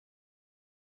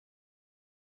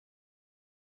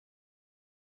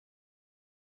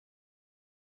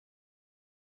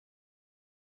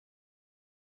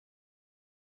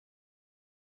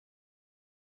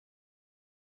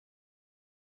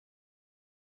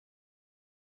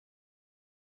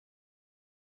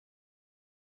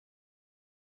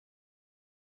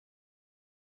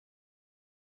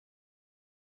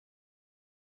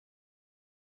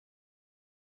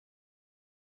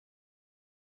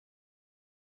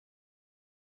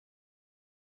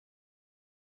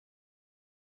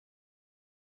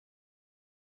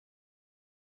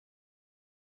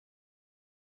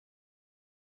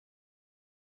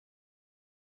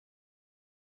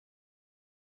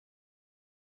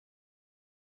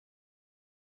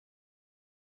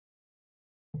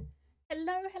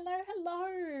Hello, hello,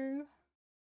 hello.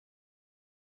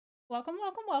 Welcome,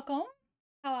 welcome, welcome.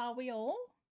 How are we all?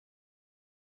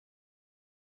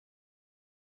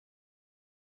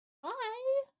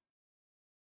 Hi.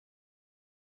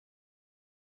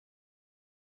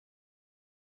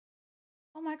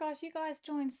 Oh my gosh, you guys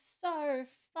joined so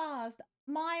fast.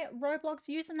 My Roblox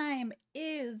username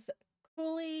is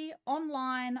Cooley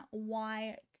Online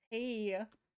YT.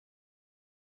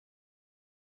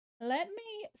 Let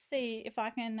me see if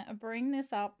I can bring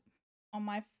this up on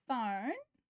my phone.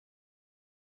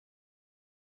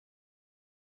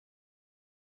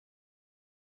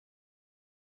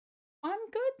 I'm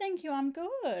good, thank you. I'm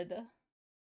good.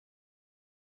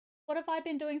 What have I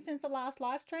been doing since the last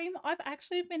live stream? I've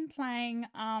actually been playing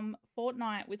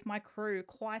Fortnite with my crew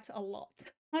quite a lot.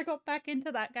 I got back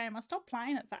into that game. I stopped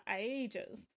playing it for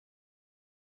ages.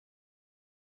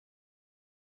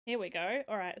 Here we go.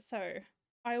 All right, so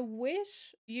I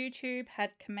wish YouTube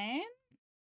had commands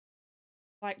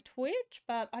like Twitch,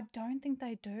 but I don't think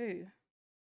they do.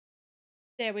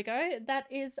 There we go. That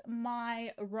is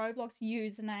my Roblox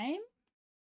username.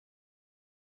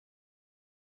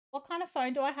 What kind of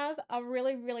phone do I have? A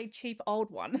really, really cheap old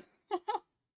one.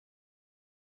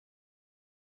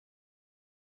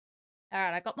 All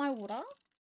right, I got my water.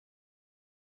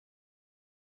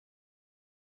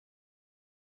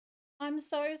 I'm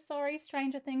so sorry,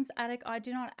 Stranger Things Attic. I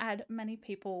do not add many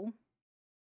people.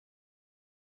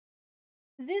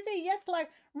 Zizzy, yes, hello.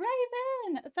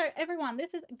 Raven! So, everyone,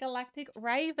 this is Galactic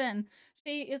Raven.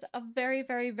 She is a very,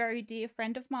 very, very dear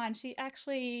friend of mine. She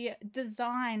actually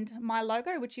designed my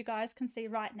logo, which you guys can see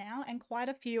right now, and quite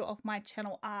a few of my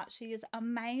channel art. She is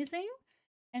amazing,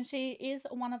 and she is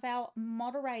one of our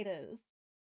moderators.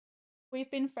 We've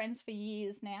been friends for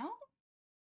years now.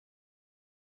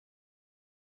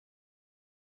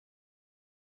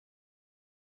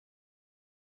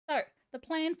 So, the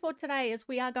plan for today is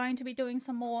we are going to be doing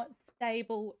some more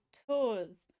stable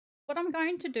tours. What I'm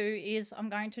going to do is I'm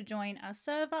going to join a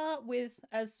server with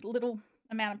as little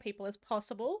amount of people as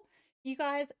possible. You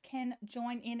guys can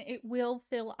join in. It will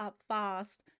fill up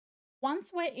fast.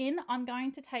 Once we're in, I'm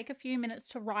going to take a few minutes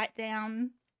to write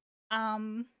down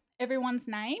everyone's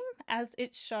name as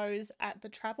it shows at the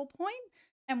travel point,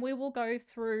 and we will go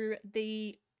through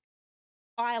the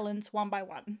islands one by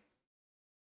one.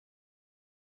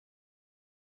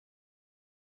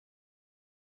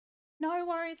 No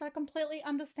worries, I completely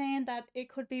understand that it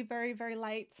could be very, very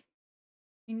late.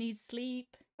 You need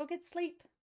sleep. Go get sleep.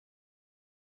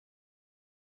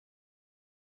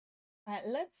 Alright,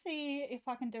 let's see if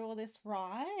I can do all this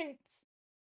right.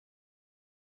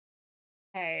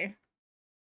 Okay.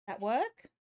 That work?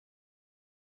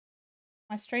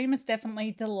 My stream is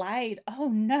definitely delayed. Oh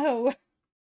no.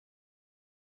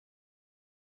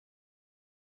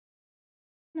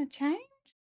 Gonna change?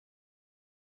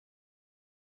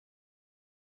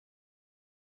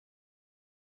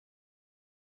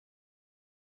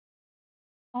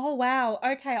 Oh wow.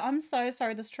 Okay, I'm so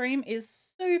sorry. The stream is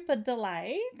super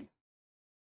delayed.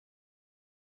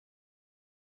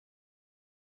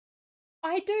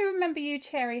 I do remember you,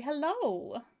 Cherry.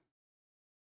 Hello.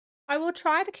 I will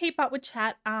try to keep up with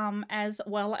chat as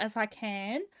well as I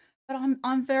can, but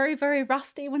I'm very, very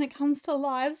rusty when it comes to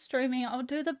live streaming. I'll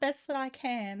do the best that I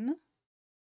can.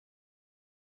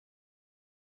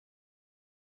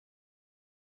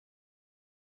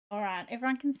 All right,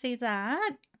 everyone can see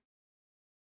that.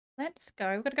 Let's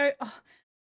go. We've got to go. Oh,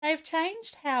 they've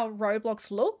changed how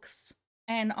Roblox looks,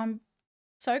 and I'm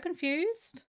so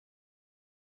confused.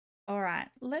 All right,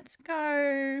 let's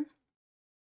go.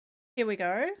 Here we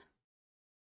go.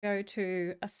 Go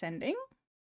to ascending.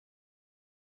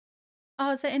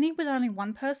 Oh, is there any with only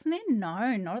one person in?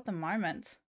 No, not at the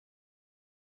moment.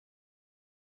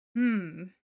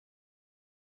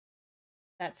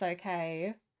 That's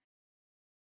okay.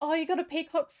 Oh, you got a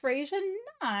Peacock Frisian?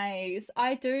 Nice.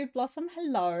 I do. Blossom,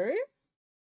 hello.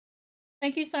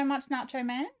 Thank you so much, Nacho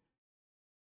Man.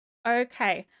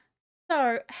 Okay.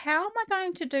 So, how am I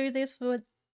going to do this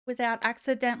without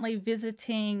accidentally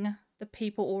visiting the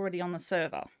people already on the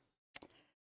server?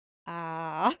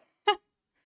 I'll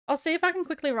see if I can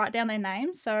quickly write down their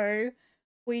names so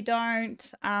we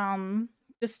don't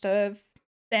disturb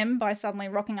them by suddenly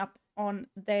rocking up on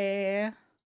their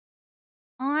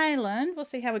island. We'll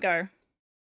see how we go.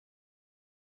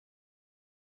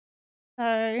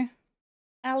 So,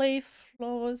 Ali,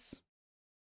 Floors,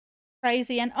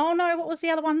 Crazy, and oh no, what was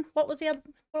the other one? What was the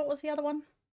other one?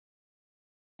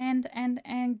 And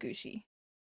Gucci.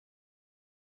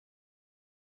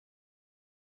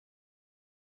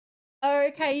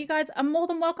 Okay, you guys are more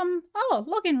than welcome. Oh,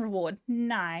 login reward.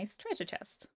 Nice. Treasure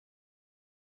chest.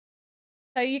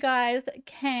 So you guys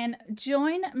can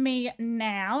join me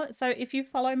now. So if you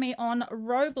follow me on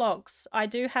Roblox, I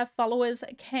do have followers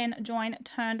can join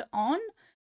turned on.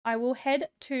 I will head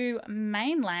to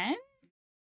mainland.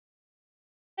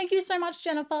 Thank you so much,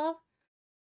 Jennifer.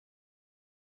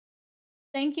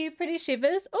 Thank you, Pretty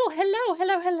Shivers. Oh, hello,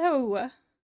 hello, hello.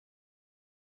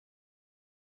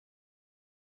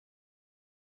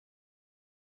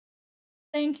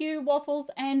 Thank you, Waffles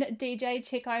and DJ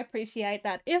Chick. I appreciate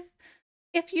that. If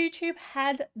YouTube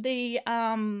had the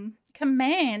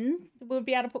commands, we'll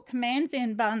be able to put commands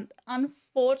in, but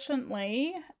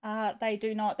unfortunately, they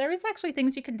do not. There is actually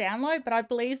things you can download, but I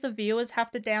believe the viewers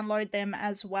have to download them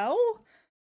as well,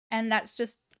 and that's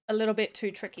just a little bit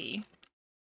too tricky.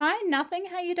 Hi, nothing.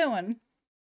 How you doing?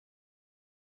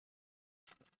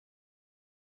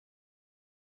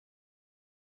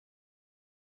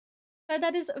 So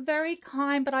that is very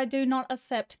kind, but I do not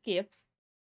accept gifts.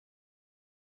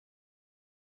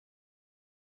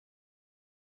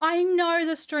 I know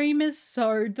the stream is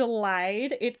so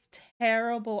delayed. It's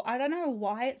terrible. I don't know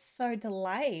why it's so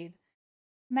delayed.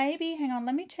 Maybe, hang on,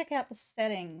 let me check out the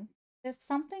settings. There's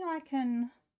something I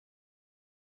can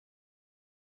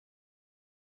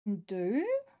do?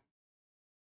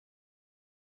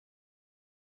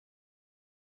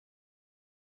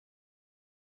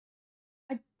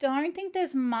 I don't think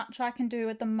there's much I can do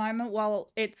at the moment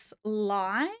while it's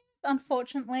live,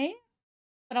 unfortunately.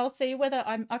 But I'll see whether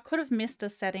I could have missed a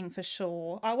setting for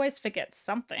sure. I always forget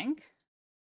something.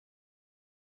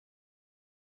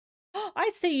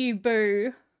 I see you,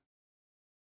 Boo.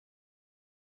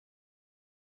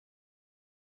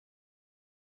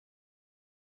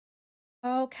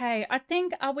 Okay, I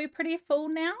think, are we pretty full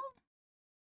now?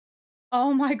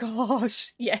 Oh my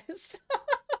gosh, yes.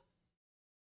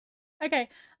 Okay,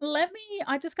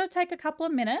 I just got to take a couple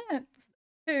of minutes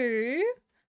to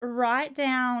write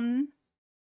down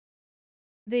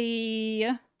the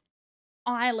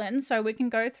island so we can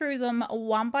go through them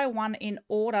one by one in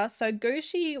order. So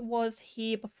Gucci was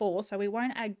here before, so we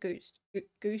won't add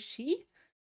Gucci?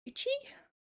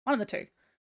 One of the two.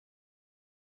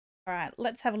 All right,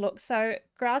 let's have a look. So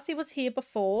Grassy was here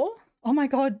before. Oh my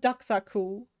god, ducks are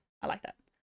cool. I like that.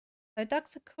 So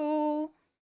ducks are cool.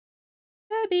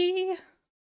 Kirby.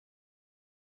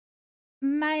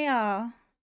 Maya.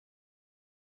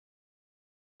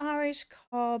 Irish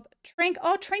Cob. Trink.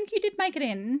 Oh, Trink, you did make it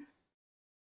in.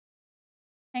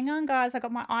 Hang on, guys. I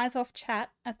got my eyes off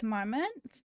chat at the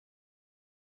moment.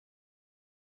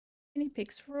 Guinea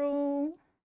pigs rule.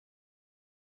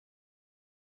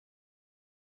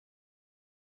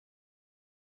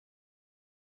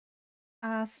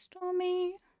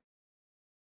 Stormy.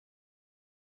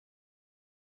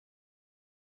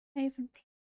 Haven,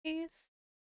 please.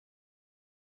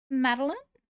 Madeline.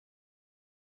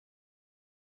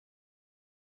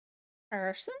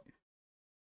 Harrison.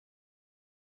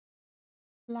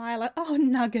 Lila. Oh,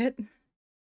 Nugget.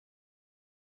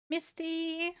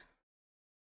 Misty.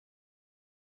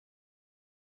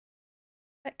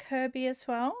 That Kirby as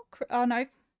well. Oh, no.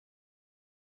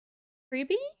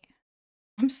 Creepy?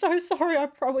 I'm so sorry. I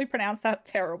probably pronounced that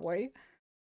terribly.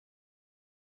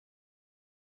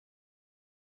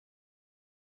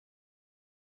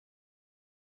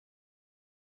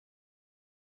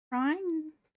 Trying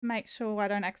to make sure I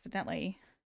don't accidentally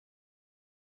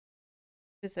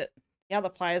visit the other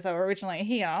players that were originally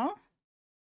here.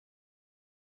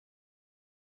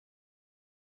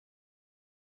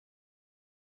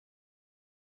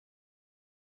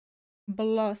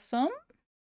 Blossom.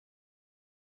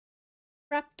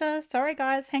 Raptor. Sorry,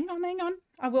 guys. Hang on, hang on.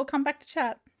 I will come back to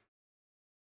chat.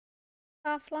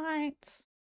 Starflight.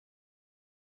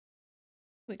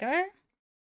 Here we go.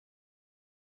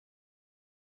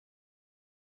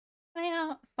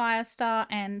 Claire, Firestar,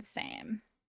 and Sam.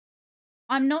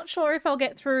 I'm not sure if I'll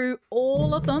get through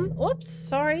all of them. Oops,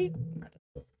 sorry.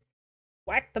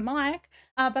 Whack the mic.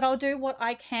 But I'll do what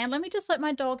I can. Let me just let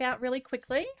my dog out really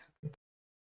quickly.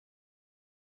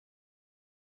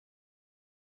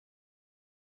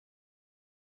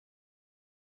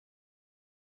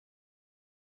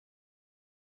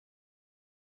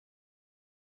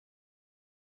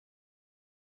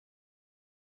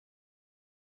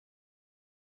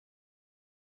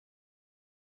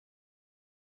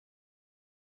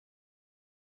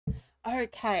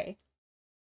 Okay.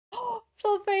 Oh,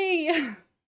 Fluffy!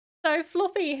 So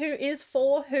Fluffy, who is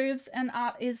For Hooves and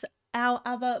Art, is our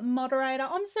other moderator.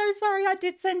 I'm so sorry, I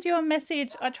did send you a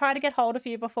message. I tried to get hold of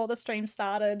you before the stream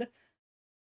started.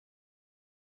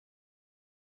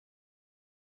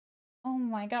 Oh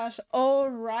my gosh.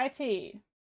 Alrighty.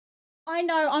 I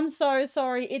know, I'm so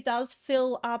sorry. It does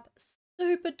fill up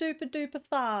super duper duper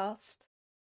fast.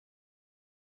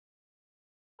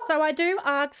 So I do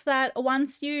ask that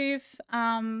once you've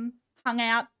hung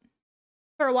out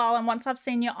for a while and once I've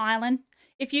seen your island,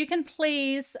 if you can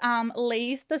please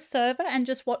leave the server and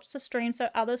just watch the stream so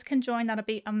others can join, that'd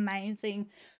be amazing.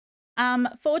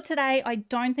 For today, I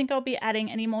don't think I'll be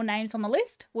adding any more names on the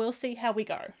list. We'll see how we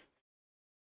go.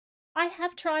 I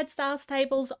have tried Star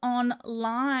Stables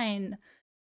online.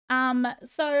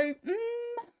 So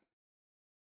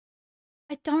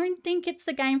I don't think it's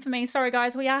the game for me. Sorry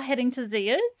guys, we are heading to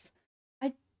Zia's.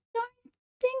 I don't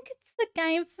think it's the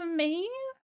game for me.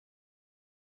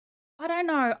 I don't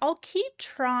know. I'll keep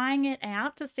trying it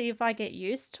out to see if I get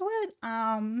used to it.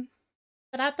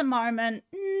 But at the moment,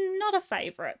 not a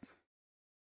favorite.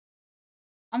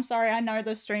 I'm sorry, I know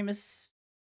the stream is...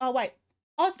 Oh, wait.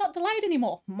 Oh, it's not delayed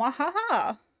anymore.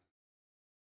 Mwahaha.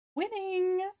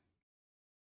 Winning.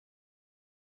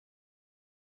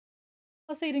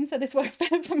 Plus eating, so this works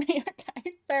better for me.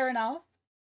 Okay, fair enough.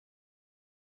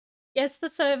 Yes, the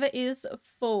server is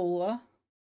full.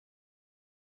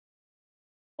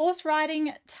 Horse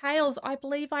Riding Tales. I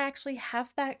believe I actually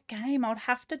have that game. I would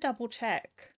have to double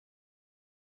check.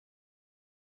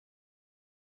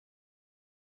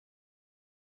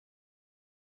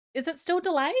 Is it still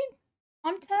delayed?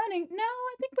 I'm turning. No,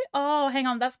 I think we... Oh, hang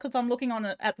on. That's because I'm looking on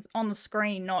it on the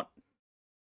screen, not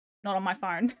on my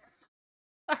phone.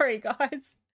 Sorry,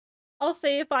 guys. I'll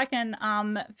see if I can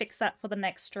fix that for the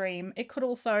next stream. It could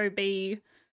also be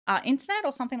internet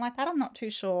or something like that. I'm not too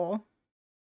sure.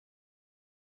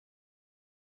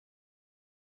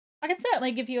 I can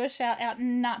certainly give you a shout out,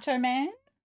 Nacho Man.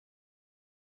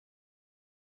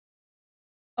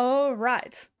 Oh,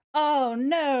 right. Oh,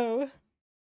 no.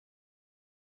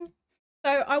 So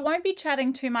I won't be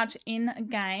chatting too much in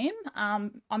game.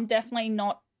 I'm definitely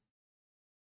not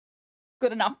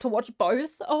good enough to watch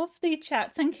both of the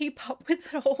chats and keep up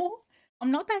with it all. I'm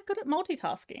not that good at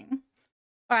multitasking.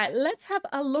 All right, let's have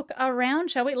a look around,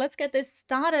 shall we? Let's get this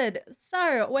started.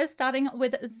 So we're starting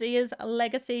with Zia's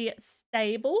Legacy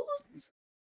Stables.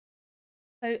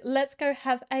 So let's go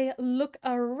have a look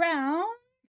around.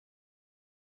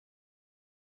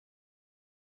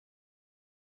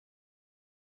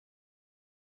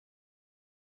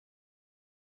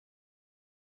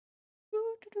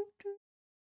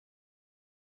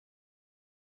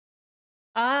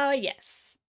 Ah,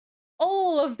 yes.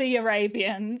 All of the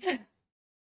Arabians.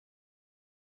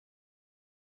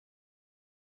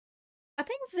 I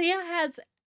think Zia has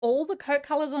all the coat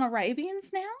colors on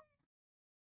Arabians now.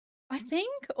 I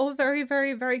think, or very,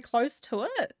 very, very close to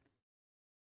it.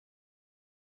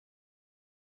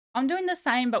 I'm doing the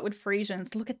same, but with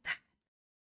Frisians. Look at that.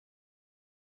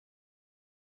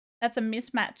 That's a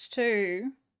mismatch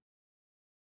too.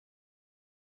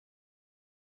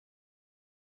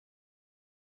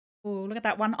 Oh, look at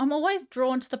that one. I'm always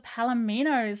drawn to the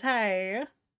Palominos, hey?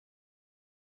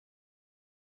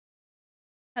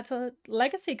 That's a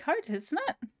legacy coat, isn't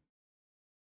it?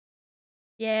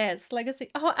 Yes,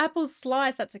 legacy. Oh, Apple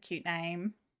Slice. That's a cute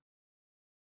name.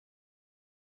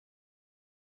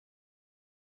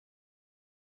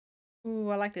 Ooh,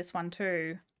 I like this one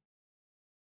too.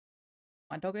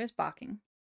 My doggo's barking.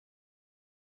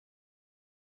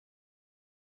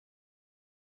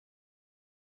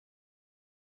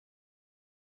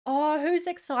 Oh, who's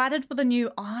excited for the new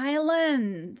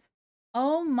island?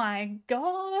 Oh my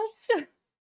gosh.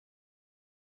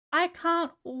 I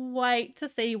can't wait to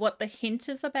see what the hint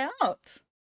is about.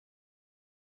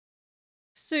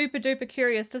 Super duper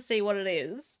curious to see what it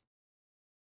is.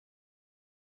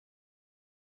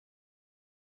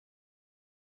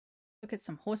 Look at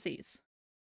some horsies.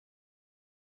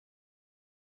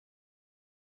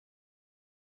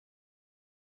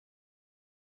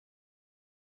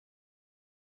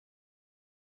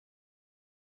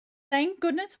 Thank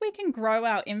goodness we can grow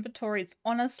our inventories,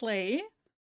 honestly.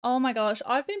 Oh my gosh,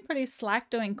 I've been pretty slack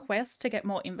doing quests to get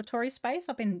more inventory space.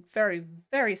 I've been very,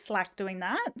 very slack doing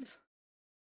that.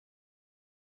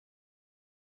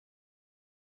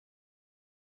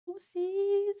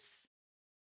 Horsies.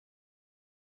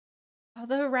 Oh,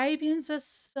 the Arabians are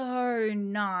so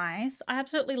nice. I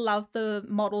absolutely love the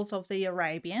models of the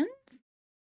Arabians.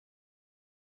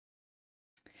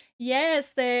 Yes,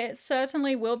 there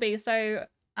certainly will be. So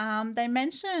they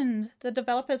mentioned, the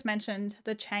developers mentioned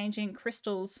the changing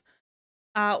crystals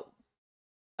like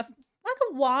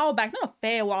a while back, not a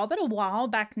fair while, but a while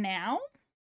back now.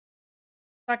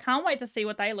 So I can't wait to see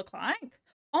what they look like.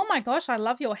 Oh my gosh, I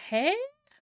love your hair.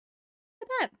 Look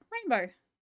at that, rainbow.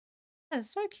 That is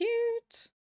so cute.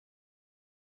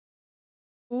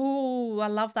 Ooh, I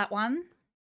love that one.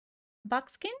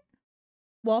 Buckskin?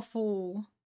 Waffle.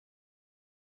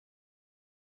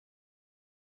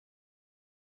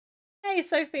 Hey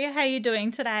Sophia, how you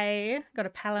doing today? Got a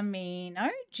Palomino,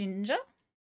 Ginger.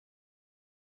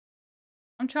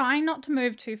 I'm trying not to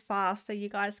move too fast so you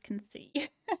guys can see.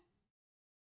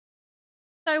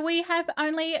 So we have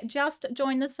only just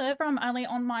joined the server. I'm only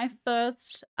on my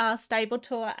first stable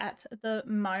tour at the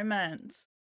moment.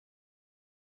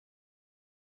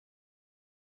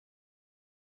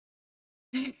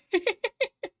 Hang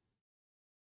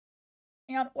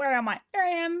on, where am I? There I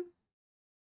am.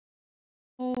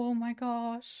 Oh my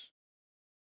gosh.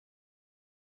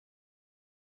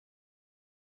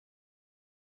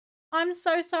 I'm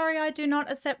so sorry I do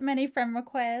not accept many friend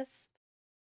requests.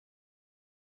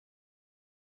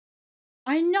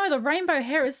 I know, the rainbow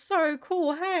hair is so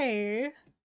cool, hey?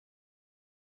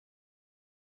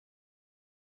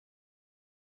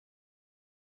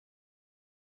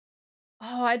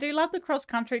 Oh, I do love the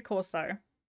cross-country course though.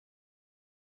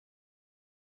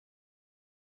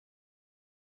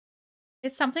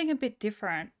 It's something a bit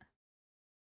different.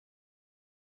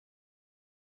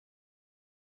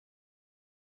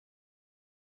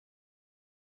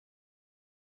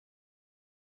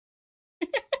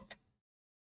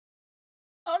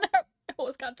 Oh no, I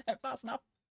always can't turn fast enough.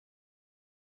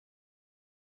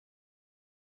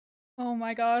 Oh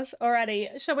my gosh.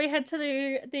 Alrighty, shall we head to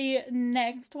the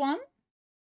next one?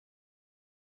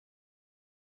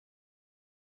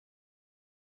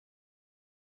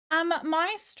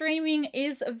 My streaming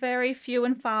is very few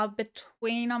and far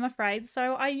between, I'm afraid.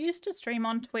 So I used to stream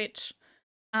on Twitch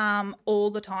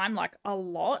all the time, like a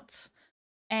lot.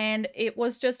 And it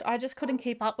was just I just couldn't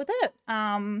keep up with it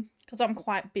because I'm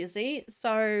quite busy.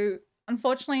 So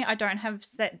unfortunately, I don't have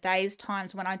set days,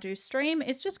 times when I do stream.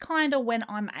 It's just kind of when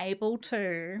I'm able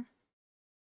to.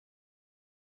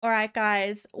 All right,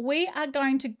 guys, we are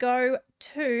going to go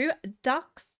to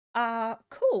Ducks Are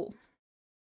Cool.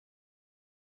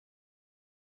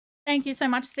 Thank you so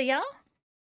much, Sia.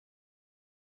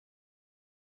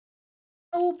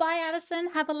 Oh, bye,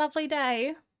 Addison. Have a lovely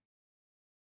day.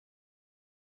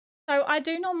 So I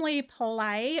do normally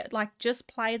play, like just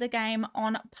play the game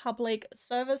on public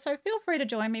servers. So feel free to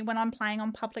join me when I'm playing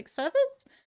on public servers.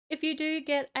 If you do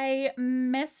get a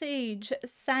message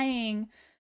saying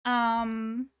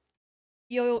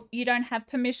you don't have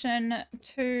permission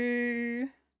to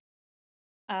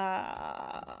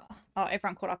oh,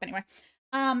 everyone caught up anyway.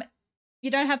 You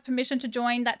don't have permission to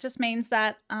join, that just means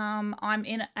that I'm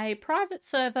in a private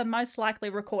server, most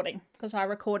likely recording, because I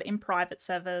record in private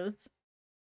servers.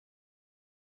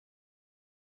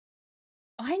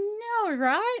 I know,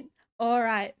 right? All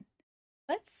right.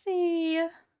 Let's see.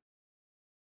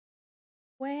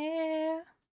 Where?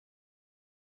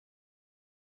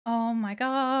 Oh my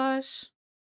gosh.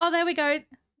 Oh, there we go.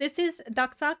 This is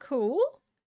Ducks Are Cool.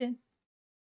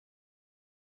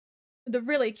 The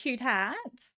really cute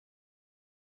hats.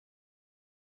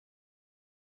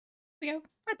 We go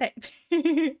right there.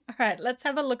 All right, let's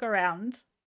have a look around. Is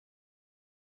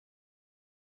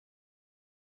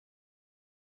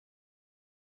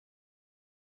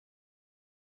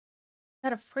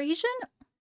that a Frisian? I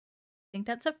think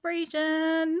that's a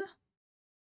Frisian.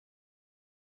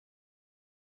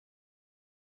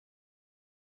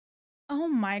 Oh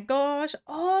my gosh.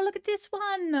 Oh, look at this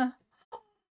one.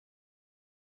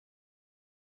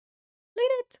 Look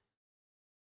at it.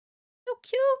 So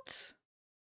cute.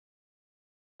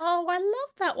 Oh, I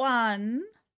love that one.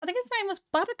 I think his name was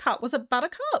Buttercup. Was it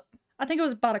Buttercup? I think it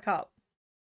was Buttercup.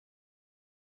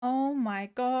 Oh my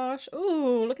gosh.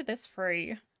 Ooh, look at this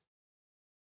free.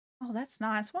 Oh, that's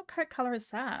nice. What coat color is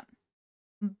that?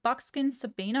 Buckskin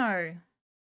Sabino.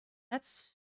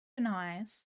 That's super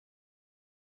nice.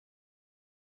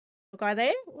 The guy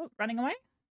there? Oh, running away?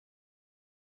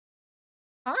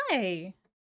 Hi.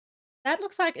 That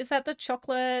looks like, is that the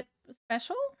chocolate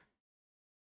special?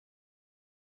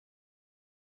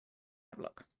 Have a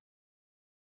look.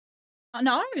 Oh,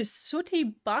 no, sooty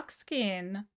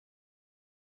buckskin.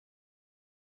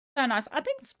 So nice. I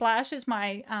think Splash is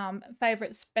my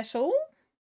favorite special.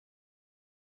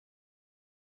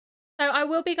 So I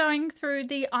will be going through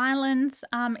the islands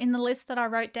in the list that I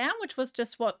wrote down, which was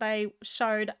just what they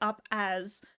showed up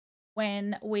as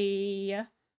when we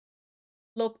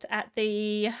looked at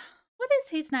the, what is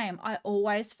his name? I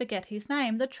always forget his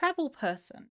name. The travel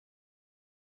person.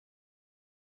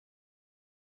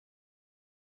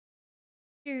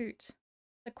 Cute.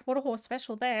 The quarter horse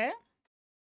special there.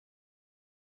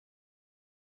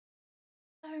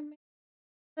 So many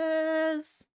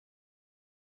horses.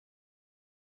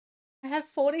 I have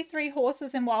 43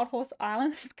 horses in Wild Horse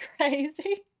Island. It's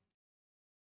crazy.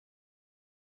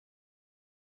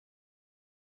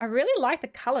 I really like the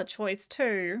color choice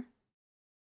too.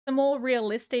 The more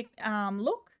realistic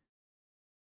look.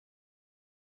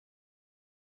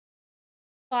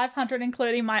 500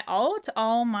 including my alt.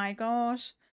 Oh my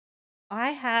gosh.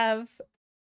 I have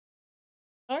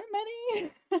so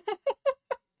many.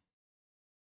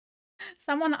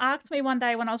 Someone asked me one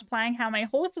day when I was playing how many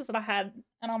horses that I had,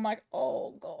 and I'm like,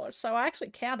 oh gosh. So I actually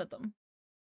counted them.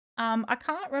 I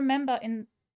can't remember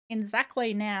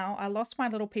exactly now. I lost my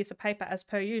little piece of paper as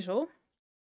per usual.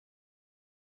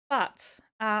 But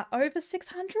over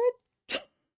 600?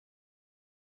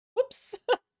 Whoops.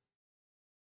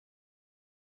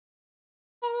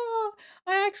 Oh,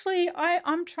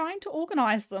 I'm trying to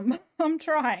organize them. I'm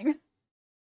trying.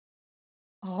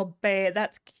 Oh, bear,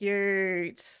 that's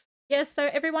cute. Yes, so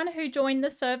everyone who joined the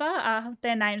server,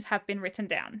 their names have been written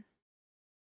down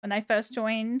when they first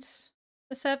joined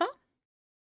the server.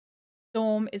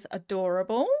 Storm is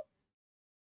adorable.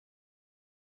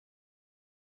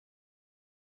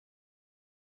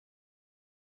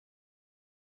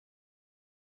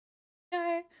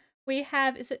 Okay. We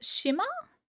have, is it Shimmer?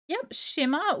 Yep,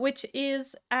 Shimmer, which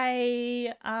is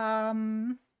a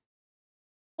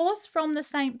horse from the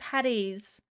St.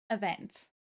 Paddy's event.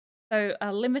 So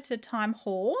a limited time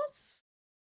horse.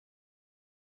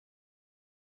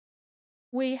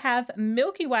 We have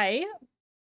Milky Way,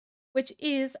 which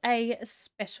is a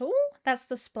special. That's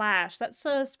the Splash. That's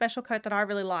a special coat that I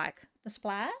really like. The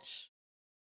Splash.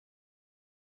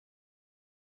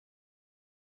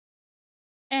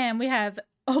 And we have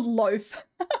a Loaf.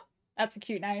 That's a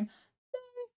cute name.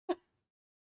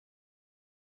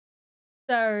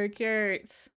 So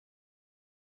cute.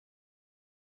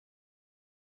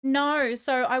 No,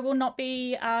 so I will not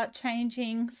be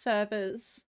changing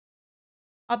servers.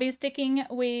 I'll be sticking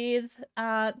with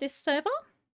this server.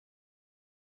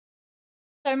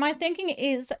 So my thinking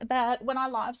is that when I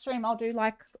live stream, I'll do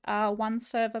like one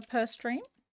server per stream.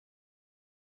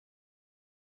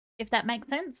 If that makes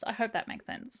sense. I hope that makes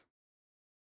sense.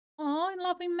 Oh, in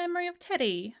loving memory of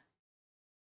Teddy.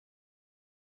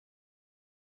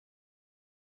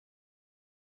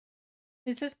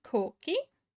 This is Corky.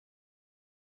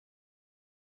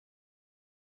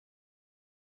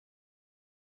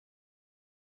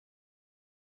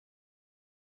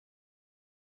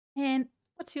 And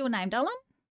what's your name, darling?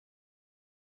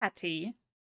 Patty.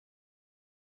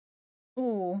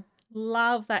 Oh,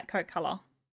 love that coat colour.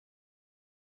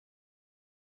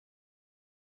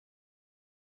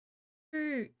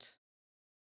 Cute.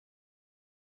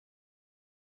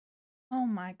 Oh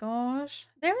my gosh.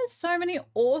 There are so many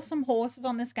awesome horses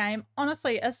on this game.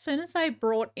 Honestly, as soon as they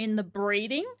brought in the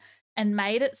breeding and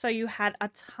made it so you had a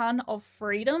ton of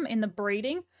freedom in the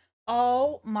breeding,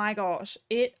 oh my gosh,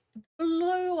 it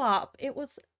blew up. It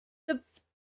was the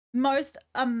most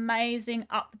amazing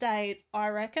update, I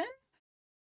reckon.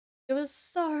 It was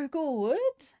so good.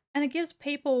 And it gives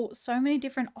people so many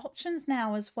different options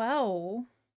now as well.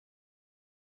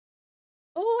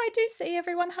 Oh, I do see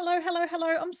everyone. Hello, hello,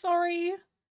 hello. I'm sorry.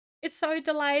 It's so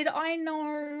delayed. I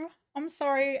know. I'm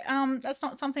sorry. That's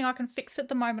not something I can fix at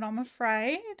the moment, I'm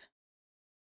afraid.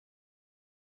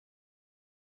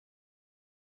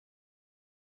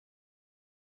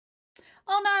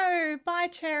 Oh no. Bye,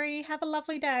 Cherry. Have a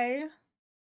lovely day.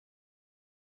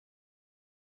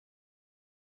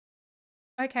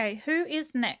 Okay, who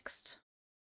is next?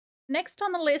 Next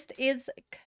on the list is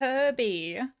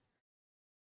Kirby.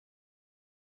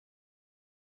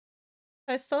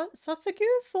 So Sosugu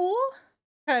for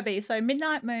Kirby. So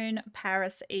Midnight Moon,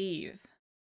 Paris Eve.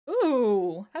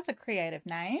 Ooh, that's a creative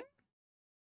name.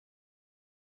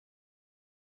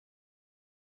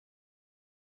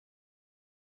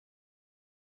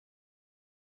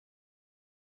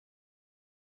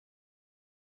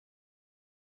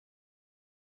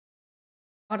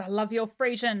 God, I love your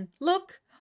Frisian. Look.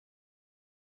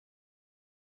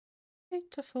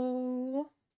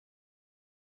 Beautiful.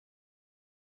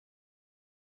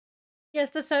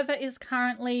 Yes, the server is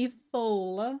currently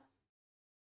full.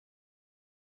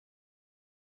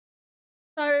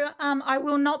 So I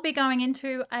will not be going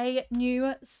into a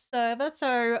new server.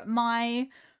 So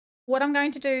what I'm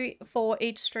going to do for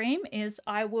each stream is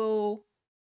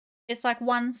it's like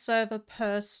one server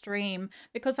per stream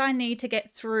because I need to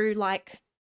get through like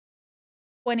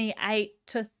 28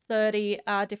 to 30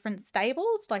 different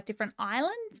stables, like different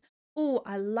islands. Oh,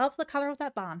 I love the color of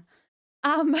that barn.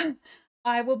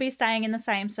 I will be staying in the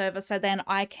same server so then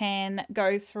I can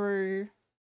go through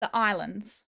the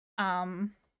islands.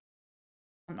 I'm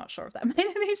not sure if that made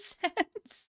any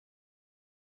sense.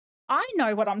 I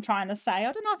know what I'm trying to say.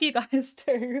 I don't know if you guys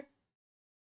do.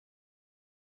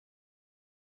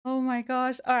 Oh my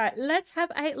gosh. All right, let's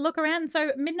have a look around.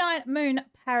 So Midnight Moon,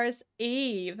 Paris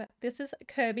Eve. This is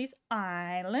Kirby's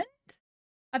Island.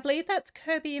 I believe that's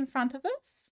Kirby in front of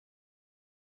us.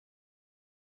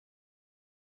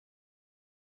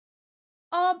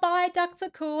 Oh, bye, ducks are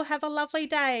cool. Have a lovely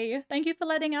day. Thank you for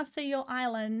letting us see your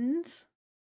island.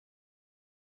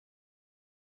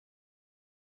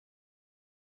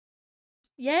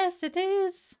 Yes, it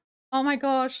is. Oh my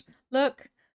gosh. Look,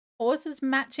 horses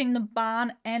matching the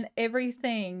barn and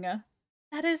everything.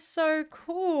 That is so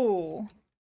cool.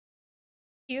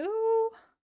 You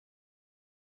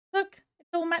look, it's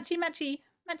all matchy matchy.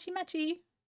 Matchy matchy.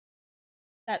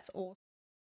 That's awesome.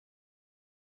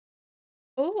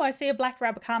 Oh, I see a black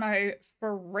Rabicano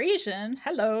Frisian.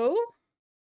 Hello.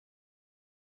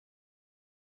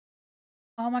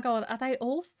 Oh my god, are they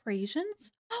all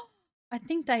Frisians? I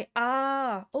think they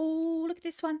are. Oh, look at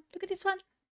this one. Look at this one.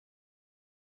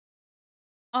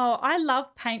 Oh, I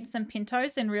love paints and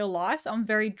pintos in real life, so I'm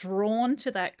very drawn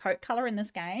to that coat color in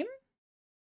this game.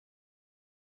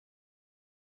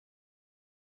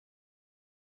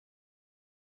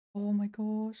 Oh my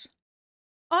gosh.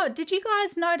 Oh, did you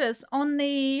guys notice on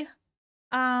the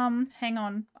hang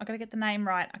on, I gotta get the name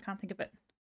right. I can't think of it.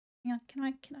 Hang on, can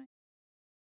I?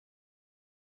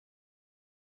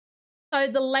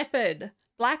 So the leopard,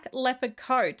 black leopard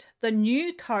coat, the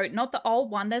new coat, not the old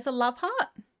one, there's a love heart.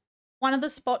 One of the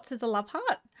spots is a love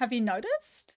heart. Have you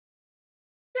noticed?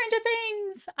 Stranger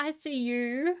Things, I see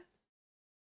you.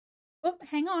 Oh,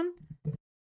 hang on.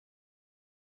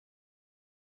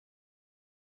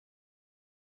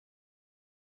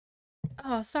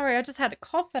 Oh, sorry, I just had a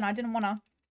cough and I didn't want to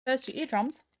burst your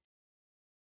eardrums.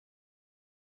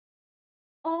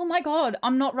 Oh my god,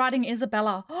 I'm not writing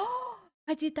Isabella. Oh,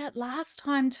 I did that last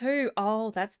time too.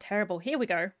 Oh, that's terrible. Here we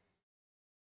go.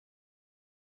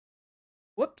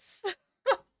 Whoops.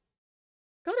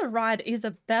 Gotta write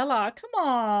Isabella. Come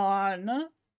on.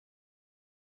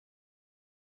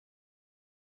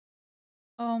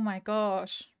 Oh my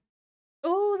gosh.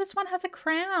 Oh, this one has a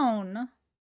crown.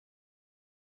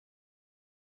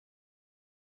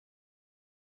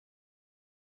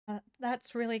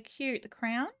 That's really cute. The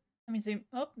crown. Let me zoom.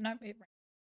 Oh, no.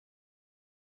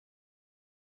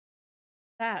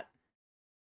 That.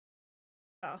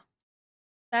 Oh,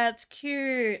 that's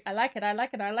cute. I like it. I like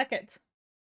it. I like it.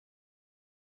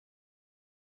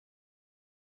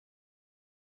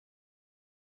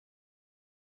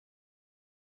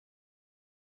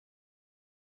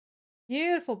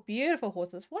 Beautiful, beautiful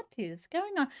horses. What is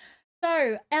going on?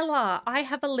 So, Ella, I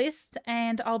have a list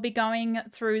and I'll be going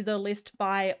through the list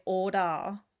by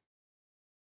order.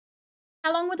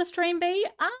 How long will the stream be?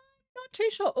 I'm not too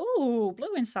sure. Oh,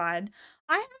 blue inside.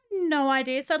 I have no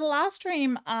idea. So the last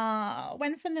stream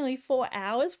went for nearly 4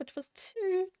 hours, which was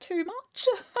too much.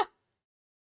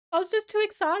 I was just too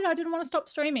excited. I didn't want to stop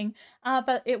streaming.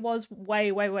 But it was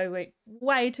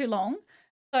way too long.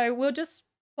 So we'll just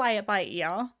play it by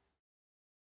ear.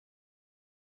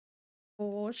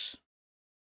 Gosh.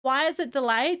 Why is it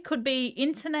delayed? Could be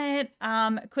internet,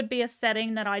 could be a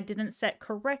setting that I didn't set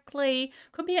correctly,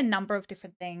 could be a number of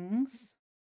different things.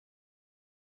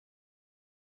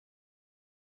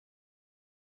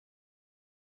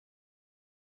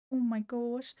 Oh my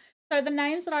gosh. So the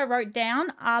names that I wrote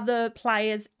down are the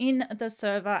players in the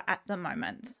server at the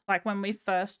moment, like when we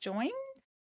first joined.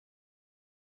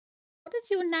 What is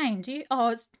your name? Do you,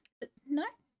 oh, no?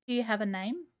 Do you have a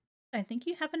name? I don't think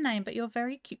you have a name, but you're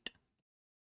very cute.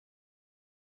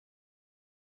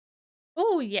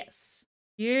 Oh, yes.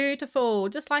 Beautiful.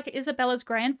 Just like Isabella's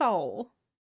grandfoal.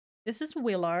 This is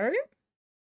Willow.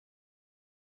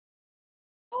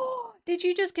 Oh, did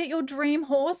you just get your dream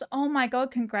horse? Oh my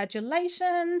god,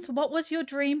 congratulations. What was your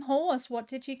dream horse? What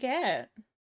did you get?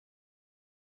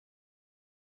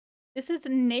 This is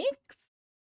Nyx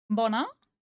Bonner.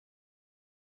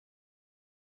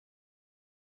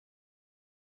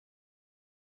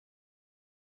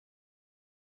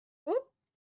 Oop.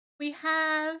 We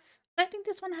have, I don't think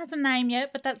this one has a name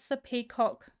yet, but that's the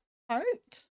peacock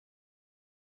coat.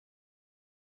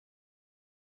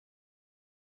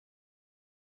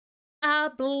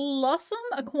 Blossom,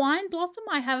 Equine Blossom.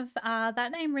 I have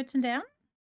that name written down.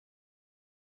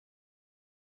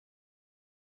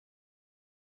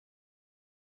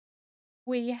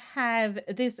 We have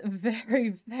this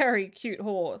very cute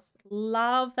horse.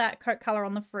 Love that coat color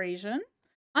on the Frisian.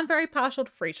 I'm very partial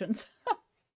to Frisians.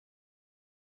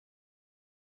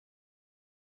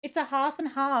 It's a half and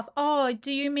half. Oh,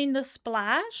 do you mean the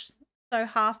splash? So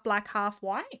half black, half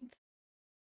white?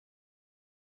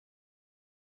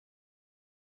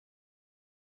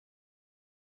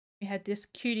 We had this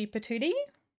cutie patootie.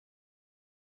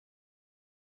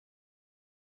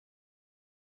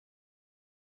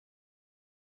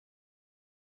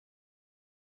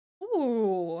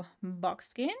 Ooh,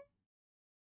 buckskin.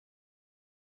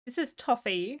 This is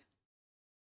Toffee.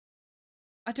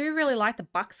 I do really like the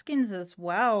buckskins as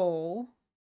well.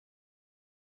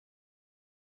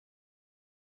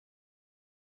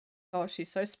 Oh,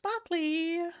 she's so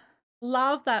sparkly.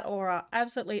 Love that aura.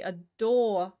 Absolutely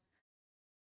adore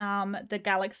the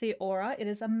Galaxy aura. It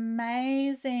is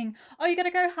amazing. Oh, you gotta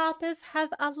go, Harpers. Have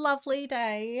a lovely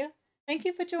day. Thank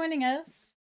you for joining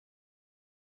us.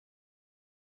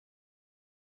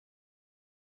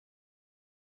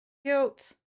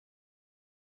 Cute.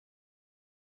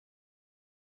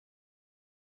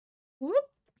 Whoop.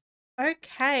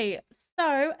 Okay,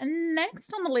 so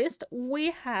next on the list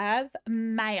we have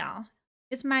Maya.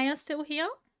 Is Maya still here?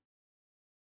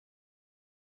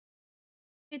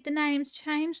 Did the names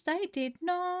change? They did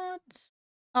not.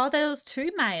 Oh, there was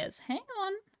two Mayas. Hang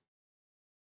on.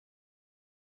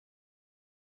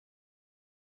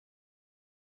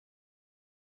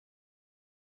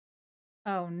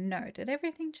 Oh no, did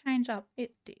everything change up?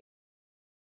 It did.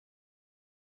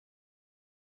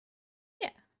 Yeah.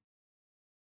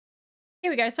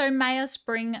 Here we go. So Maya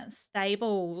Spring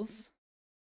Stables.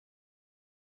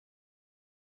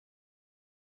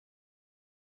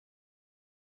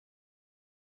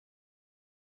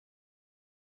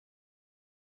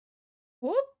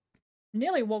 Whoop.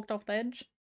 Nearly walked off the edge.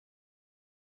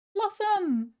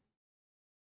 Blossom.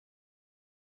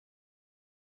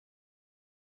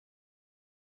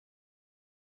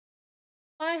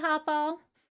 Hi, Harper.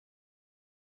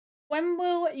 When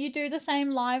will you do the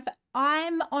same live?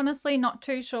 I'm honestly not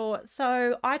too sure.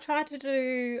 So I try to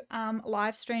do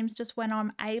live streams just when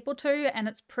I'm able to, and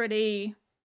it's pretty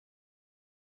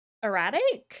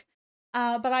erratic.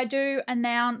 But I do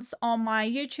announce on my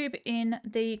YouTube in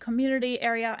the community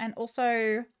area, and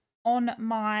also on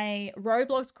my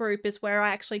Roblox group is where I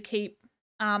actually keep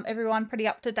everyone pretty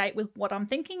up to date with what I'm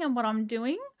thinking and what I'm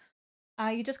doing.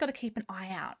 You just got to keep an eye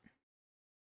out.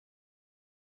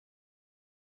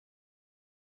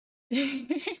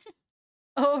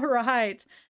 All right.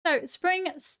 So, Spring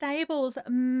Stables,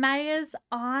 Mayor's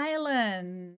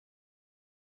Island.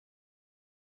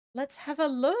 Let's have a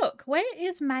look. Where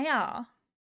is Mayor?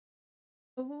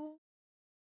 Ooh.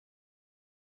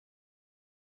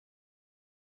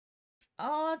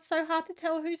 Oh, it's so hard to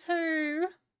tell who's who.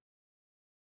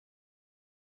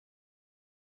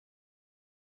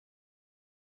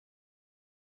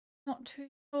 Not too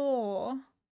sure.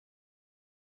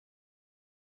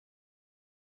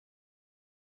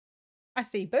 I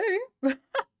see Boo.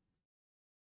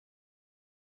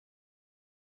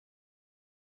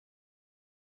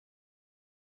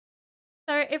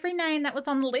 So every name that was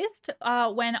on the list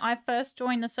when I first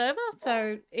joined the server,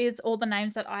 so is all the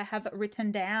names that I have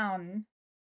written down.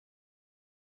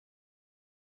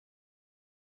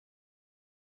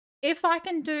 If I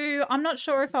can do, I'm not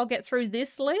sure if I'll get through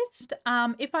this list.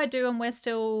 If I do and we're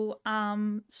still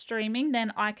streaming,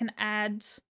 then I can add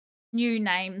new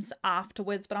names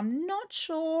afterwards, but I'm not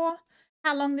sure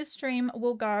how long this stream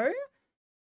will go.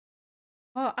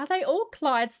 Oh, are they all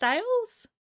Clydesdales?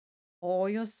 Oh,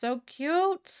 you're so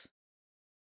cute.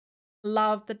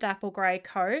 Love the dapple grey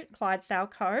coat, Clydesdale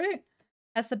coat.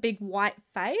 Has the big white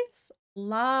face.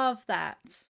 Love that.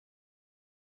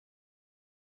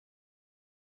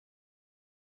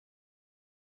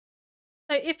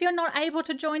 So if you're not able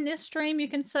to join this stream, you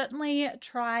can certainly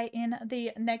try in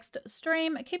the next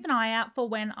stream. Keep an eye out for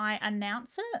when I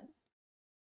announce it.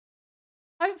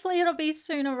 Hopefully it'll be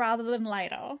sooner rather than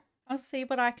later. I'll see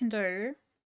what I can do.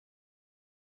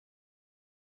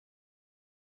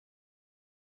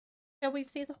 Shall we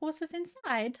see the horses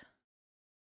inside?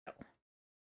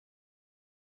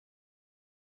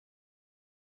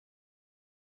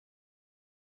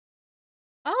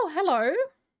 Oh, hello.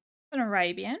 An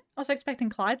Arabian. I was expecting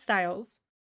Clydesdales.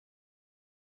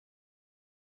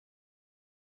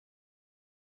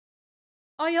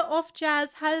 Oh, you're off,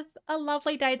 Jazz. Have a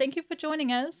lovely day. Thank you for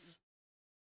joining us.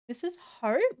 This is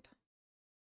Hope.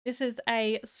 This is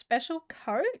a special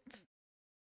coat.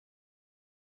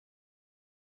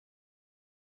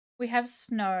 We have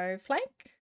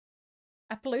Snowflake,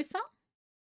 Appaloosa.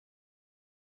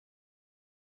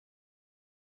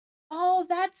 Oh,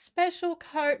 that special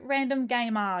coat, Random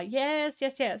Gamer. Yes,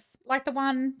 yes, yes. Like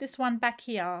this one back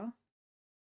here.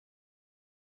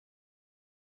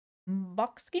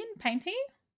 Boxskin Painty.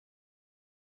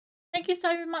 Thank you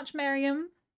so much, Miriam.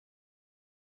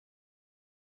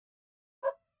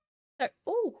 So,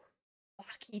 oh,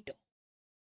 lucky dog.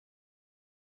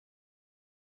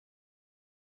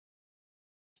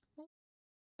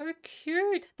 So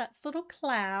cute. That's little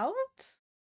Cloud.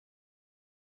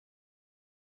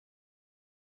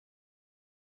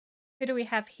 Who do we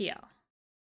have here?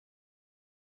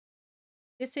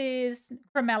 This is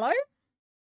Cremello.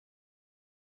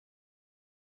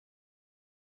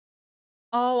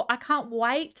 Oh, I can't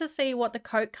wait to see what the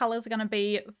coat colors are going to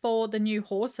be for the new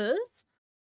horses.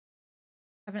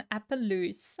 I have an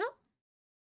Appaloosa.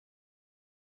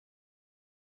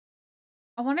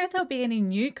 I wonder if there'll be any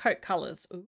new coat colors.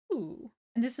 Ooh.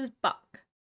 And this is Buck.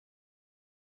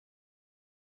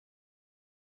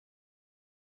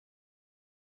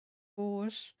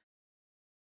 Gosh.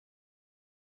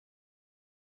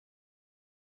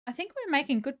 I think we're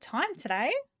making good time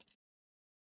today.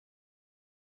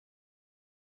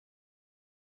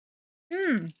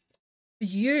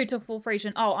 Beautiful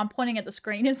Frisian. Oh, I'm pointing at the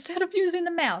screen instead of using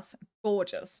the mouse.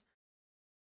 Gorgeous.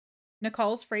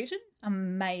 Nicole's Frisian.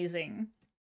 Amazing.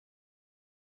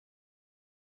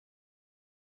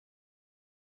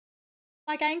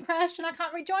 My game crashed and I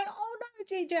can't rejoin. Oh no,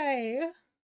 GJ.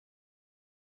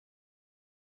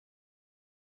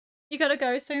 You gotta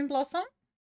go soon, Blossom.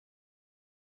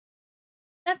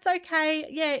 That's okay.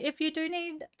 Yeah, if you do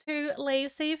need to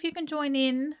leave, see if you can join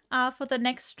in for the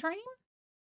next stream.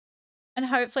 And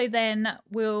hopefully then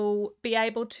we'll be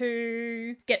able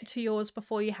to get to yours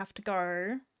before you have to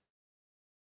go.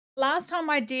 Last time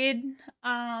I did,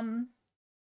 like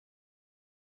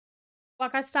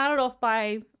I started off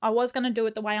by, I was going to do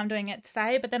it the way I'm doing it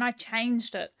today, but then I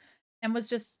changed it and was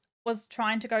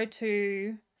trying to go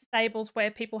to stables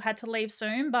where people had to leave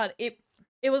soon, but it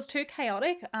was too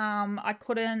chaotic. I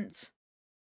couldn't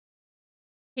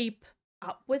keep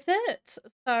up with it.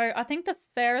 So I think the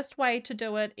fairest way to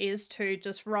do it is to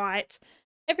just write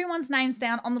everyone's names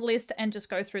down on the list and just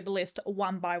go through the list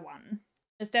one by one.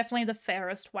 It's definitely the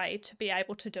fairest way to be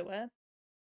able to do it.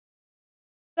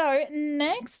 So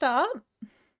next up,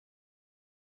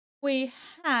 we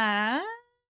have,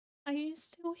 are you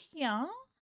still here?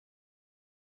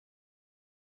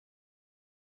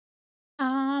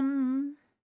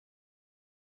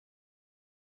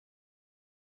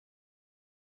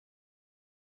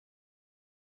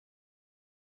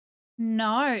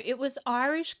 No, it was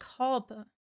Irish Cob,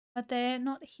 but they're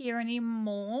not here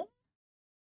anymore.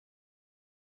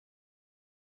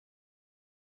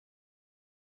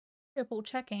 Triple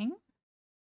checking.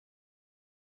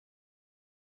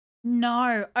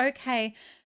 No, okay.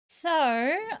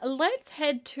 So let's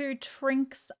head to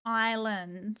Trink's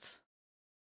Island.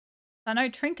 I know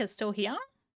Trink is still here.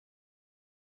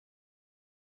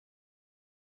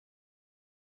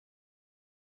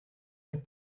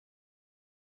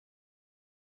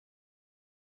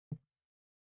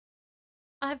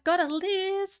 I've got a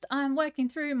list. I'm working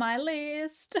through my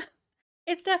list.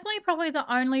 It's definitely probably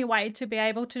the only way to be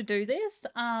able to do this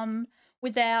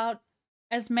without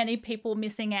as many people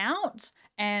missing out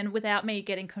and without me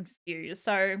getting confused.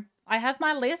 So I have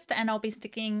my list and I'll be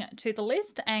sticking to the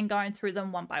list and going through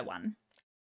them one by one.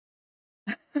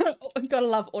 Gotta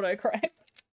love autocorrect.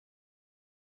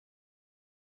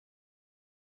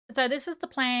 So this is the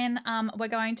plan we're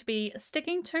going to be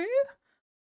sticking to.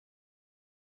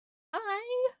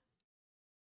 Hi.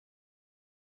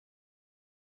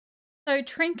 So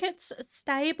Trinket's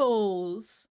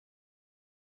Stables.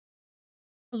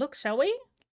 Look, shall we?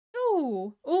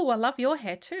 Oh, I love your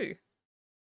hair too.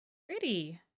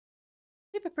 Pretty.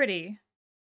 Super pretty.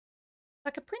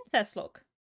 Like a princess look.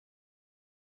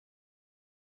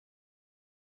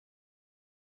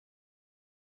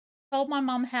 Told my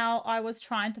mum how I was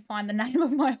trying to find the name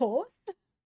of my horse.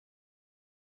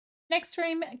 Next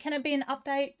stream, can it be an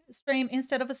update stream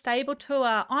instead of a stable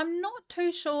tour? I'm not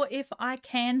too sure if I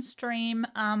can stream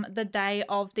the day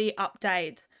of the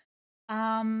update.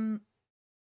 I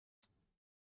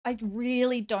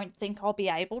really don't think I'll be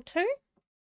able to.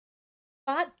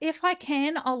 But if I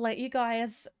can, I'll let you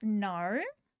guys know.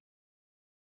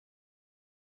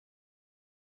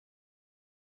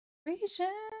 Region.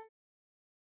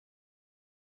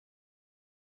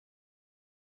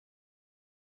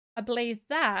 I believe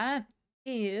that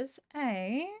is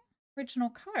a original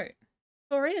coat.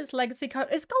 Or is legacy coat.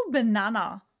 It's called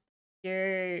Banana.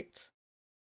 Cute.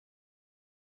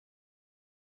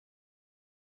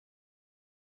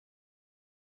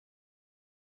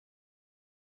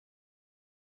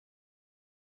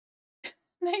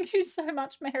 Thank you so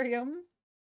much, Miriam.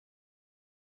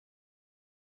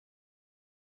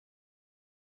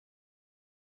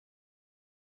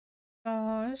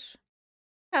 Gosh.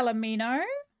 Palomino.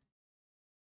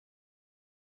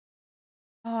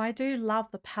 Oh, I do love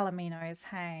the Palominos,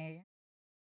 hey.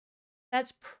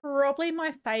 That's probably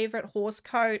my favorite horse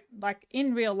coat, like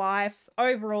in real life,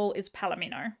 overall, is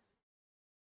Palomino.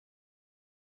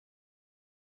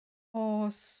 Oh,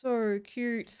 so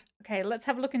cute. Okay, let's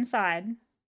have a look inside.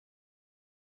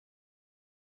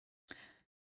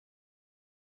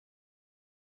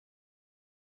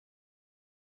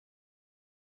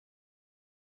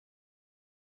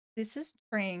 This is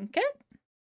Trinket.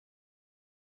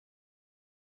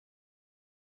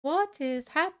 What is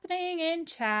happening in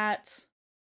chat?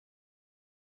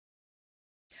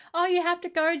 Oh, you have to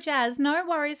go, Jazz. No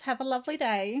worries. Have a lovely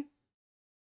day.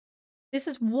 This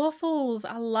is Waffles.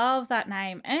 I love that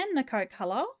name. And the coat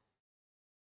color.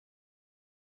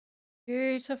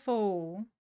 Beautiful.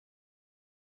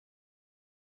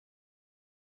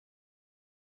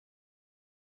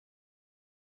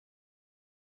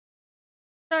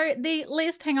 So the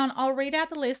list, hang on, I'll read out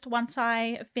the list once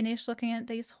I finish looking at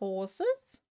these horses.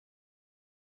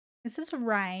 This is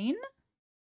Rain.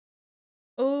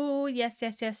 Oh, yes,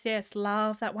 yes, yes, yes.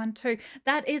 Love that one too.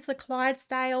 That is the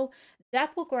Clydesdale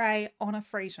Dapple Grey on a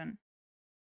Frisian.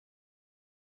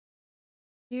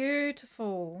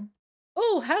 Beautiful.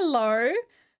 Oh, hello.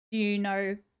 Do you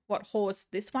know what horse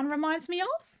this one reminds me of?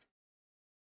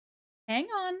 Hang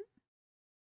on.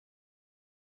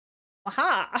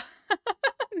 Aha!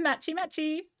 Matchy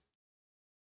matchy.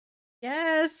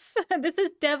 Yes, this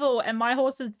is Devil, and my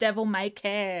horse is Devil May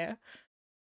Care.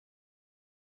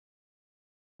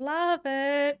 Love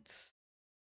it.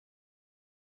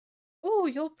 Oh,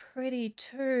 you're pretty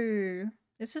too.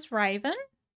 This is Raven.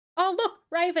 Oh, look,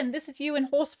 Raven, this is you in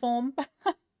horse form.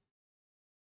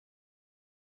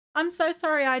 I'm so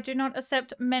sorry, I do not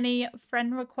accept many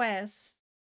friend requests.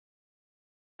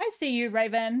 I see you,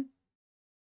 Raven.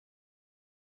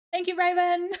 Thank you,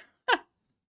 Raven.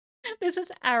 This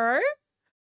is Arrow.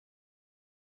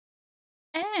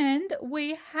 And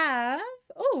we have,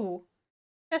 oh,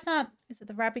 Chestnut. Is it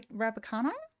the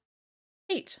Rabicano?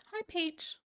 Peach. Hi,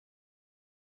 Peach.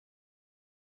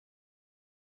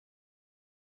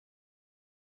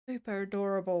 Super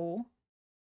adorable.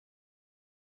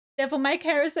 Devil May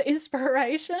Care is the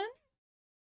inspiration.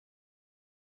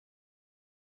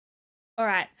 All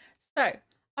right. So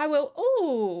I will,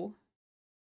 oh,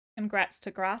 congrats to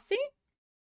Grassy.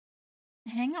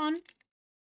 Hang on.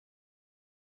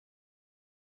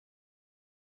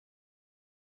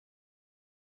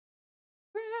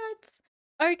 Congrats.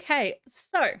 Okay,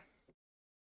 so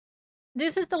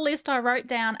this is the list I wrote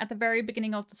down at the very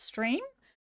beginning of the stream.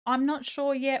 I'm not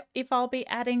sure yet if I'll be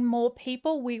adding more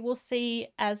people. We will see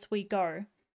as we go.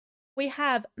 We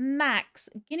have Max,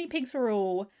 Guinea Pigs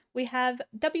Rule. We have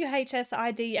WHSIDSJJD.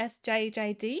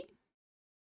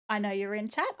 I know you're in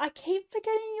chat. I keep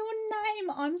forgetting your name.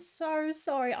 I'm so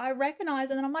sorry. I recognize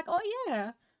and then I'm like, oh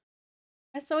yeah.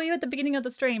 I saw you at the beginning of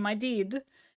the stream. I did.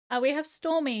 We have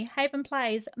Stormy, Haven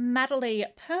Plays, Madeline,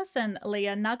 Person,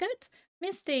 Leah Nugget,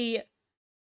 Misty,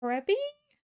 Preppy,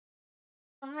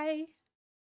 I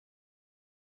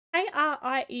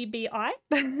Ariebi.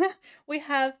 We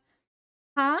have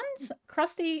Hans,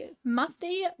 Krusty,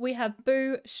 Musty. We have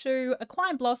Boo, Shoe,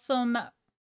 Aquine Blossom.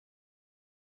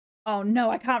 Oh no,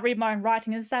 I can't read my own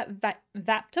writing. Is that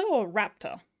Vaptor or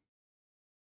Raptor?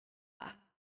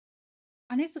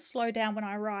 I need to slow down when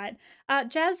I write.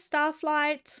 Jazz,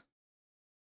 Starflight,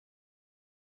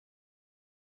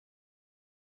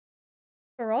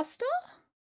 Barosta,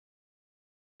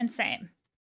 and Sam.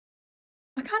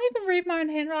 I can't even read my own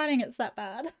handwriting. It's that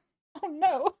bad. Oh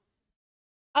no.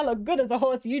 I look good as a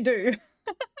horse. You do.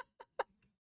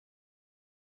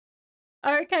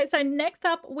 Okay, so next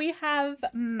up we have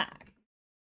Mac.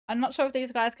 I'm not sure if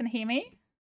these guys can hear me.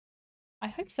 I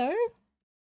hope so.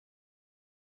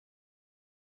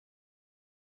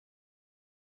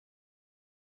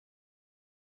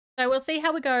 So we'll see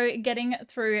how we go getting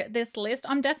through this list.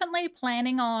 I'm definitely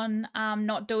planning on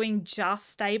not doing just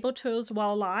stable tours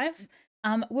while live.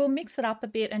 We'll mix it up a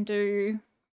bit and do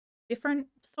different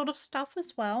sort of stuff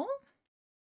as well.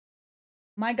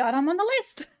 My God, I'm on the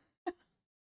list.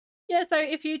 Yeah, so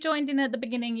if you joined in at the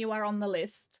beginning, you are on the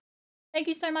list. Thank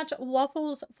you so much,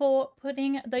 Waffles, for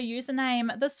putting the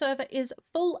username. The server is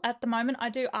full at the moment. I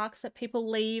do ask that people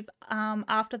leave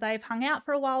after they've hung out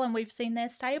for a while and we've seen their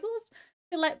stables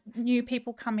to let new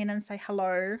people come in and say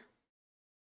hello.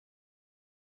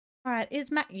 All right,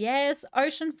 is Matt? Yes,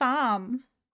 Ocean Farm.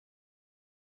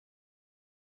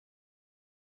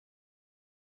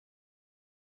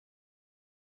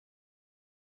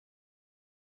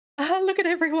 Look at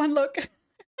everyone, look.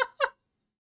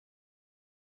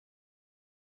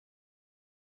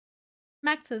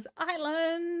 Max's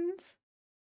Island.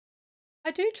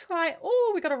 I do try,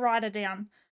 oh, we got to write it down.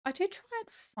 I do try and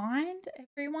find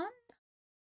everyone.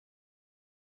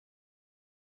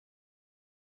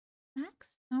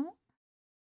 Max? No?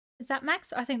 Is that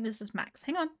Max? I think this is Max.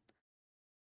 Hang on. I'm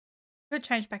going to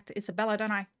change back to Isabella,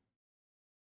 don't I?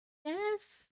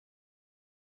 Yes.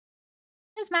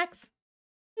 There's Max.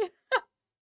 Yeah.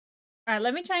 All right,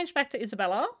 let me change back to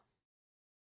Isabella.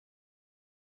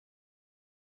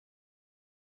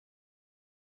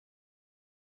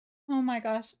 Oh my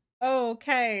gosh.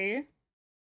 Okay.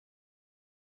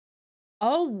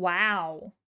 Oh,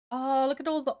 wow. Oh, look at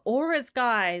all the auras,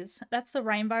 guys. That's the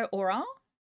rainbow aura.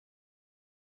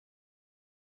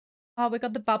 Oh, we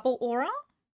got the bubble aura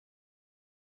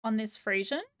on this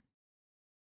Frisian.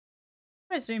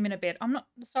 I zoom in a bit. I'm not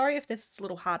sorry if this is a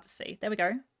little hard to see. There we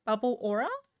go. Bubble aura.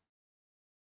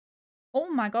 Oh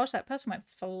my gosh, that person went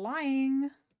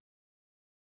flying.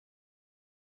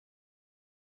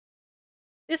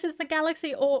 This is the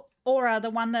Galaxy Aura, the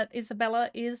one that Isabella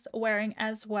is wearing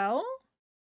as well.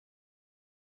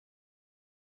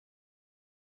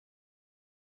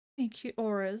 Hey, cute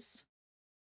auras.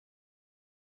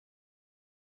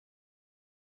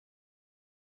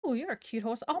 Oh, you're a cute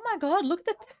horse. Oh my god, look at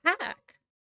the tack.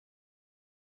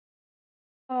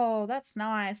 Oh, that's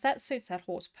nice. That suits that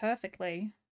horse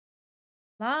perfectly.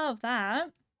 Love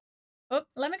that. Oh,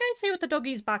 let me go see what the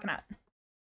doggy's barking at.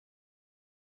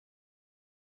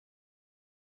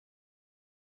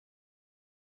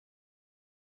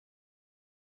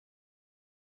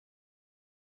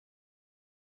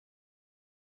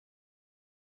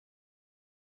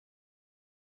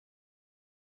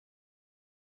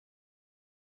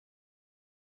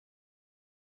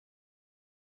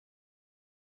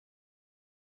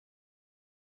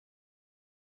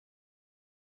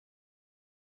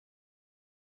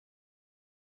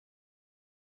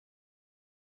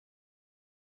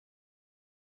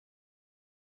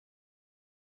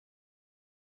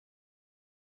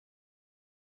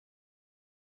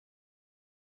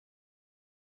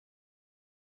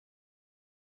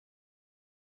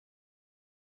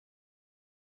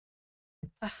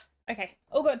 Ugh, okay,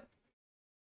 all good.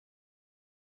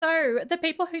 So the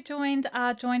people who joined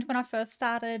joined when I first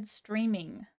started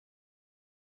streaming.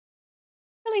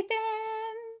 Billy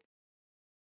fans!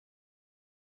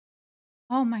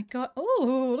 Oh my god.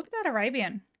 Oh, look at that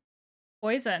Arabian.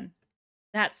 Poison.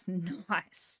 That's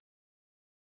nice.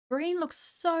 Green looks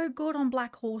so good on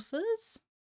black horses.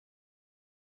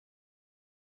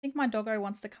 I think my doggo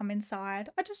wants to come inside.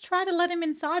 I just tried to let him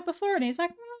inside before and he's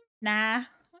like, nah,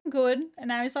 I'm good. And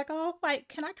now he's like, oh, wait,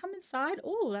 can I come inside?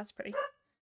 Oh, that's pretty.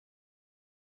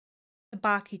 A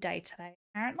barky day today,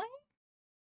 apparently.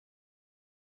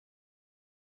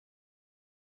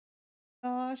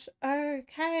 Gosh,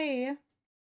 okay.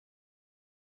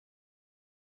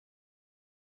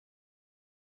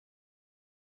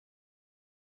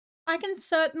 I can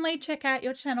certainly check out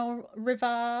your channel,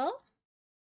 River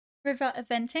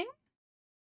Eventing.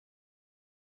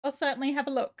 I'll certainly have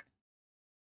a look.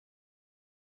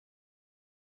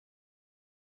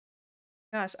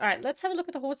 Gosh, all right, let's have a look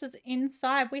at the horses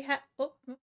inside. We have, oh,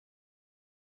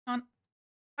 I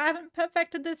haven't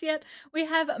perfected this yet. We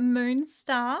have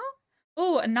Moonstar.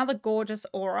 Oh, another gorgeous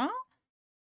aura.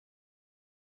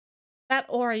 That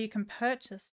aura you can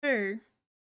purchase too.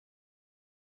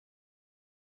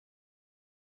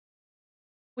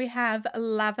 We have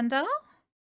Lavender.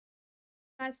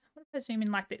 Guys, what if I zoom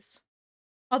in like this?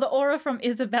 Oh, the aura from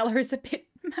Isabella is a bit,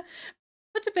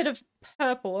 puts a bit of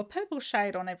purple, a purple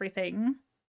shade on everything.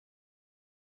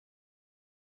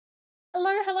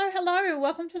 Hello, hello, hello.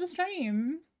 Welcome to the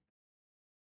stream.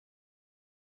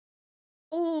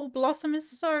 Oh, Blossom is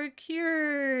so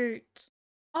cute.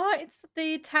 Oh, it's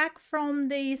the tack from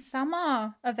the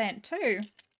summer event too.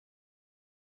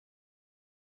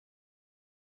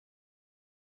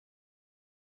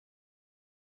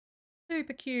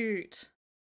 Super cute.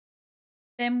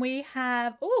 Then we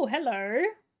have, oh, hello.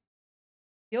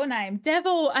 Your name,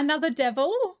 Devil, another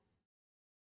Devil.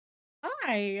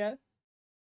 Hi.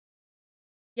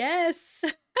 Yes.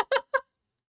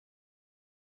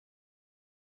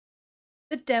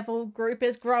 The Devil group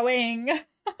is growing.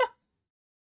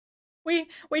 We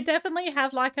definitely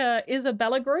have like a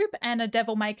Isabella group and a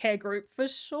Devil May Care group for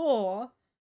sure.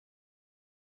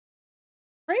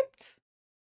 Crypt?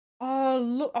 Oh,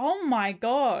 look. Oh my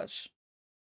gosh.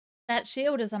 That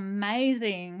shield is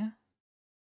amazing.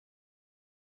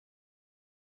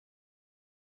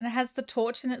 And it has the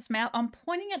torch in its mouth. I'm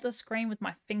pointing at the screen with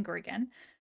my finger again.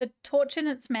 The torch in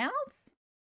its mouth.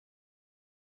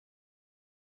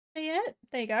 See it?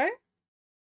 There you go.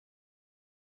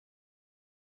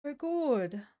 So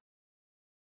good.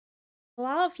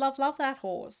 Love, love, love that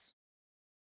horse.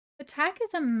 The tack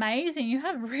is amazing. You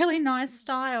have really nice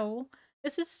style.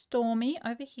 This is Stormy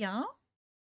over here.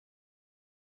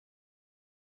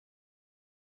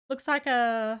 Looks like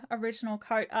a original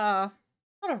coat. Not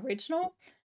original.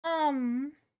 All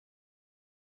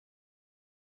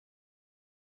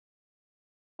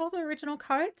the original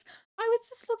coats. I was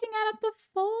just looking at it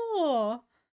before.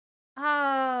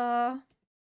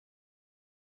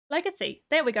 Legacy.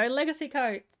 There we go. Legacy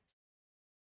coats.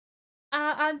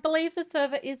 I believe the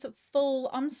server is full.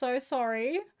 I'm so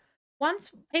sorry.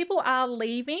 Once people are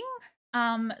leaving,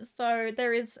 so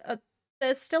there's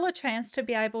still a chance to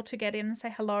be able to get in and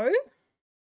say hello.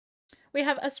 We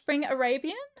have a Spring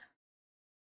Arabian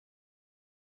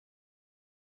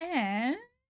and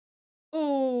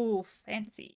oh,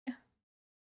 fancy.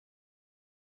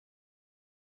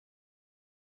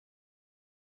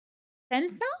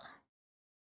 Sensor?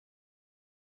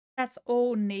 That's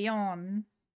all neon.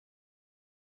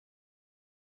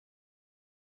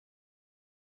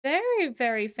 Very,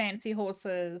 very fancy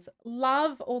horses.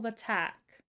 Love all the tack.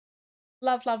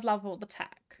 Love, love, love all the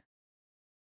tack.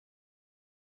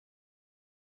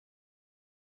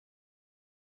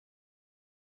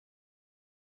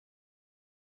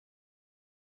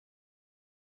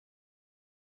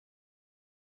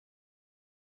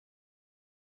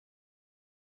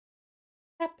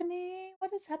 Happening?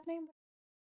 What is happening?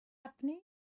 What's happening?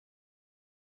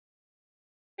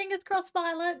 Fingers crossed,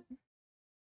 Violet.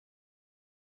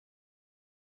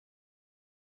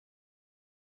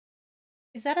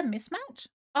 Is that a mismatch?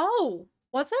 Oh,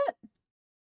 was it?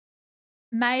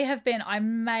 May have been. I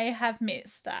may have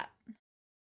missed that.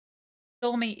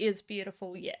 Stormy is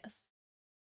beautiful, yes.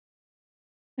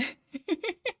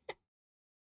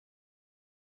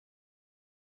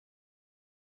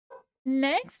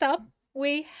 Next up,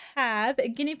 we have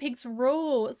Guinea Pig's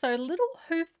Rule. So little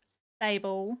hoof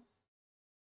stable.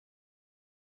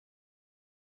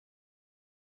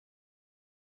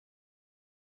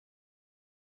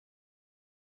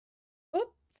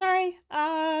 Oops, sorry.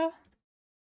 How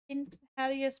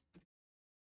do you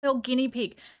spell guinea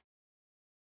pig?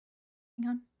 Hang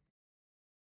on.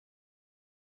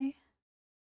 Okay.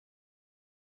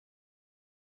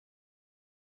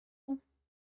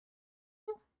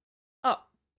 Oh.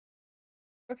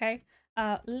 Okay.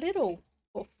 Little.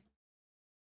 Oh.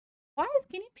 Why is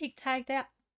guinea pig tagged out?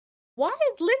 Why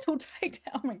is little tagged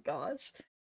out? Oh my gosh.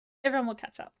 Everyone will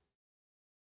catch up.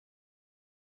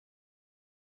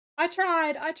 I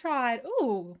tried.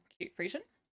 Ooh, cute Frisian.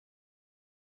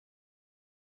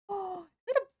 Oh,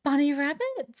 is that a bunny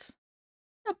rabbit?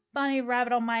 A bunny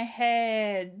rabbit on my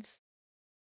head.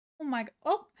 Oh my god.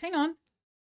 Oh, hang on.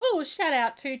 Oh, shout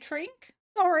out to Trink.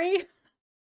 Sorry.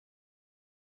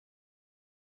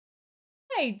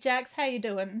 Hey, Jax, how you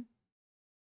doing?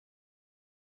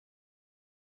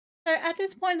 So at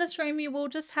this point in the stream, you will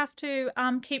just have to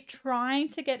keep trying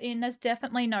to get in. There's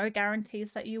definitely no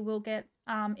guarantees that you will get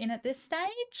in at this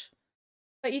stage,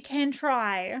 but you can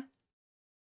try.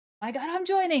 My god, I'm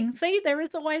joining. See, there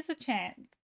is always a chance.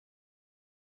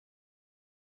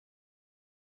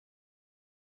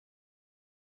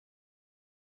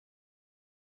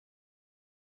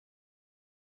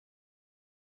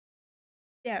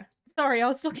 Yeah. Sorry, I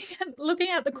was looking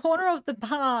at the corner of the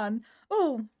barn.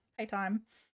 Oh, playtime.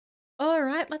 All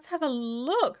right, let's have a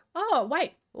look. Oh,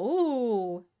 wait.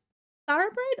 Oh,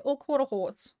 thoroughbred or quarter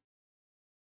horse?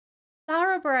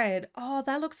 Thoroughbred. Oh,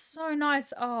 that looks so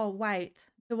nice. Oh, wait.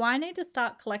 Do I need to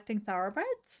start collecting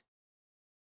thoroughbreds?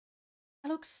 That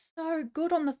looks so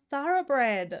good on the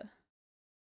thoroughbred.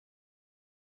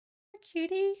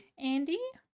 Cutie, Andy.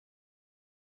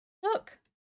 Look.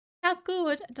 How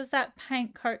good does that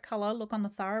paint coat color look on the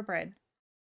thoroughbred?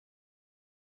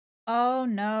 Oh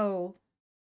no.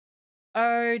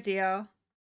 Oh dear.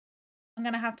 I'm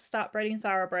going to have to start breeding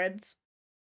thoroughbreds.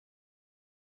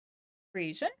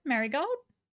 Frisian, marigold.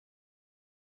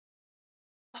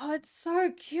 Oh, it's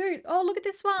so cute. Oh, look at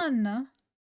this one.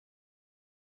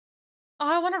 Oh,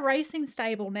 I want a racing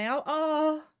stable now.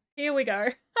 Oh, here we go.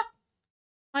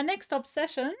 My next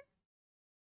obsession.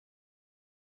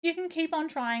 You can keep on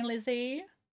trying, Lizzie.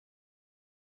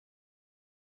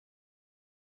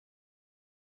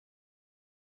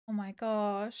 Oh my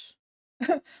gosh.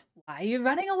 Why are you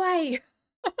running away?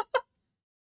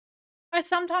 I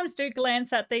sometimes do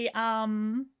glance at the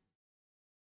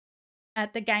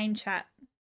game chat.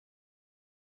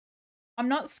 I'm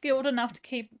not skilled enough to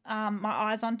keep my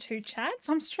eyes on two chats.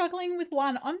 I'm struggling with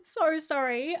one. I'm so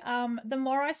sorry. The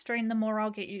more I stream, the more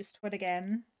I'll get used to it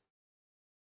again.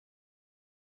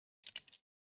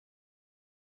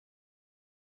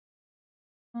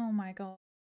 Oh my god.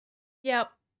 Yep.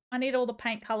 I need all the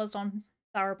paint colors on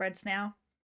thoroughbreds now.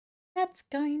 That's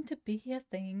going to be a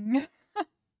thing. I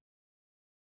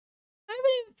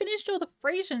haven't even finished all the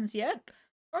Frisians yet.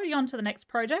 Already on to the next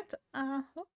project.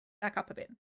 Back up a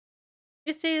bit.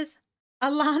 This is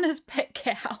Alana's pet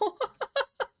cow.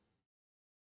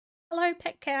 Hello,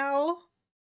 pet cow.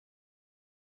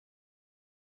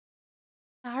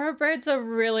 Thoroughbreds are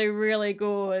really, really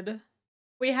good.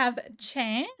 We have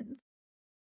Chance.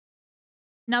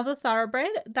 Another thoroughbred.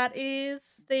 That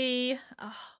is the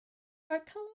what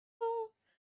colour?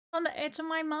 On the edge of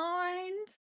my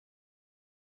mind.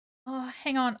 Oh,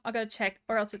 hang on. I gotta check,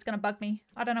 or else it's gonna bug me.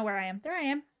 I don't know where I am. There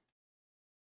I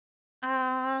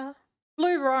am.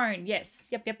 Blue Roan. Yes.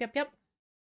 Yep.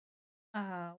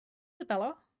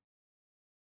 Isabella.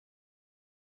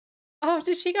 Oh,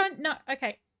 did she go? No.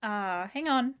 Okay. Hang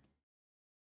on.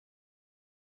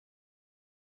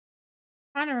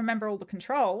 Trying to remember all the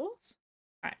controls.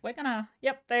 All right, we're gonna.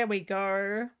 Yep, there we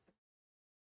go.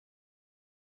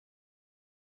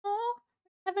 Oh,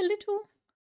 have a little.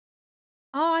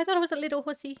 Oh, I thought it was a little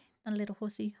horsey. A little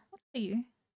horsey. What are you?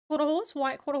 Quarter horse?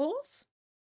 White quarter horse?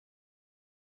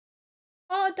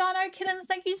 Oh, Dino Kittens,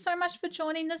 thank you so much for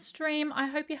joining the stream. I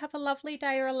hope you have a lovely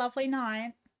day or a lovely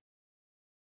night.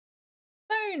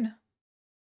 Soon.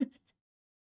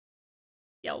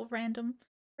 Yell random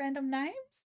names.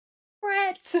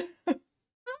 Brett.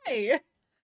 Hi.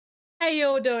 How you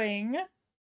all doing?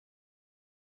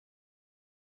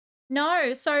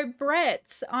 No, so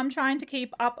Brett, I'm trying to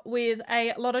keep up with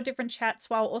a lot of different chats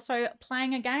while also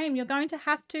playing a game. You're going to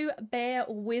have to bear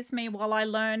with me while I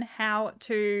learn how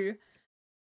to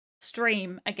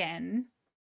stream again.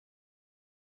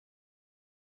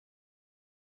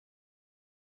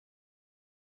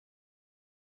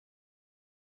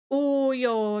 Oh,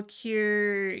 you're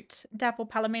cute. Dapple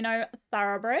Palomino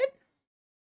Thoroughbred.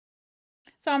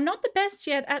 So I'm not the best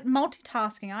yet at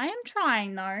multitasking. I am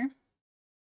trying though.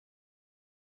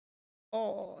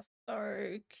 Oh,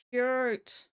 so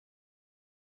cute.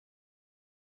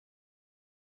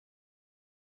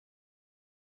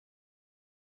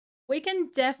 We can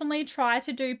definitely try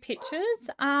to do pictures.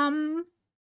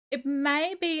 It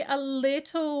may be a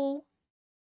little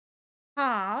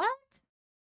hard.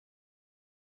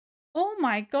 Oh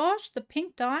my gosh, the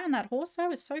pink dye on that horse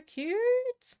though is so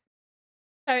cute.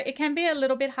 So it can be a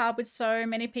little bit hard with so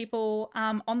many people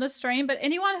on the stream, but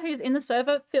anyone who's in the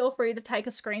server, feel free to take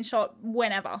a screenshot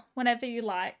whenever you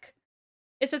like.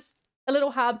 It's just a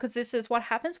little hard because this is what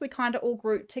happens. We kind of all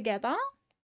group together.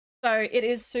 So it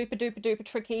is super duper duper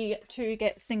tricky to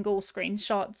get single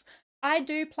screenshots. I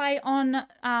do play on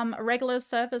regular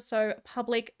servers, so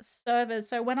public servers.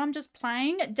 So when I'm just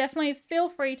playing, definitely feel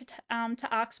free to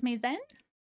ask me then.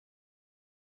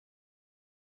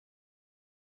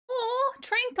 Oh,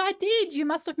 Trink, I did. You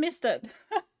must have missed it.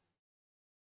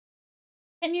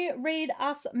 Can you read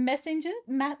us messengers?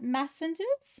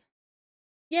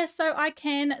 Yes, so I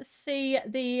can see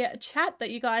the chat that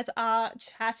you guys are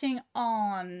chatting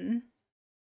on.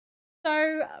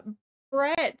 So,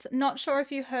 Brett, not sure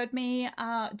if you heard me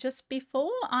just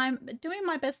before. I'm doing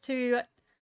my best to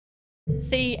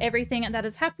see everything that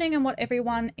is happening and what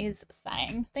everyone is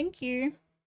saying. Thank you.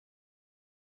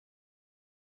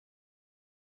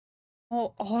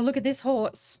 Oh, look at this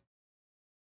horse.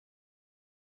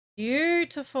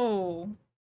 Beautiful.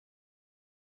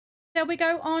 Shall we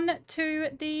go on to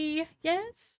the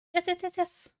yes?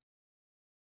 Yes.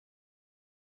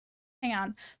 Hang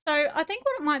on. So I think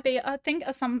what it might be, I think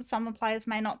some players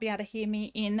may not be able to hear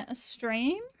me in a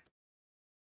stream.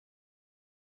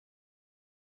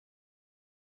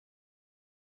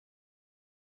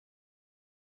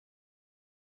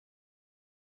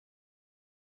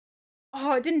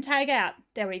 Oh, it didn't tag out.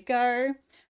 There we go.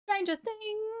 Stranger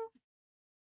Things.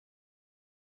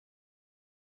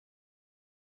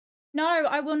 No,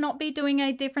 I will not be doing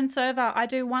a different server. I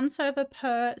do one server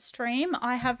per stream.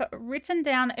 I have written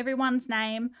down everyone's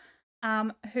name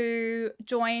who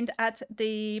joined at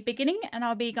the beginning, and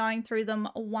I'll be going through them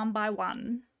one by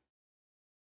one.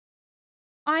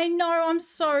 I know, I'm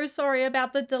so sorry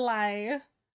about the delay.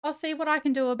 I'll see what I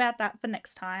can do about that for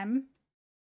next time.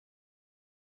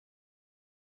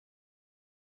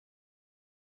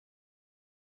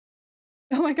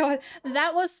 Oh my god,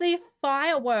 that was the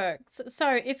fireworks.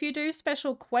 So if you do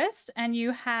special quest and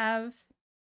you have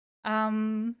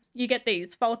you get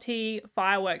these faulty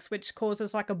fireworks which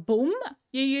causes like a boom,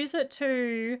 you use it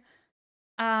to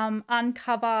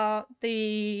uncover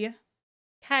the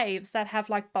caves that have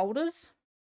like boulders.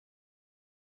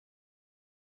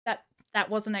 That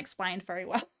wasn't explained very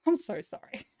well. I'm so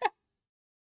sorry.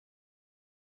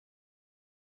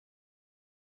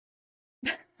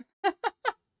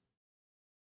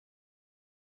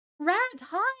 Rat,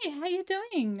 hi, how you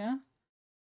doing?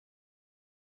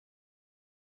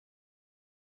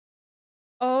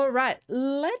 All right,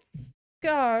 let's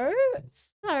go.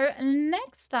 So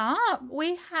next up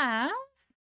we have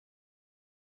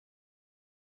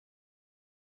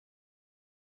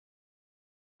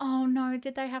oh no,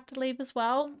 did they have to leave as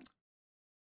well?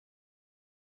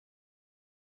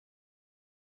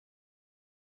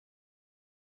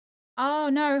 Oh,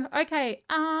 no. Okay.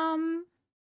 I'm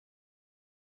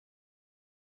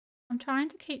trying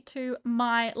to keep to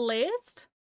my list.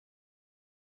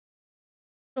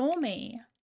 Stormy.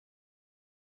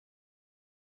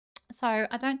 So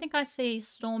I don't think I see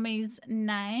Stormy's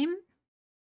name.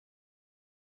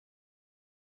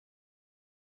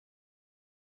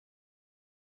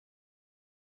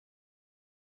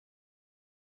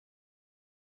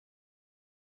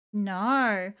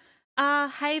 No.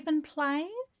 Haven Plays?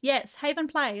 Yes, Haven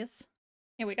Plays.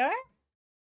 Here we go.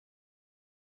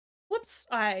 Whoops,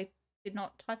 I did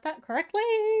not type that correctly.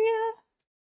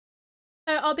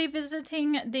 So I'll be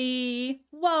visiting the...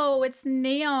 Whoa, it's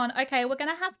neon. Okay, we're going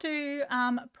to have to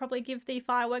probably give the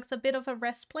fireworks a bit of a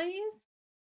rest, please.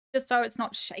 Just so it's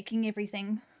not shaking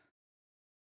everything.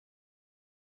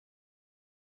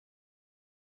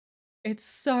 It's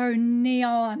so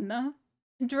neon.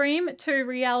 Dream to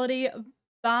reality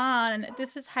barn.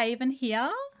 This is Haven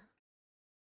here.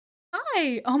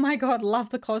 Hi. Oh my god, love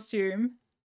the costume.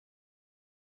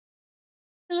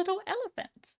 The little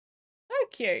elephants. So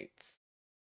cute.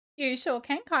 You sure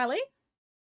can, Kylie.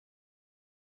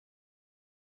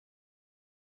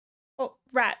 Oh,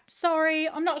 Rat. Sorry,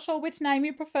 I'm not sure which name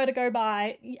you prefer to go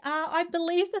by. I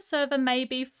believe the server may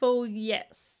be full,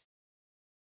 yes.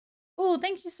 Oh,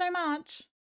 thank you so much.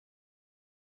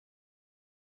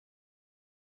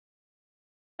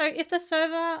 So if the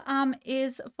server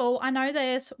is full, I know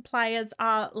there's players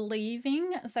are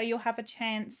leaving, so you'll have a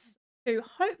chance to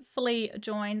hopefully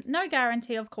join. No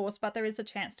guarantee, of course, but there is a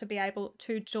chance to be able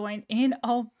to join in.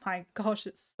 Oh my gosh,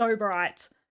 it's so bright.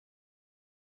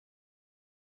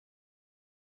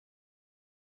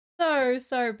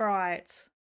 So bright.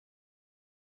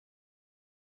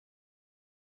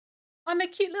 I'm a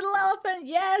cute little elephant.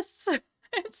 Yes,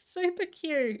 it's super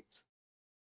cute.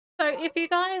 So if you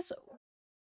guys,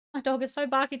 my dog is so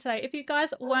barky today. If you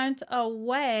guys weren't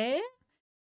aware,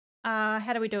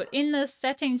 how do we do it? In the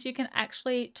settings, you can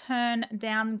actually turn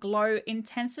down glow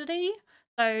intensity.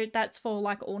 So that's for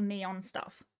like all neon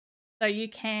stuff. So you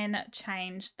can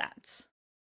change that.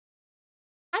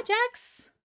 Hi, Jax.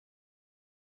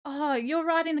 Oh, you're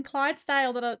riding the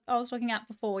Clydesdale that I was looking at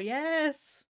before.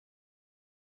 Yes.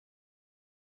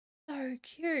 So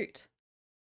cute.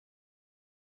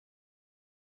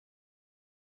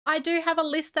 I do have a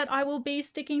list that I will be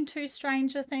sticking to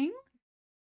Stranger Things.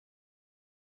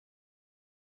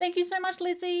 Thank you so much,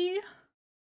 Lizzie.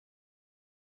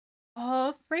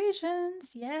 Oh,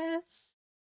 Frisians, yes.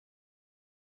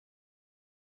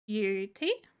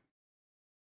 Beauty.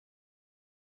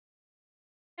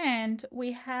 And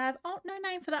we have, oh, no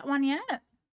name for that one yet.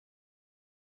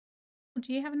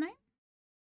 Do you have a name?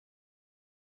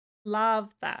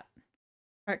 Love that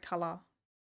coat color.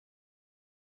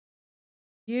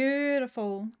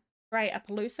 Beautiful. Grey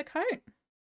Appaloosa coat.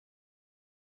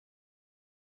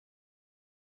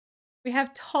 We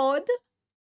have Todd.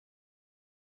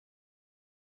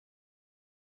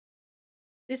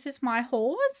 This is my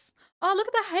horse. Oh, look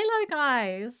at the halo,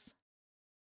 guys.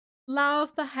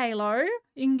 Love the halo.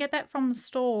 You can get that from the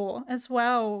store as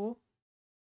well.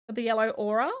 The yellow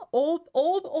aura. Orb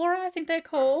aura, I think they're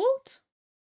called.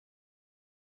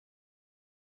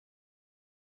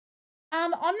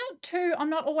 I'm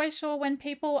not always sure when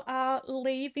people are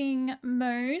leaving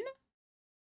Moon.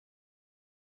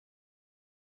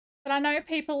 But I know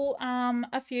people,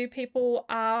 a few people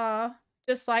are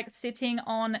just like sitting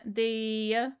on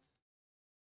the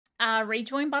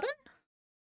rejoin button.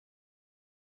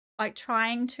 Like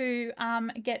trying to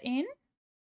get in.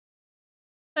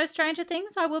 So Stranger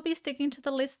Things, I will be sticking to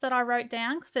the list that I wrote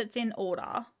down because it's in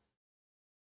order.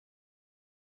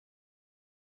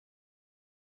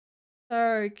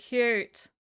 So cute.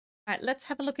 All right, let's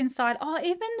have a look inside. Oh,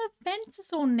 even the fence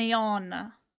is all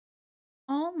neon.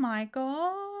 Oh my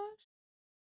gosh.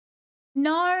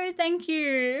 No, thank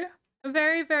you. A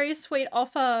very, very sweet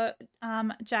offer,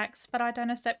 Jax, but I don't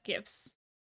accept gifts.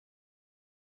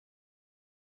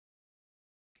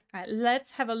 All right,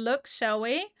 let's have a look, shall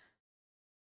we?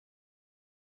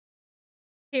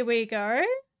 Here we go.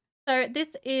 So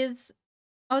this is,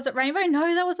 oh, is it Rainbow?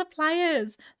 No, that was a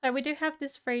Players. So we do have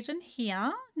this Frisian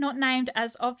here, not named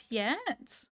as of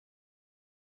yet.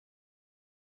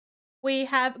 We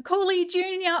have Cooley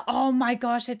Jr. Oh my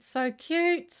gosh, it's so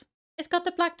cute. It's got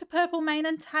the black to purple mane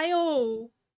and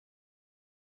tail.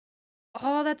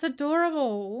 Oh, that's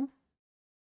adorable.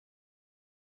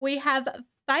 We have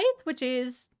Faith, which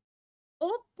is,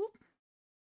 oh,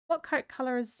 what coat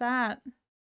color is that?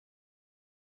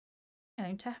 I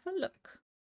need to have a look.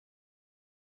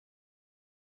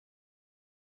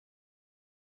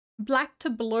 Black to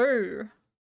blue.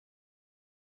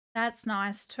 That's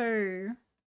nice too.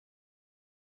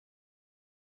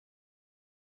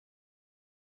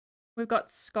 We've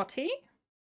got Scotty.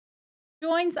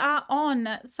 Joins are on.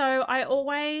 So I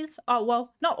always, oh,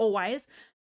 well, not always,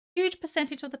 huge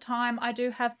percentage of the time I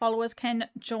do have followers can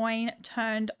join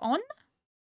turned on.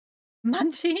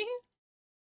 Munchie.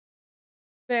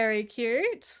 Very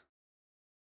cute.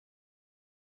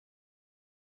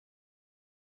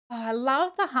 Oh, I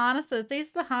love the harnesses. These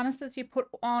are the harnesses you put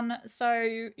on so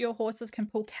your horses can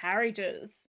pull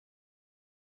carriages.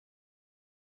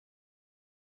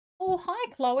 Oh,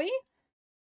 hi, Chloe.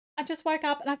 I just woke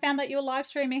up and I found that you were live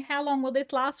streaming. How long will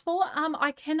this last for?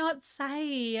 I cannot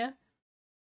say.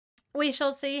 We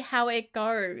shall see how it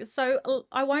goes. So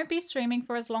I won't be streaming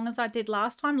for as long as I did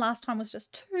last time. Last time was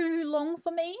just too long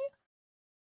for me.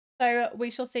 So we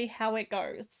shall see how it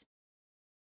goes.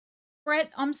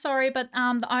 Brett, I'm sorry, but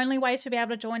the only way to be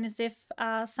able to join is if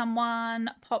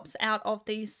someone pops out of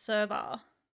the server.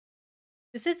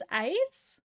 This is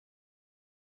Ace.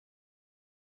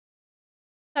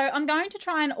 So I'm going to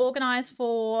try and organize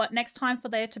for next time for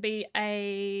there to be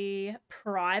a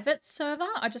private server.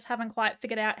 I just haven't quite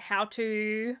figured out how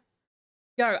to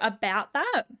go about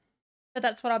that. But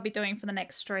that's what I'll be doing for the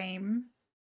next stream.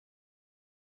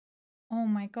 Oh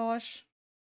my gosh.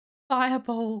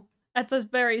 Fireball. That's a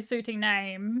very suiting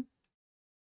name.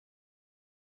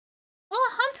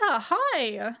 Oh, Hunter,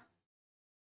 hi.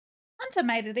 Hunter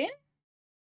made it in.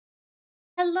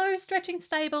 Hello, Stretching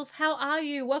Stables. How are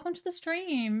you? Welcome to the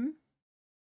stream.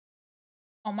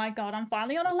 Oh my god, I'm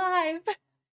finally on a live.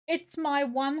 It's my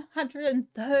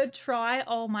 103rd try.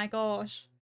 Oh my gosh.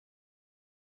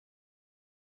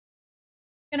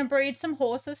 Gonna breed some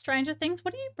horses, Stranger Things.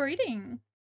 What are you breeding?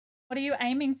 What are you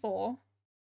aiming for?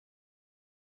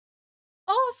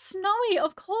 Oh, Snowy,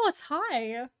 of course.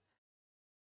 Hi.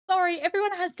 Sorry,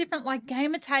 everyone has different like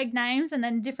gamer tag names and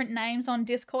then different names on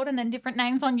Discord and then different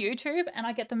names on YouTube, and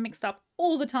I get them mixed up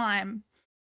all the time.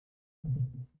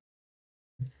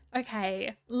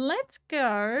 Okay, let's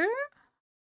go.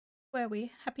 Where are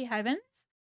we? Happy Havens.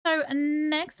 So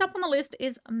next up on the list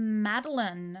is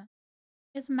Madeline.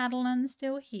 Is Madeline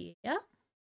still here? Oh,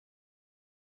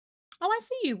 I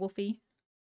see you, Wolfie.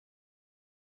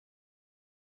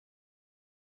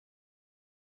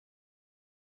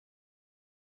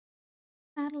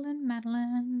 Madeline,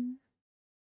 Madeline.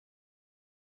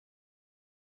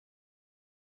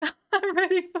 I'm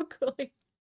ready for Cooley.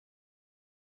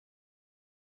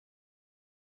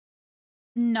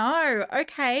 No.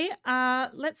 Okay.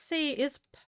 Let's see. Is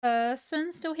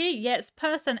Person still here? Yes,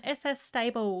 Person, SS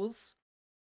Stables.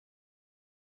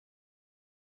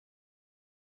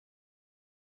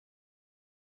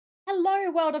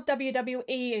 Hello, world of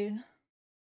WWE.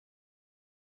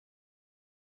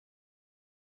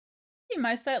 You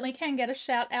most certainly can get a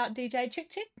shout out, DJ Chick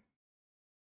Chick.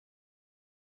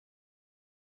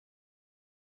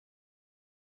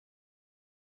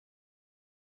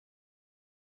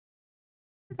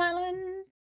 Silent.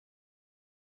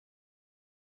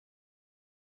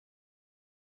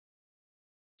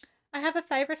 I have a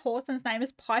favourite horse and his name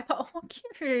is Piper. Oh,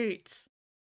 cute.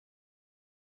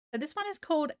 So this one is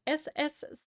called SS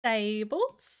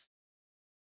Stables.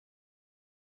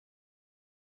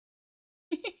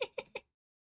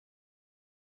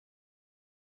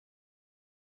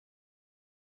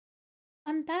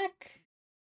 I'm back.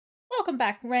 Welcome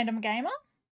back, Random Gamer.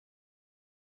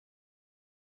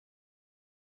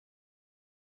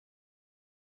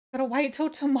 Gotta wait till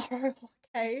tomorrow,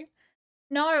 okay?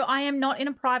 No, I am not in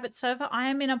a private server. I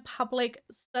am in a public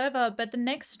server, but the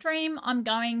next stream I'm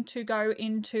going to go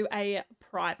into a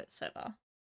private server.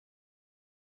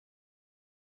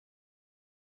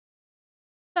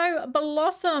 So,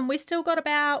 Blossom, we still got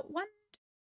about 1,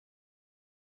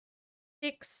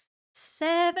 6,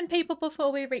 7 people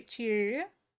before we reach you.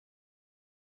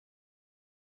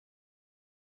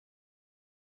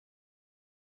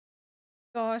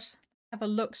 Gosh, have a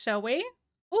look, shall we?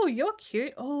 Oh, you're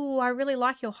cute. Oh, I really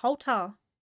like your halter.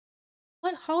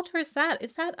 What halter is that?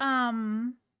 Is that,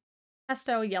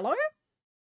 pastel yellow?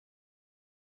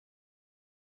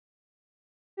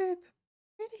 Super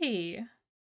pretty.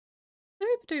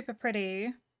 Super duper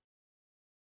pretty.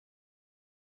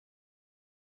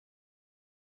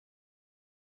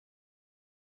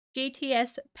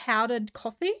 GTS powdered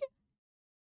coffee?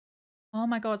 Oh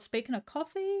my god, speaking of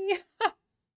coffee.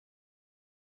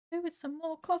 There was some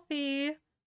more coffee.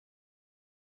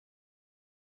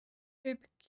 Super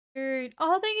cute.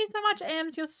 Oh, thank you so much,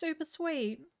 Ems. You're super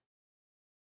sweet.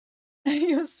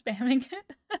 You're spamming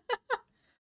it.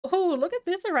 Oh, look at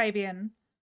this Arabian.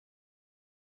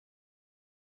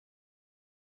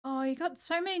 Oh, you got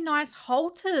so many nice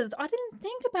halters. I didn't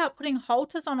think about putting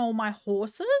halters on all my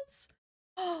horses.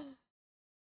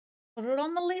 Put it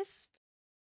on the list.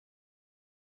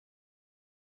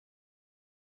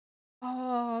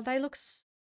 Oh, they look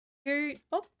cute.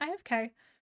 Oh, AFK.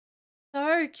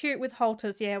 So cute with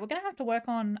halters. Yeah, we're gonna have to work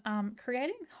on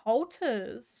creating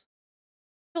halters.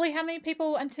 Really, how many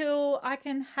people until I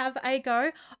can have a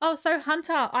go? Oh, so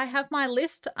Hunter, I have my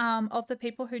list of the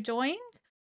people who joined.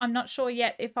 I'm not sure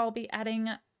yet if I'll be adding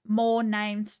more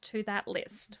names to that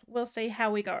list. We'll see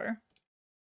how we go.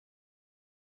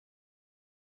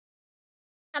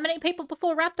 How many people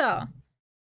before Raptor?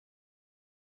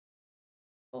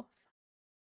 4,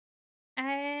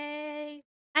 8.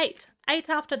 8. 8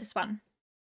 after this one.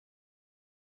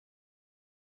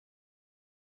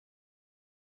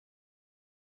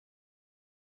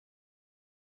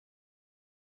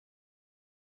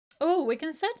 Oh, we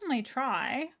can certainly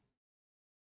try.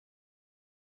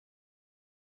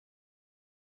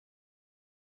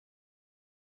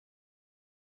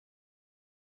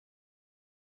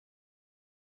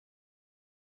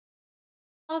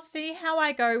 I'll see how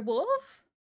I go, Wolf.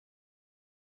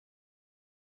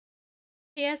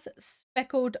 Yes,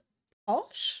 Speckled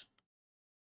Posh.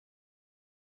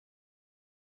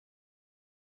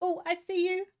 Oh, I see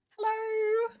you.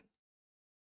 Hello.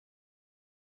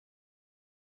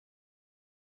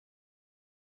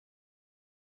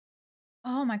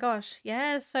 Oh my gosh.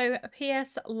 Yeah, so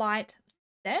PS Light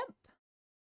Step.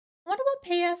 I wonder what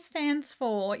PS stands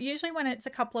for. Usually when it's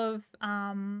a couple of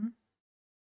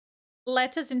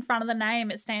letters in front of the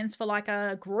name, it stands for like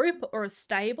a group or a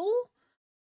stable.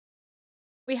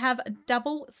 We have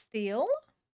Double Steel.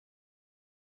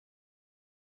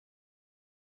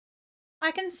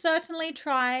 I can certainly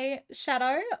try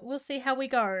Shadow. We'll see how we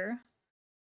go.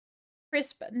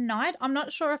 Crisp Night. I'm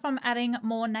not sure if I'm adding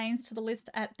more names to the list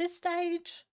at this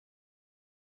stage.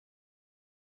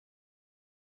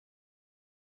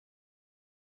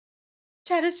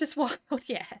 Chat is just wild,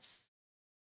 yes.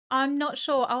 I'm not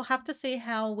sure. I'll have to see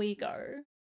how we go.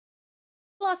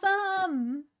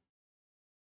 Blossom!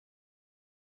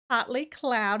 Partly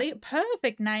Cloudy.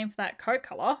 Perfect name for that coat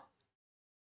colour.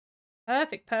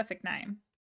 Perfect, perfect name.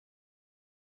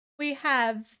 We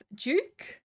have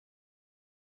Duke.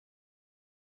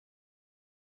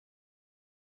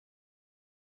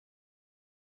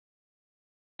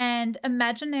 And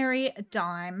Imaginary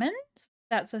Diamond.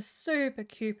 That's a super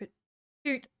cute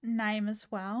name as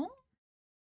well.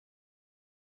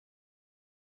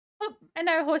 Oh, and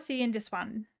no horsey in this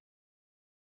one.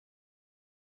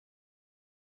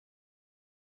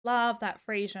 Love that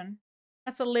Frisian.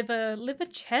 That's a liver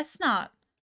chestnut.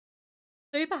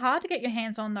 Super hard to get your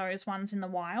hands on those ones in the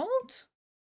wild.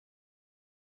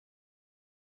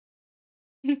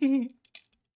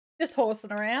 Just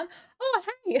horsing around. Oh,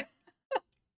 hey. What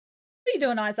are you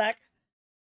doing, Isaac?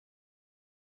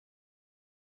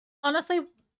 Honestly,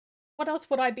 what else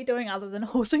would I be doing other than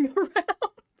horsing around?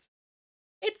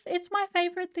 It's my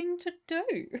favorite thing to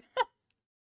do.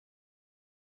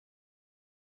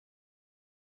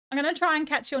 I'm going to try and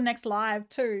catch your next live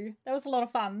too. That was a lot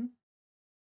of fun.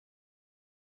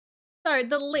 So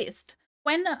the list.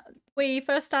 When we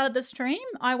first started the stream,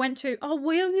 I went to, oh,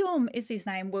 William is his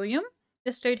name, William,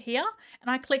 this dude here. And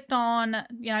I clicked on,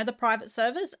 you know, the private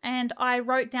servers and I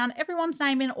wrote down everyone's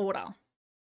name in order.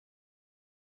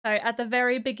 So at the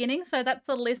very beginning, so that's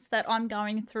the list that I'm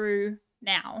going through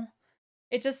now.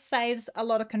 It just saves a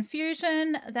lot of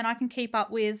confusion. Then I can keep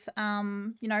up with,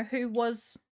 you know, who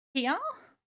was here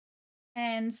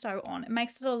and so on. It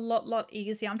makes it a lot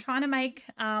easier. I'm trying to make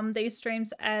these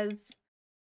streams as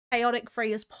chaotic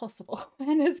free as possible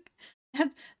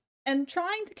and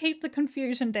trying to keep the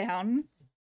confusion down.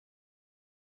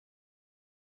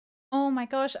 Oh my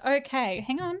gosh. Okay,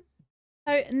 hang on.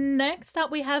 So next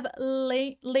up we have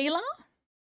Leela,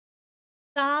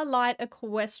 Starlight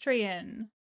Equestrian.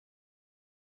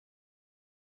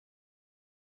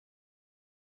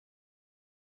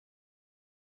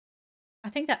 I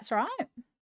think that's right.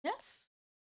 Yes.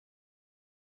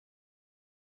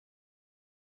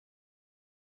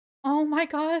 Oh my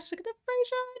gosh, look at the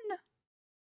Frisian.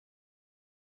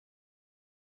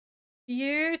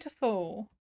 Beautiful.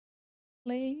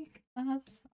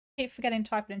 Leela's. I keep forgetting to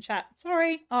type it in chat.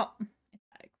 Sorry. Oh,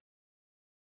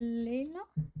 Leela.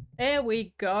 There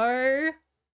we go.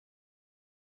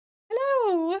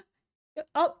 Hello.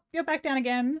 Oh, you're back down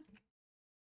again.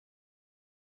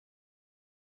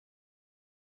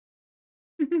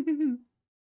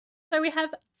 So we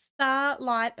have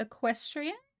Starlight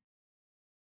Equestrian.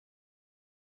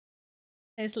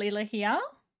 There's Leela here.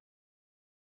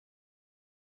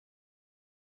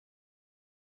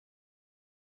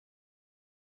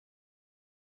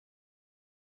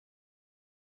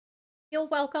 You're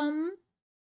welcome.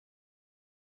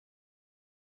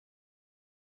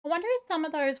 I wonder if some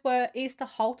of those were Easter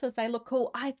halters. They look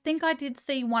cool. I think I did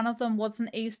see one of them was an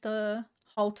Easter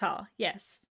halter.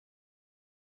 Yes.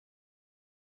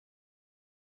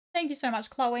 Thank you so much,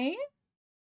 Chloe.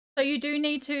 So you do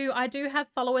need to, I do have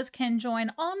followers can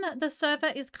join on. The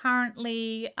server is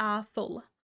currently full.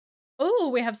 Oh,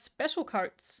 we have special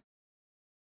coats.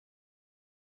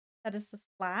 That is the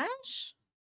splash.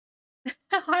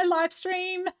 Hi, live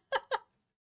stream.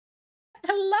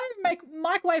 Hello,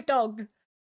 microwave dog.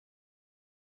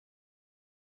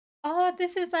 Oh,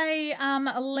 this is a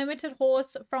limited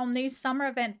horse from the summer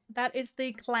event. That is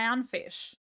the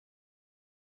clownfish.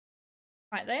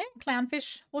 Right there,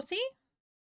 clownfish horsey.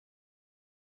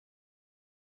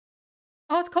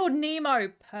 Oh, it's called Nemo.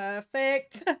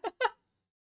 Perfect.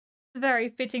 Very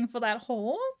fitting for that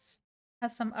horse.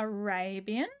 Has some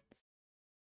Arabians.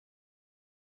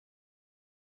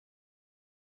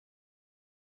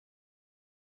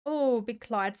 Oh, big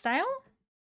Clydesdale.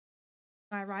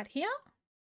 Guy right here.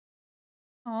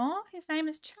 Oh, his name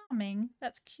is Charming.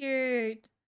 That's cute.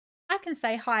 I can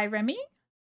say hi, Remy.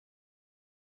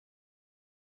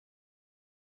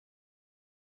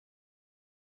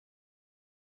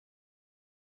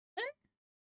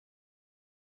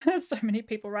 So many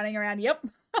people running around. Yep.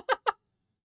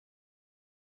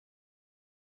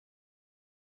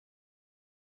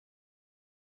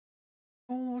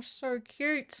 Oh, so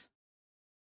cute.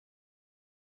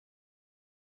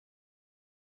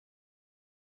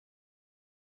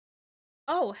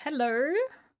 Oh, hello.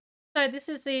 So this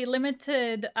is the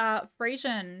limited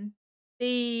Frisian.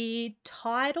 The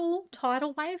tidal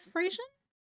wave Frisian.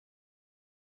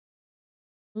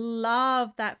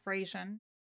 Love that Frisian.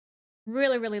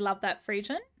 Really, really love that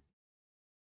Frisian.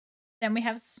 Then we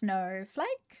have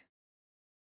Snowflake.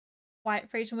 White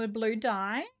Frisian with blue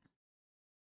dye.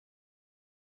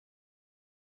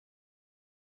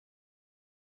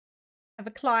 Have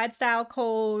a Clydesdale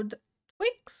called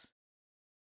Twix.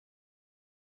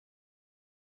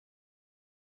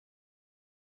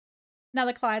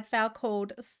 Another Clydesdale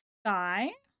called Sky.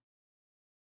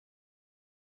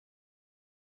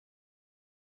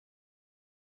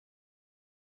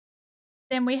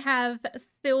 Then we have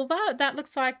Silver. That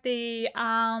looks like the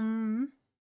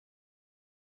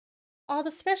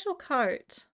the special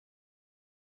coat.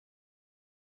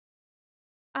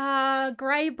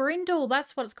 Grey Brindle.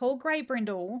 That's what it's called. Grey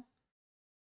Brindle.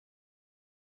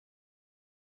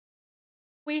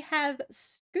 We have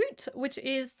Scoot, which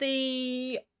is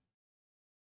the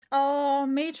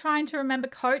me trying to remember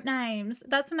coat names.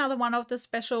 That's another one of the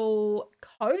special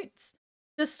coats.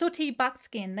 The Sooty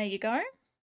Buckskin. There you go.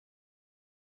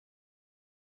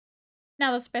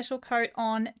 Another special coat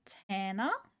on Tanner.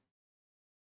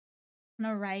 An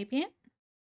Arabian.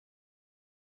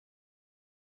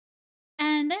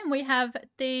 And then we have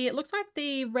the, looks like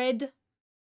the red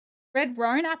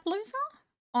roan Appaloosa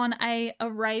on a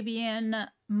Arabian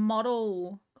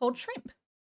model called Shrimp.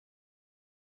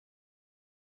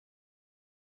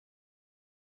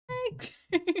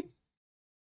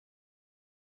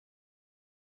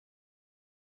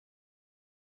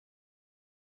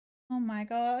 Oh my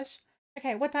gosh.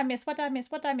 Okay, what did I miss? What did I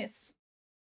miss? What did I miss?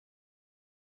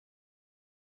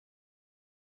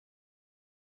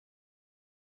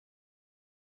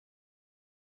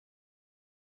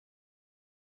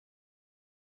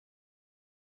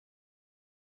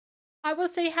 I will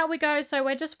see how we go. So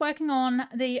we're just working on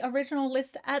the original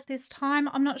list at this time.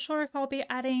 I'm not sure if I'll be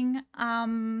adding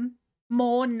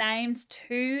more names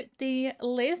to the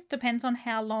list. Depends on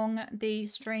how long the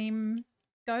stream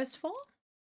goes for.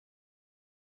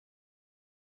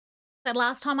 The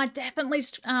last time I definitely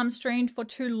streamed for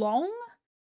too long.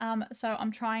 So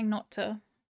I'm trying not to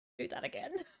do that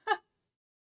again.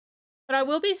 But I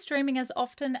will be streaming as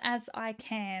often as I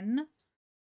can.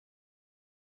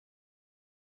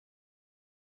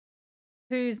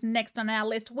 Who's next on our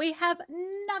list? We have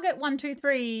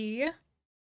Nugget123.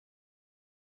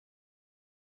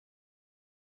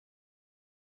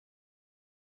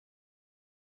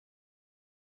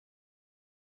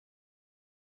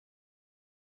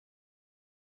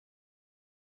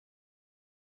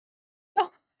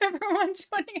 Oh, everyone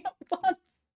joining at once.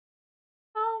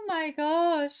 Oh my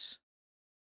gosh.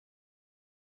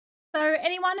 So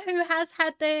anyone who has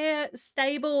had their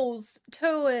stables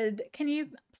toured, can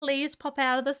you please pop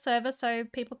out of the server so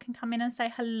people can come in and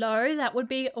say hello? That would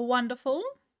be wonderful.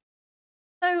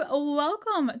 So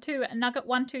welcome to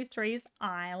Nugget123's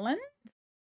island.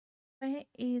 Where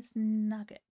is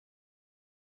Nugget?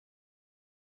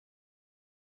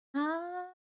 Oh,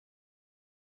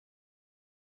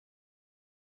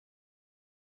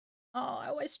 I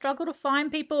always struggle to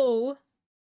find people.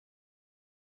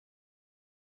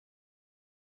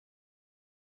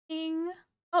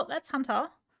 Oh, that's Hunter.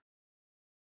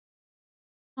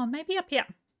 Oh, maybe up here.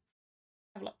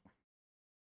 Have a look.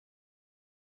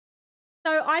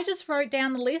 So I just wrote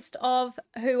down the list of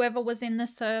whoever was in the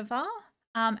server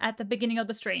at the beginning of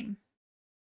the stream.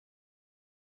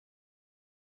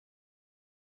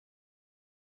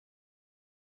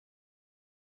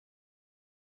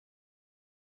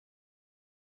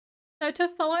 So to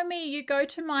follow me, you go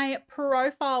to my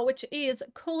profile, which is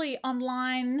Cooley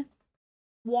Online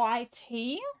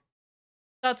YT.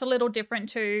 That's a little different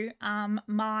to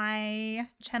my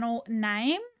channel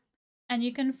name. And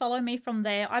you can follow me from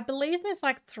there. I believe there's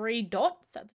like 3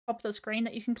 dots at the top of the screen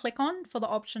that you can click on for the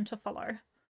option to follow.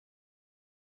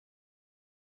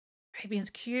 Arabian's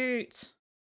cute.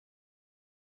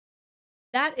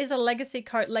 That is a legacy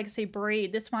coat, legacy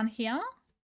breed. This one here.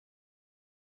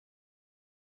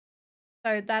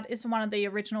 So that is one of the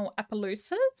original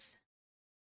Appaloosas.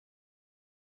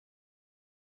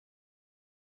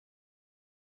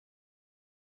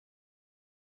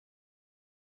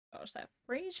 Gosh, that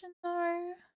Frisian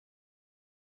though.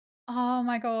 Oh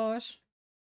my gosh.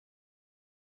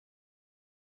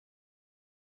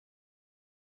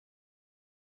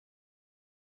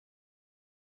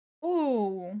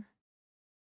 Ooh.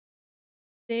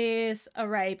 This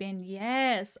Arabian,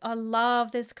 yes. I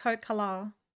love this coat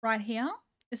color right here.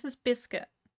 This is biscuit.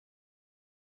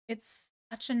 It's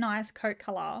such a nice coat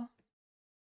color.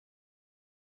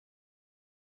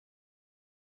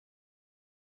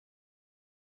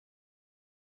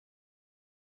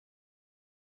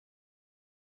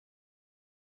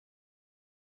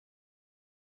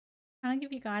 Trying to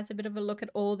give you guys a bit of a look at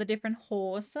all the different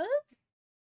horses.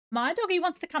 My doggy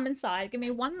wants to come inside. Give me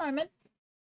one moment.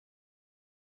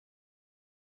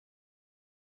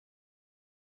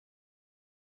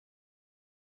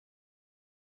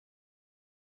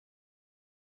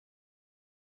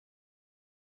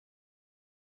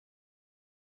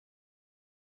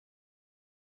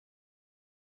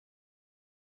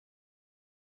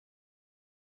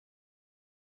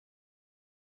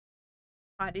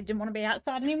 I didn't want to be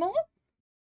outside anymore.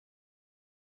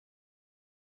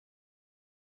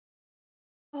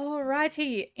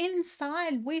 Alrighty,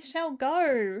 inside we shall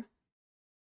go.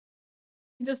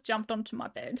 He just jumped onto my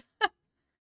bed.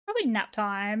 Probably nap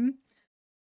time.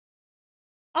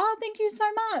 Oh, thank you so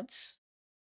much.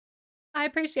 I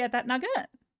appreciate that nugget. All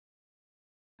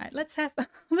right, let's have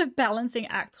the balancing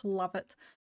act. Love it.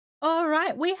 All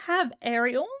right, we have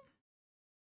Ariel.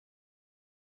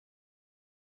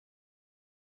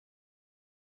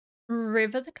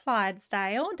 River the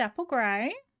Clydesdale, Dapple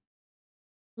Grey.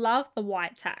 Love the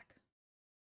white tack.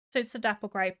 Suits the Dapple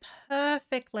Grey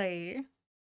perfectly.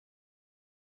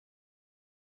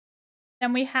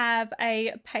 Then we have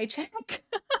a paycheck.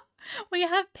 We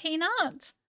have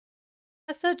Peanut.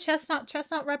 That's a chestnut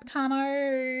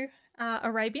Rapcano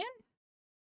Arabian.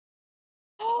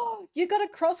 Oh, you got a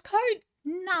cross coat?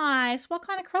 Nice. What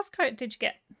kind of cross coat did you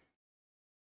get?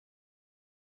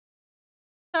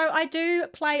 So I do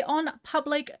play on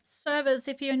public servers.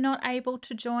 If you're not able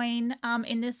to join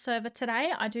in this server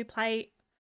today, I do play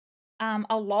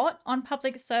a lot on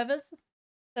public servers,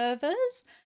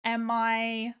 and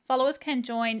my followers can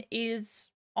join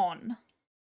is on.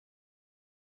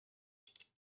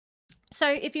 So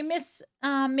if you miss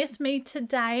me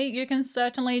today, you can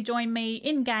certainly join me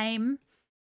in game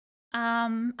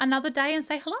another day and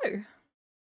say hello.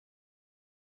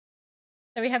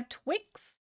 So we have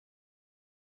Twix.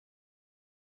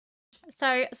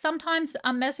 So sometimes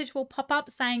a message will pop up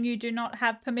saying you do not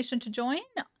have permission to join.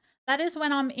 That is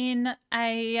when I'm in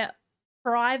a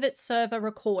private server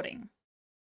recording.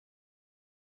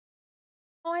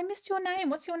 Oh, I missed your name.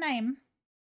 What's your name?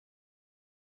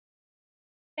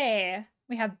 Bear.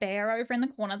 We have Bear over in the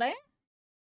corner there.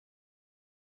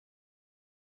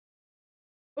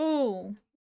 Oh,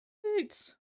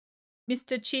 cute.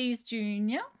 Mr. Cheese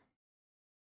Jr.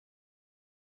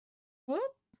 Whoop.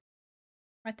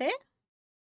 Right there.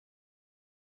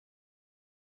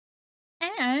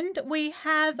 And we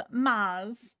have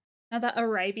Mars, another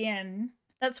Arabian.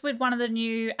 That's with one of the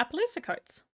new Appaloosa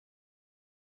coats.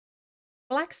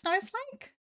 Black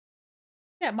Snowflake?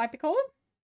 Yeah, it might be called.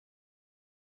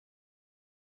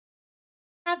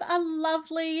 Have a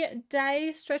lovely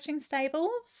day, Stretching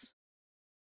Stables.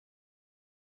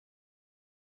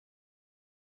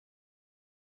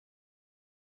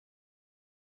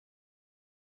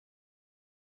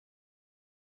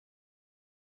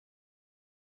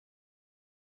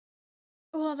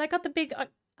 Oh, they got the big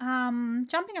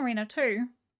jumping arena too.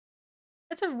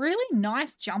 It's a really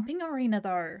nice jumping arena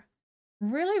though.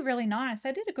 Really, really nice.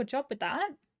 They did a good job with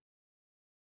that.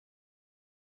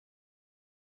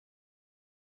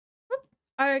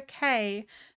 Okay,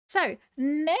 so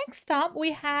next up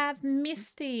we have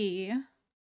Misty.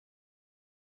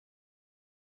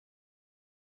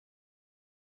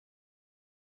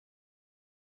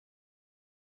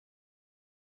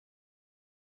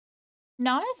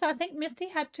 No, so I think Misty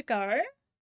had to go.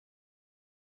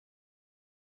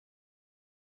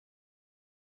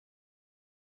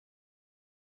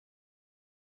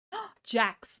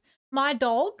 Jax. My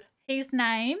dog, his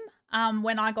name,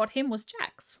 when I got him was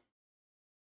Jax.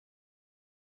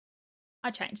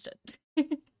 I changed it.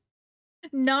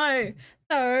 No.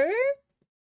 So,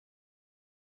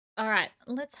 all right,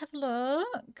 let's have a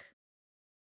look.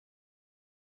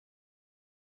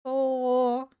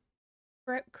 For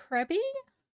Krebby?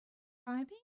 Krebby?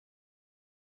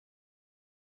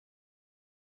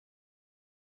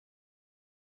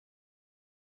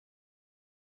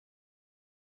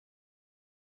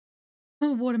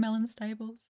 Watermelon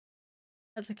Stables.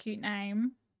 That's a cute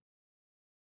name.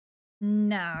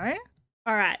 No.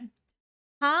 All right.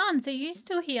 Hans, are you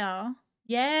still here?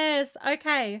 Yes.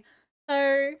 Okay.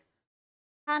 So,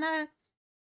 Hannah.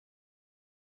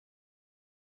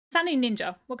 Sunny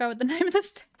Ninja. We'll go with the name of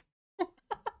this.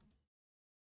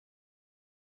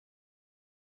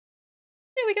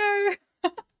 There we go.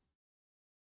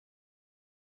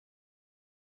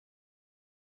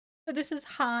 So this is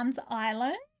Hans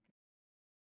Island.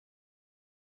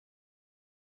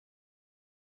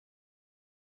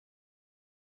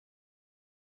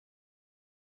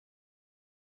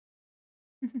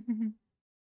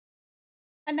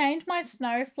 I named my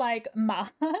snowflake Mars.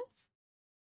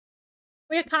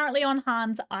 We are currently on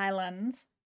Hans Island.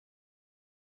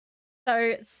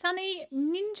 So Sunny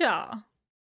Ninja.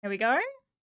 Here we go.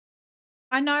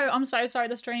 I know, I'm so sorry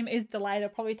the stream is delayed. It'll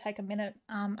probably take a minute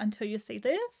until you see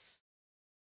this.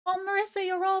 Oh, Marissa,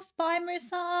 you're off. Bye,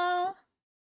 Marissa.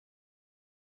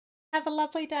 Have a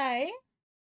lovely day.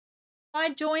 My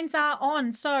joins are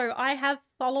on, so I have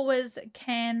followers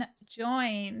can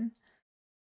join.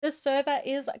 The server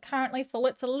is currently full.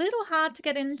 It's a little hard to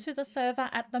get into the server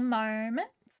at the moment.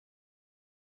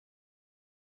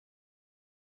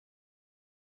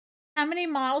 How many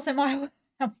miles am I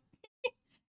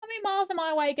how many miles am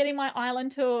I away getting my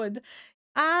island toured?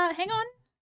 Hang on.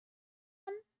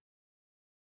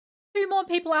 2 more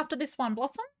people after this one,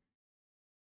 Blossom.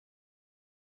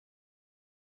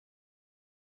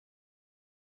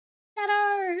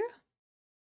 Shadow.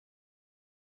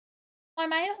 My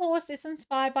main horse is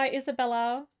inspired by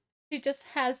Isabella. She just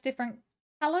has different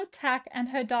color tack and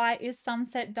her dye is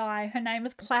sunset dye. Her name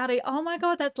is Cloudy. Oh my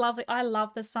god, that's lovely. I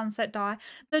love the sunset dye.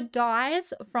 The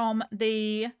dyes from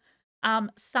the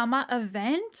summer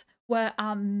event were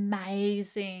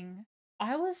amazing.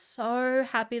 I was so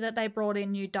happy that they brought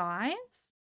in new dyes.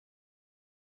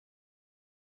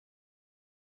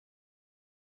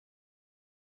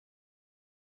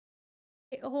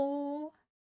 Oh,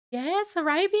 yes,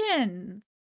 Arabians.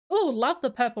 Oh, love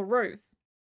the purple roof.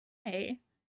 Hey,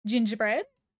 gingerbread.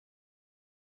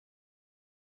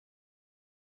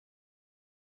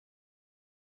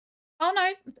 Oh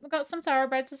no, we've got some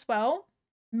thoroughbreds as well.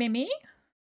 Mimi.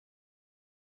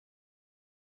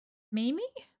 Mimi?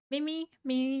 Mimi?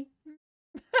 Me?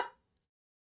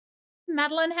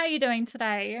 Madeline, how are you doing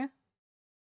today?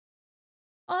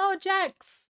 Oh,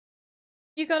 Jax.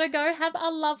 You gotta go. Have a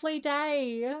lovely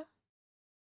day.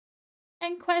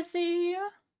 And Quezzy.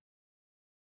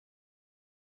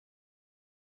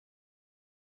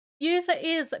 User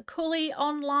is Cooley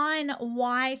Online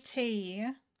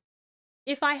YT.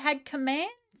 If I had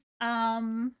commands,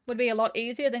 would be a lot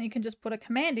easier. Then you can just put a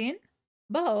command in.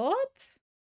 But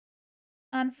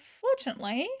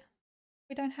unfortunately,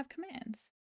 we don't have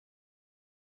commands.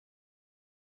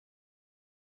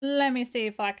 Let me see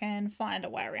if I can find a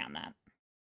way around that.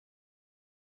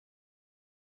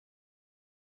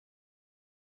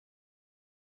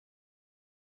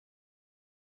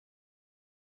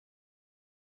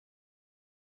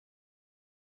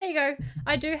 There you go.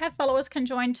 I do have followers can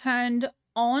join turned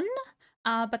on,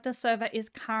 but the server is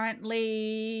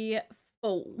currently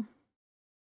full.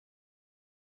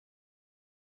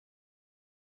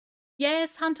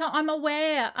 Yes, Hunter, I'm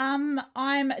aware.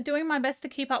 I'm doing my best to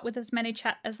keep up with as many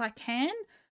chat as I can.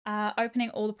 Opening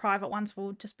all the private ones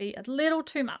will just be a little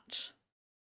too much.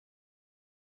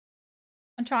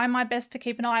 I'm trying my best to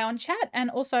keep an eye on chat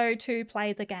and also to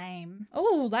play the game.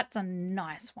 Oh, that's a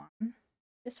nice one.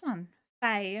 This one,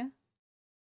 Faye.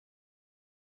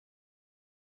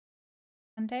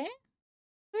 And there,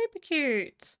 super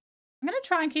cute. I'm going to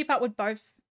try and keep up with both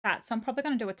chats. I'm probably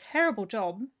going to do a terrible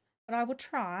job, but I will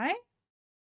try.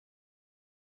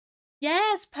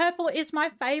 Yes, purple is my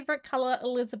favorite color,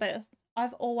 Elizabeth.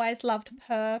 I've always loved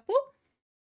purple.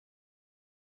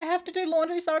 I have to do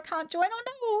laundry, so I can't join. Oh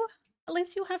no! At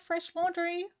least you'll have fresh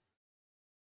laundry.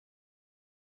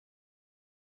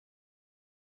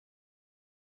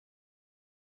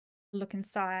 Look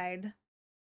inside.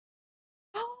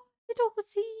 Oh, little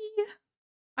horsey.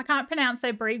 I can't pronounce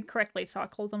their breed correctly, so I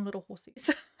call them little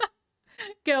horsies.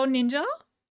 Girl ninja.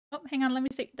 Oh, hang on, let me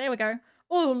see. There we go.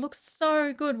 Oh, looks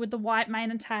so good with the white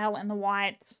mane and tail and the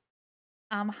white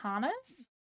harness.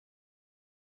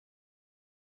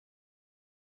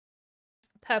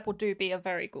 Purple do be a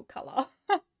very good colour.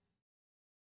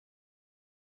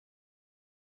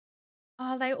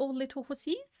 Are they all little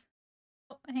horsies?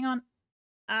 Oh, hang on.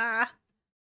 Ah.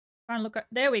 Try and look at,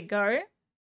 there we go.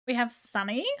 We have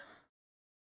Sunny.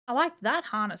 I like that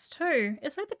harness too.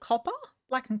 Is that the copper?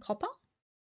 Black and copper?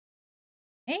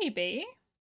 Maybe.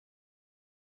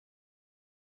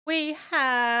 We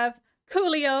have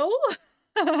Coolio.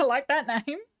 I like that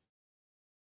name.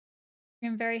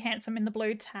 And very handsome in the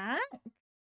blue tag.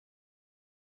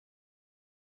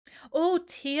 Oh,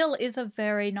 teal is a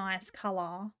very nice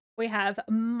colour. We have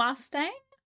Mustang.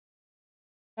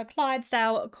 A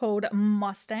Clydesdale called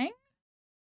Mustang.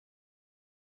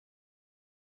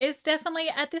 It's definitely,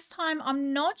 at this time,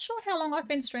 I'm not sure how long I've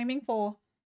been streaming for.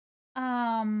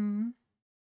 Sorry,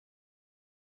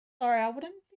 I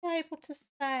wouldn't be able to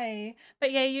say.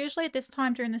 But yeah, usually at this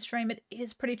time during the stream, it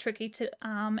is pretty tricky to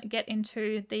get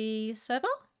into the server.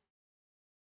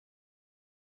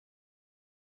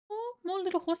 Oh, more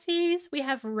little horsies. We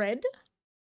have Red.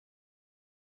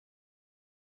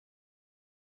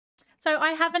 So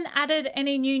I haven't added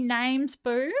any new names,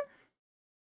 Boo.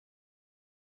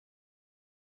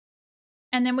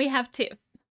 And then we have Tiff.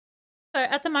 So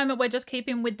at the moment, we're just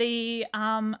keeping with the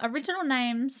original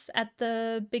names at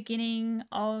the beginning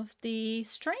of the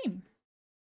stream.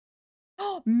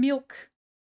 Oh, Milk.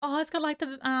 Oh, it's got like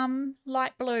the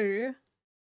light blue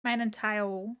mane and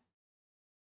tail.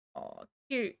 Oh,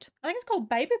 cute. I think it's called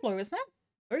Baby Blue, isn't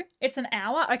it? It's an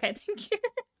hour. Okay, thank you.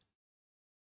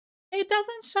 It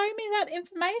doesn't show me that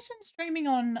information streaming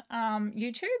on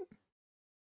YouTube.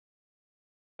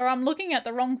 Or I'm looking at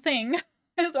the wrong thing.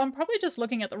 I'm probably just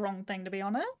looking at the wrong thing, to be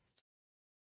honest.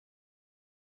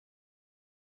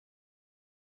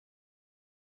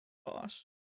 Gosh.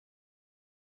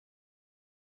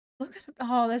 Look at it.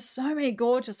 Oh, there's so many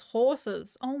gorgeous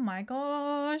horses. Oh my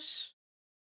gosh.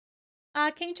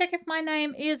 Can you check if my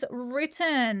name is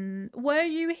written? Were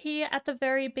you here at the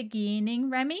very beginning,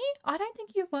 Remy? I don't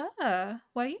think you were.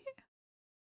 Were you?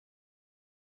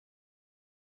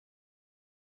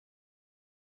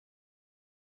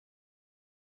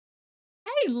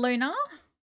 Hey, Luna.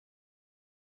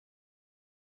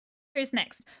 Who's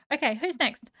next? Okay, who's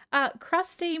next?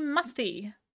 Krusty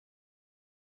Musty.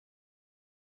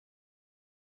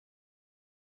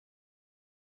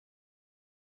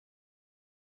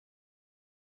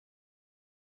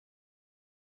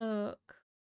 Look.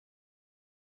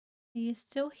 Are you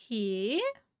still here?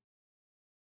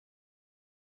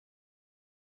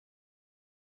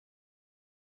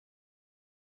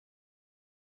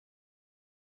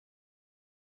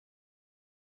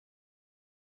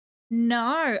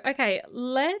 No. Okay,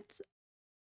 let's...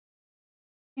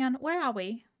 Hang on, where are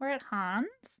we? We're at Hans.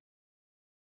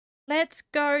 Let's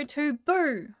go to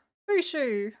Boo.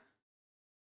 Booshu.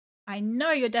 I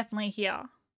know you're definitely here.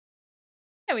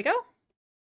 There we go.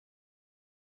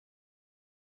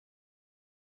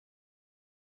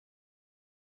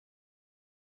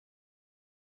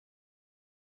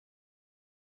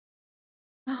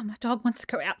 Oh, my dog wants to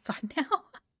go outside now.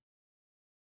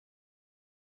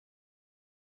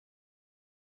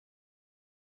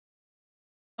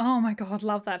 Oh my god,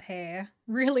 love that hair.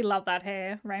 Really love that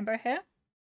hair. Rainbow hair.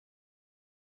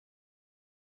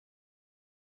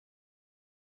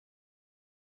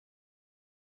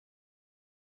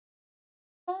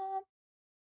 Um,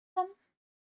 um.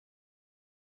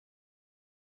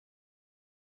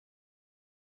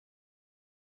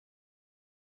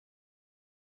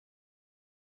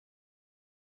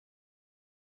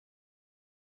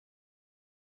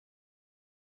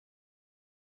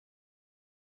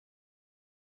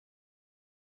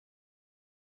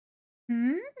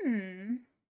 Hmm.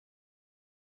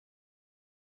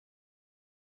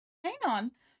 Hang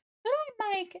on. Should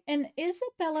I make an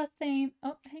Isabella theme?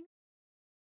 Oh, hang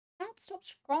on. Cat, stop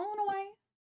scrolling away.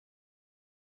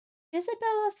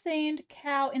 Isabella themed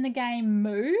cow in the game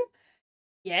Moo?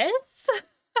 Yes.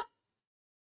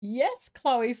 Yes,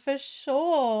 Chloe, for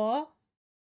sure.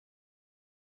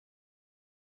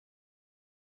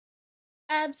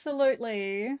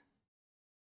 Absolutely.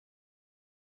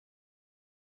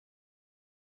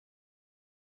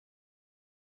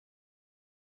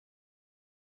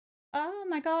 Oh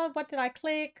my god, what did I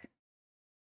click?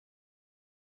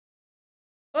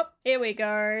 Oh, here we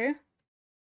go.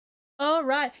 All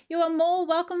right. You are more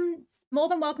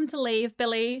than welcome to leave,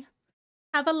 Billy.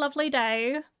 Have a lovely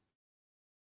day.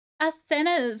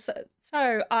 Athena's.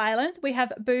 So, islands. We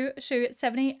have Boo Shoo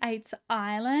 78's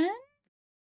island.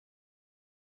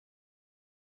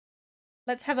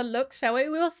 Let's have a look, shall we?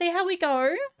 We'll see how we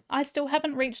go. I still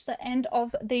haven't reached the end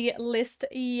of the list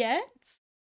yet.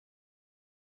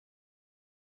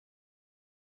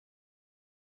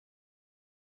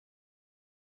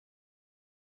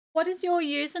 What is your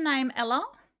username, Ella?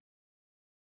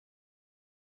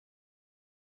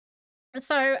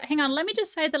 So, hang on, let me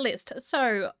just say the list.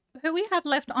 So, who we have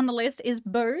left on the list is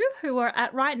Boo, who we're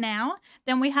at right now.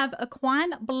 Then we have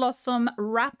Equine, Blossom,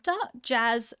 Raptor,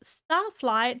 Jazz,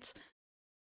 Starflight.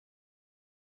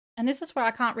 And this is where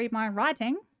I can't read my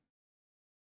writing.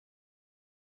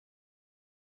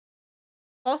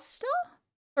 Foster?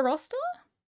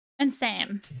 And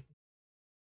Sam.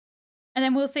 And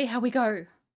then we'll see how we go.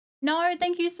 No,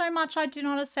 thank you so much. I do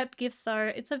not accept gifts,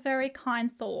 though. It's a very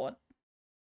kind thought.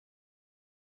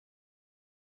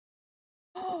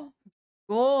 Oh,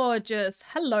 gorgeous.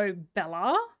 Hello,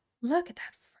 Bella. Look at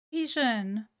that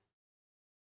Frisian.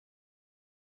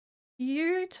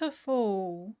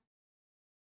 Beautiful.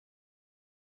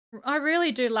 I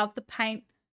really do love the paint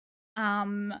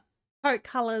coat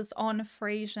colors on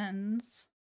Frisians.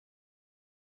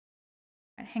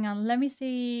 Right, hang on, let me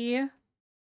see.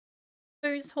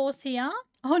 Whose horse here?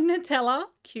 Oh, Nutella.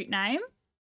 Cute name.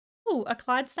 Oh, a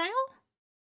Clydesdale.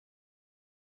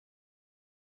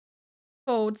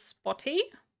 Called Spotty.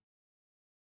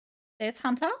 There's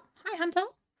Hunter. Hi, Hunter.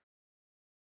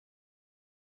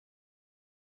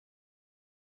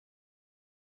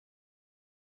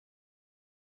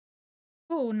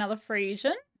 Oh, another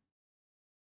Frisian.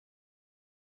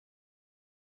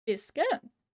 Biscuit.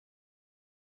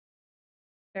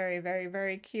 Very, very,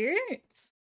 very cute.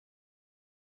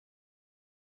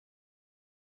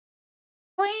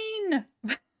 Queen.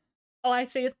 All I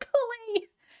see is Collie.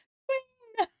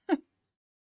 Queen.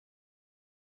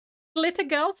 Glitter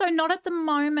girl, so not at the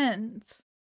moment.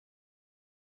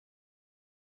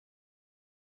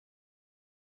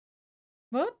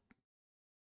 What?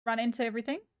 Run into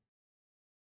everything?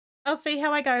 I'll see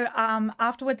how I go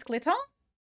afterwards, Glitter.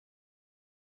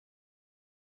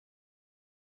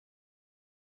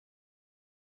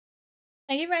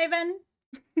 Thank you, Raven.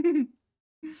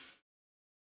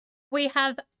 We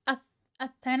have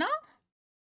Athena.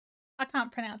 I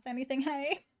can't pronounce anything,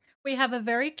 hey. We have a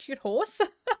very cute horse.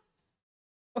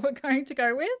 What we're going to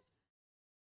go with.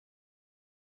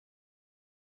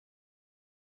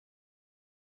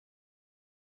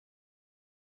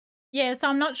 Yeah, so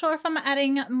I'm not sure if I'm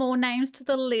adding more names to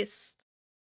the list.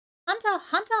 Hunter,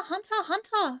 Hunter, Hunter,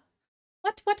 Hunter.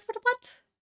 What?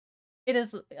 It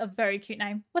is a very cute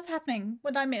name. What's happening?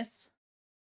 What did I miss?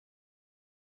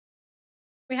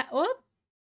 We have, what?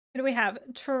 Who do we have?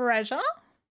 Treasure.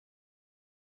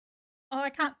 Oh, I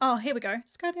can't. Oh, here we go.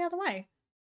 Just go the other way.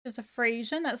 There's a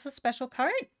Frisian. That's a special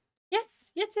coat. Yes,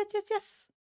 yes, yes, yes, yes.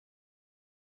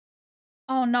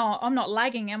 Oh no, I'm not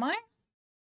lagging, am I?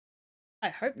 I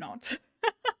hope not.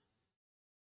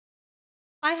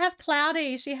 I have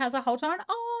Cloudy. She has a Halter on.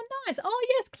 Oh, nice. Oh,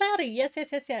 yes, Cloudy. Yes, yes,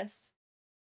 yes, yes.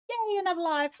 Yay, another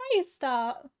live. Hey,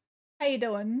 Star. How you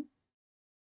doing?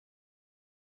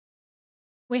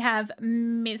 We have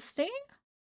Misty.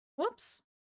 Whoops.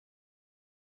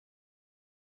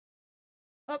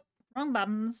 Oh, wrong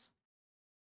buttons.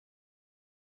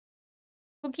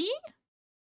 Cookie.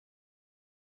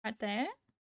 Right there.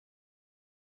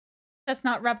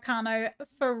 Chestnut, Rabcano,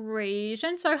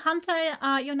 Frisian. So, Hunter,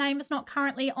 your name is not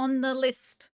currently on the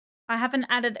list. I haven't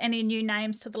added any new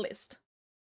names to the list.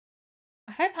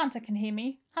 I hope Hunter can hear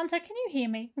me. Hunter, can you hear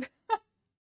me?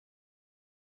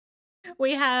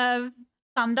 We have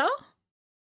Thunder.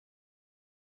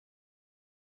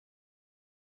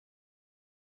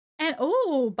 And,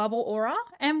 oh, Bubble Aura.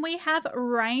 And we have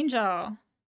Ranger.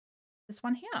 This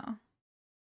one here.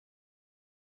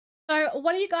 So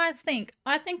what do you guys think?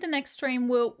 I think the next stream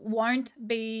won't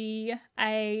be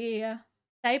a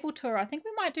stable tour. I think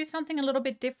we might do something a little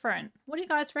bit different. What do you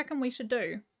guys reckon we should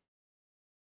do?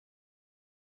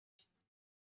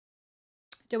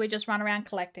 Do we just run around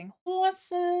collecting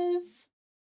horses?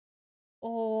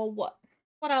 Or what?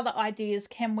 What other ideas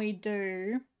can we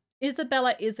do?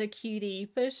 Isabella is a cutie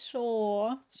for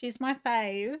sure. She's my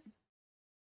fave.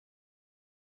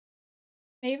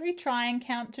 Every try and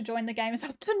count to join the game is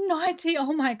up to 90.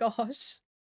 Oh my gosh.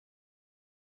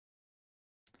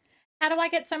 How do I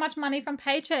get so much money from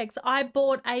paychecks? I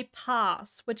bought a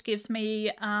pass, which gives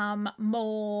me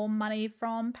more money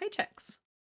from paychecks.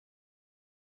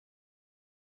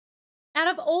 Out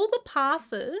of all the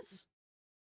passes,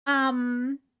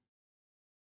 I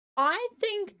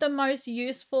think the most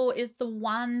useful is the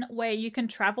one where you can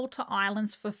travel to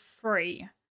islands for free.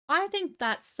 I think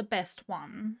that's the best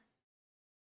one.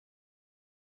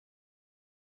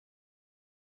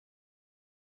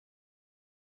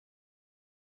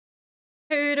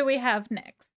 Who do we have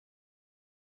next?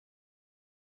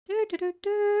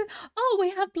 Oh,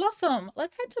 we have Blossom.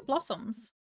 Let's head to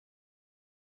Blossoms.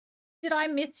 Did I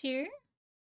miss you?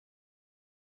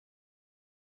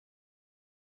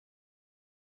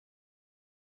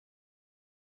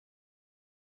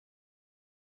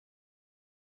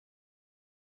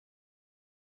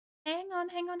 Hang on,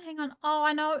 hang on, hang on. Oh,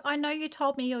 I know you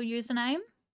told me your username.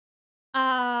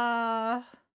 Uh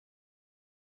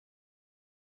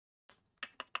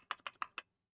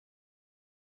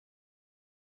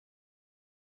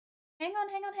Hang on,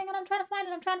 hang on, hang on. I'm trying to find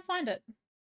it. I'm trying to find it.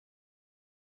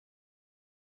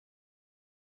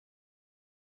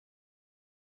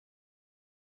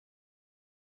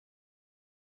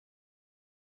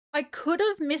 I could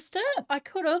have missed it. I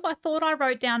could have. I thought I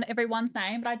wrote down everyone's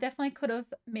name, but I definitely could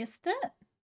have missed it.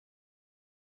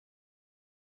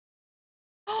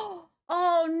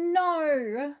 Oh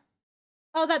no.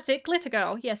 Oh, that's it. Glitter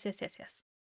Girl. Yes, yes, yes, yes.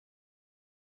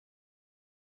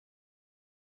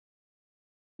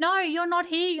 No, you're not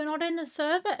here. You're not in the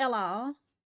server, Ella.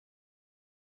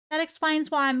 That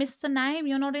explains why I missed the name.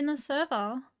 You're not in the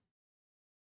server.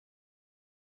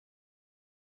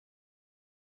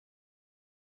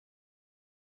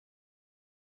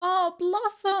 Oh,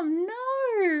 Blossom,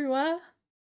 no.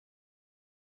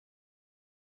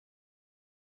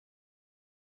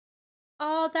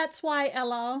 Oh, that's why,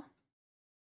 Ella.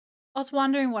 I was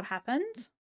wondering what happened.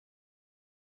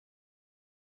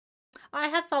 I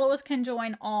have followers can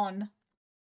join on.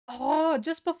 Oh,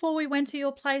 just before we went to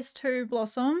your place too,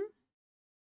 Blossom.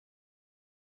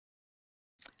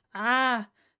 Ah,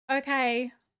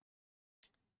 okay.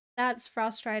 That's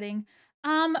frustrating.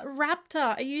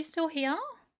 Raptor, are you still here?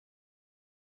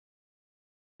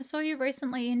 I saw you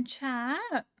recently in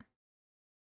chat.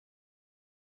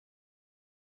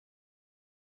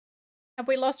 Have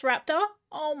we lost Raptor?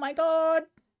 Oh my god,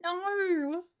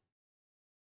 no.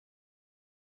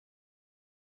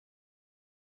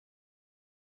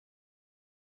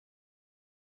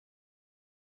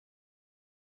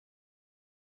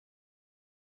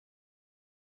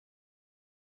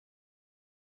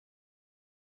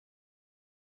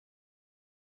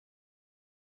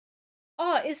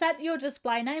 Oh, is that your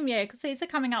display name? Yeah, because these are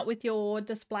coming up with your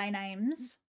display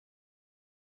names.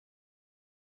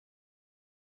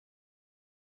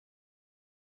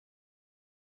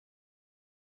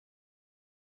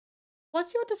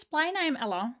 What's your display name,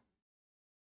 Ella?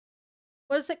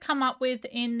 What does it come up with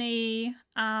in the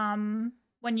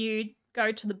when you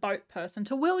go to the boat person?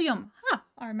 To William. Huh,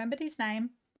 I remembered his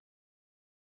name.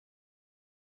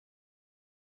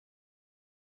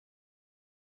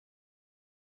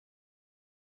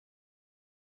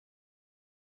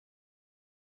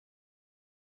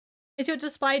 Is your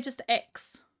display just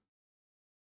X?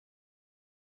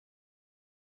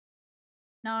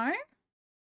 No?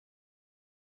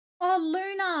 Oh,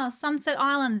 Luna, Sunset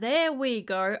Island. There we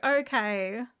go.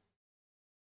 Okay.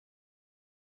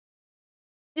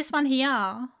 This one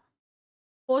here.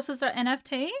 Horses are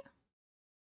NFT?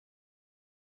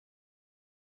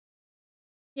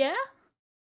 Yeah?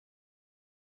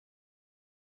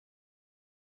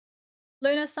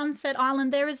 Luna Sunset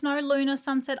Island. There is no Luna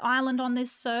Sunset Island on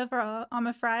this server, I'm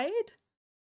afraid.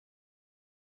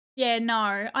 Yeah,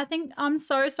 no. I'm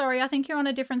so sorry. I think you're on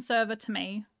a different server to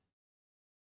me.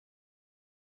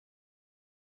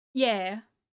 Yeah.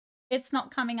 It's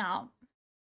not coming up.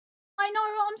 I know,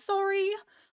 I'm sorry.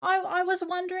 I was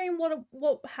wondering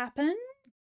what happened.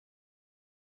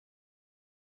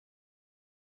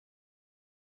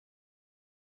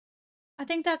 I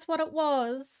think that's what it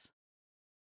was.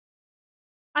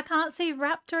 I can't see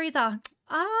Raptor either.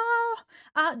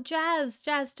 Jazz.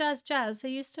 Are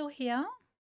you still here?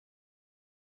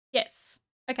 Yes.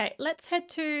 Okay, let's head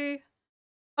to...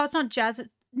 Oh, it's not Jazz.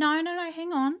 It's... No,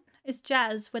 hang on. It's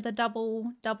Jazz with a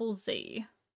double Z.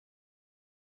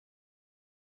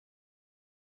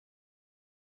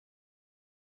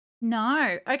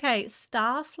 No. Okay,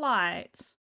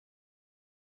 Starflight.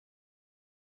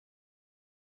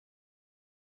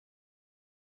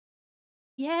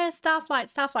 Yeah,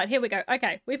 Starflight. Here we go.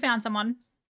 Okay, we found someone.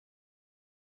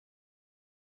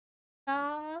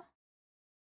 Starlights.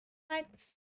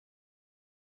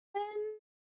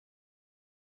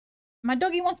 My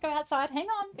doggy wants to go outside. Hang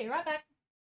on. Be right back.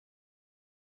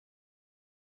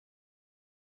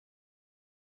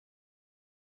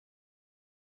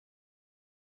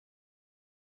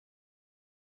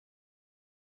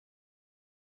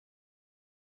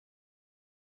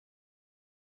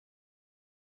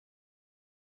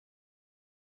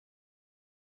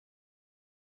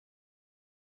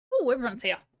 Oh, everyone's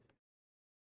here.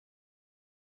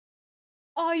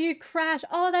 Oh, you crashed.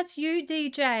 Oh, that's you,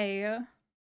 DJ.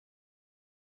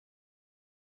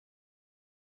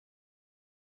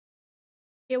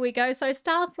 Here we go. So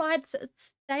Starflight's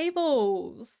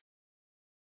stables.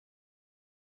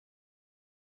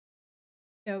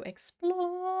 Go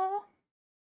explore.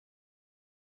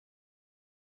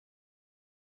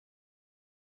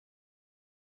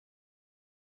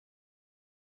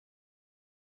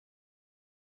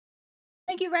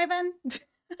 Thank you, Raven.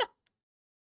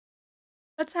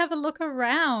 Let's have a look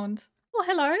around. Oh,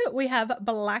 hello. We have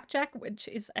Blackjack, which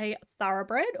is a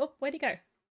thoroughbred. Oh, where'd he go?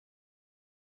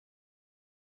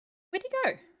 Where'd he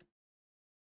go?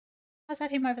 Is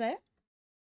that him over there?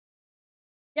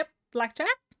 Yep, Blackjack.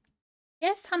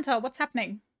 Yes, Hunter, what's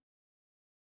happening?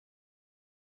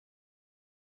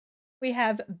 We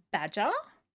have Badger,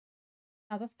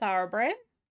 another thoroughbred.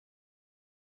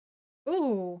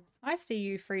 Ooh, I see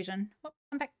you, Frisian. Oh,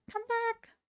 come back, come back.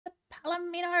 The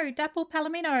Palomino, Dapple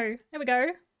Palomino. There we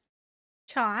go.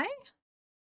 Chai.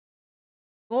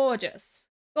 Gorgeous.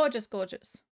 Gorgeous,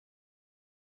 gorgeous.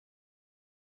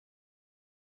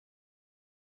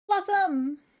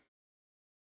 Blossom.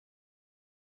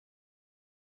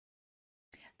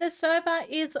 The server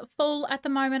is full at the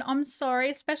moment. I'm sorry,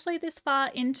 especially this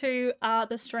far into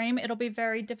the stream. It'll be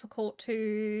very difficult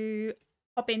to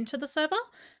hop into the server.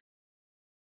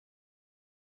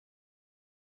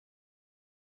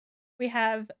 We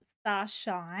have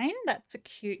Starshine. That's a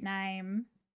cute name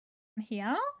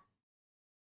here.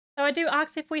 So I do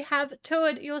ask if we have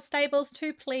toured your stables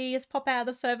to please pop out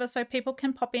of the server so people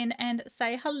can pop in and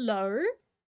say hello.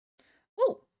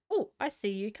 Oh, I see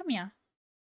you. Come here.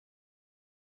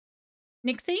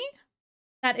 Nixie,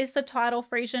 that is the title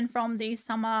Frisian from the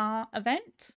summer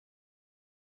event.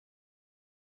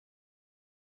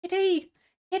 Kitty!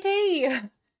 Kitty!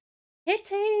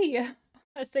 Kitty!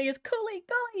 I see is Cooley,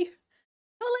 Cooley!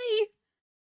 Cooley!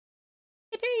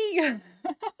 Kitty!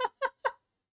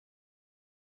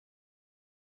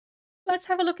 Let's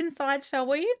have a look inside, shall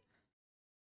we?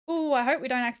 Oh, I hope we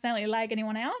don't accidentally lag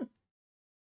anyone out.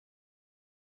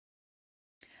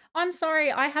 I'm sorry,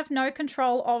 I have no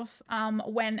control of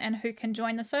when and who can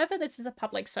join the server. This is a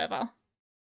public server.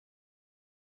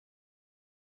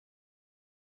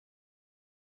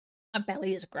 My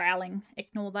belly is growling.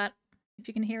 Ignore that if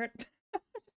you can hear it.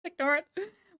 Just ignore it.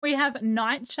 We have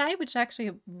Nightshade, which is actually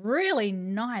a really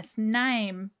nice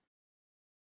name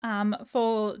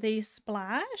for the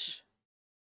splash.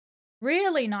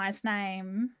 Really nice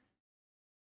name.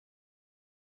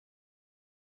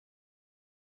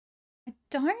 I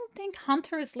don't think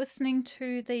Hunter is listening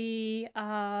to the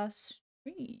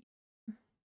stream.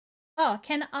 Oh,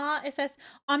 Ken RSS.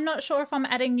 I'm not sure if I'm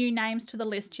adding new names to the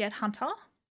list yet, Hunter.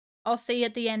 I'll see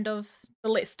at the end of the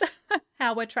list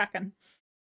how we're tracking.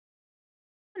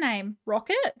 Name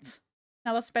Rocket.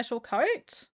 Another special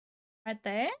coat right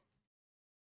there.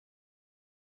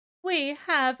 We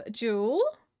have Jewel.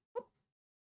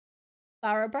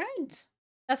 Thoroughbred.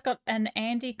 That's got an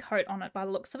Andy coat on it by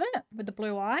the looks of it with the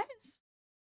blue eyes.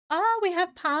 Ah, we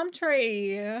have Palm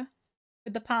Tree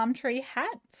with the palm tree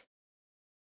hat.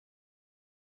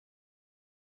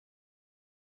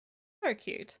 So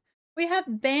cute. We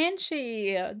have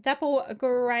Banshee, Dapple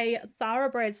Grey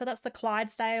Thoroughbred. So that's the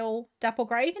Clydesdale Dapple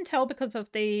Grey. You can tell because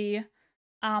of the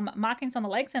markings on the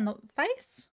legs and the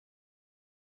face.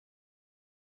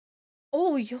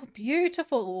 Oh, you're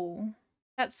beautiful.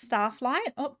 That's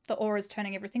Starflight. Oh, the aura is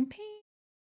turning everything pink.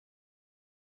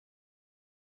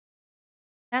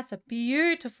 That's a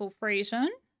beautiful Frisian.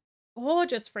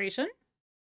 Gorgeous Frisian.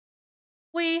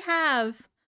 We have,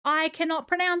 I cannot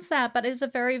pronounce that, but it is a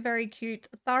very, very cute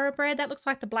thoroughbred. That looks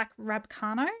like the black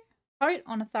Rabcano coat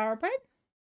on a thoroughbred.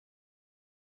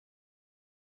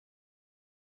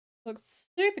 Looks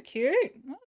super cute.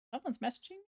 Oh, someone's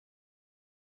messaging.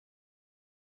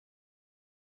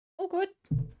 All good.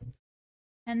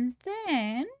 And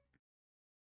then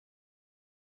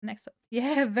next up,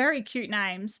 yeah, very cute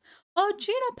names. Oh,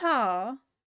 Juniper.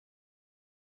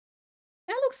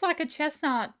 That looks like a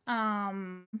chestnut,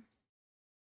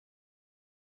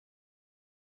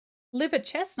 liver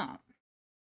chestnut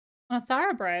on a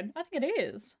thoroughbred. I think it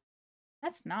is.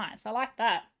 That's nice. I like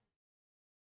that.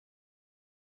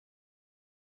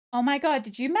 Oh my god,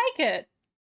 did you make it?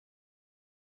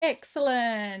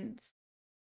 Excellent.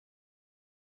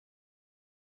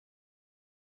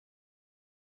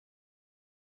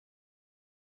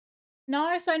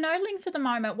 No, so no links at the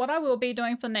moment. What I will be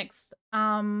doing for the next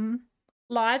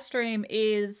live stream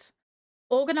is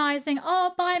organizing.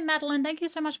 Oh, bye Madeline. Thank you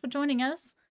so much for joining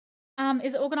us.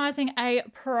 Is organizing a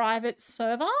private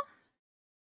server.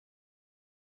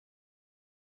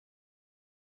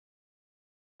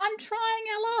 I'm trying,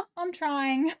 Ella. I'm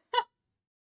trying.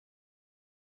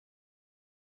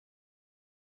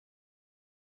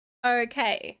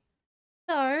 Okay.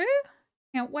 So,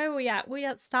 now where are we at? We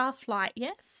at Starflight,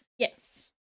 yes?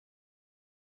 Yes.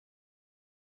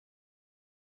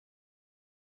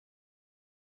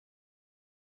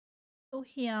 Still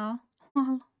here.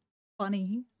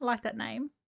 Funny. I like that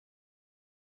name.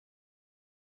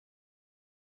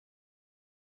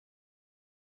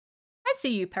 I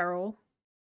see you, Peril.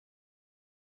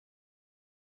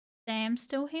 Sam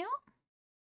still here?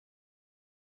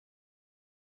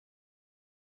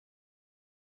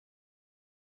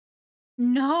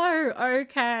 No,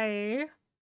 okay.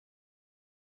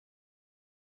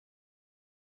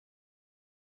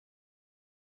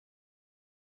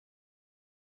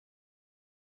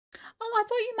 Oh, I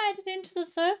thought you made it into the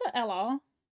server, Ella.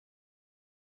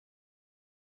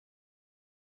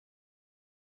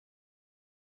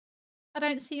 I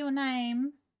don't see your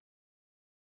name.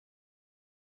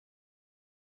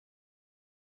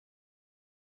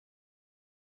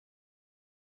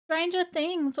 Stranger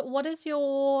Things, what is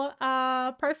your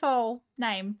profile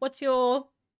name? What's your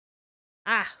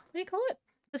what do you call it?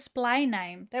 Display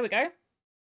name. There we go.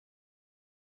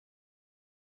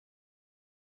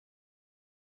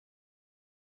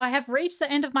 I have reached the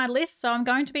end of my list, so I'm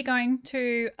going to be going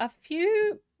to a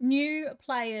few new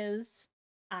players'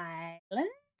 island.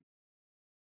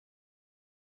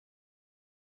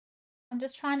 I'm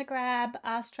just trying to grab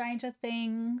Stranger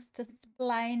Things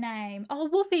display name. Oh,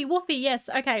 Woofy, Woofy, yes.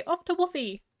 Okay, off to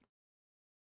Woofy.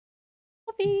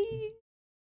 Woofy.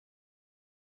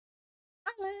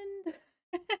 Island.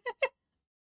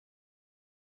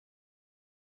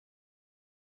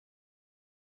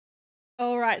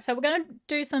 All right, so we're going to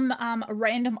do some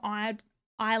random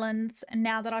islands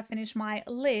now that I finish my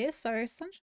list. So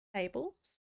sunshine tables.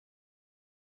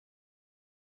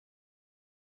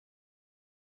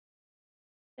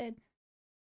 Dead.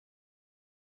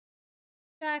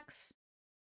 Jacks.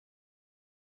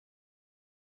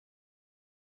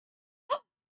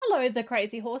 Hello, the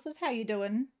crazy horses. How you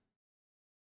doing?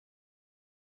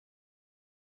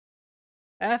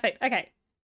 Perfect. Okay.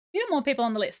 A few more people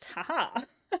on the list. Haha.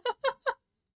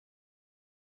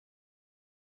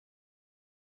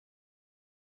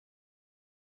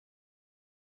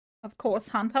 Of course,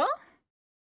 Hunter.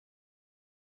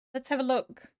 Let's have a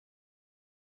look.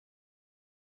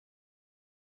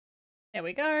 There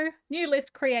we go. New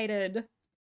list created.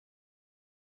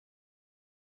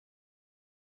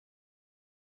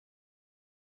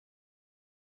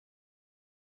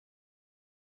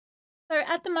 So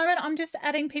at the moment, I'm just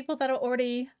adding people that are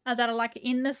already, that are like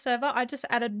in the server. I just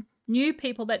added new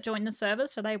people that joined the server,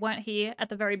 so they weren't here at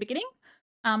the very beginning,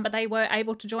 but they were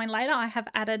able to join later. I have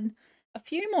added a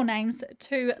few more names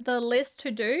to the list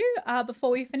to do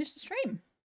before we finish the stream.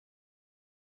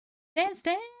 Dance,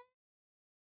 dance.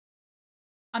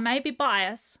 I may be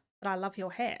biased, but I love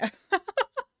your hair.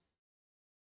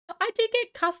 I did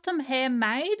get custom hair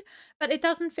made, but it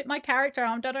doesn't fit my character.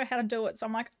 I don't know how to do it, so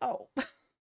I'm like, oh.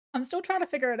 I'm still trying to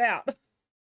figure it out.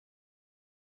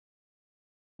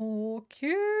 Oh,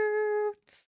 cute.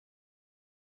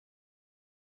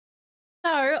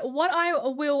 So what I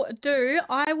will do,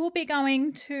 I will be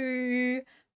going to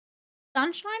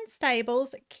Sunshine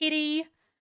Stables, Kitty,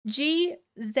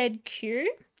 GZQ,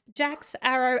 Jax,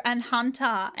 Arrow, and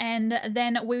Hunter, and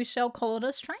then we shall call it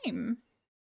a stream.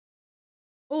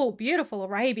 Oh, beautiful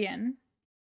Arabian.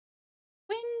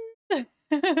 Wind.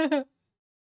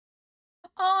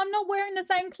 Oh, I'm not wearing the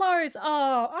same clothes. Oh,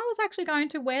 I was actually going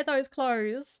to wear those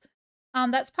clothes.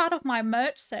 That's part of my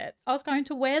merch set. I was going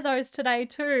to wear those today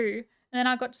too, and then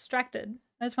I got distracted.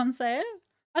 Those ones there.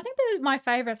 I think they're my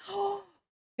favorite. Oh,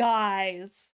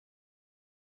 guys.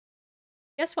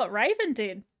 Guess what Raven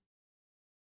did?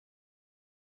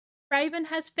 Raven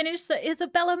has finished the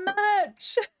Isabella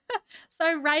merch.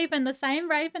 So Raven, the same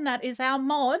Raven that is our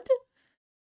mod,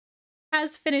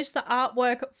 has finished the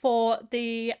artwork for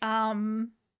the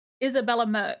Isabella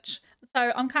merch.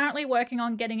 So I'm currently working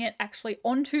on getting it actually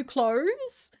onto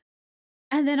clothes,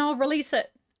 and then I'll release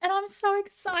it. And I'm so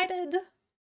excited.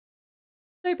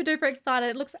 Super duper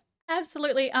excited. It looks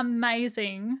absolutely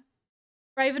amazing.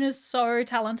 Raven is so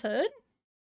talented.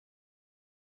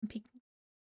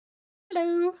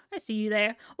 Hello, I see you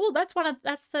there. Oh, that's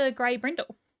the grey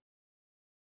brindle.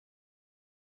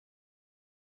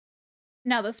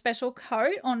 Now the special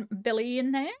coat on Billy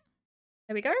in there.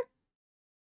 There we go.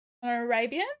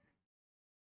 Arabian.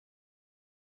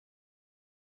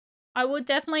 I will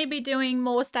definitely be doing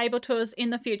more stable tours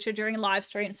in the future during live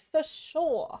streams for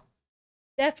sure.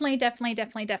 Definitely, definitely,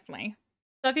 definitely, definitely.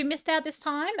 So if you missed out this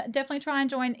time, definitely try and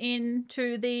join in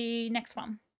to the next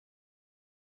one.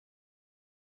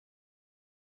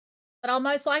 But I'll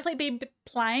most likely be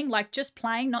playing, like just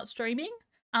playing, not streaming,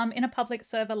 in a public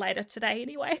server later today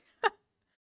anyway.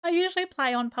 I usually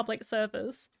play on public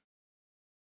servers.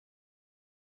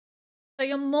 So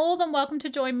you're more than welcome to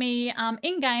join me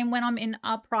in-game when I'm in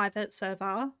a private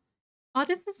server. Oh,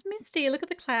 this is Misty. Look at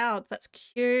the clouds. That's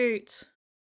cute.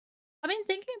 I've been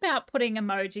thinking about putting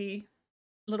emoji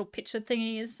little picture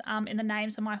thingies in the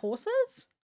names of my horses.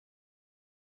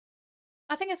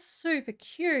 I think it's super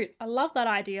cute. I love that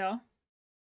idea.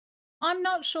 I'm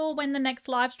not sure when the next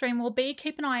live stream will be.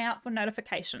 Keep an eye out for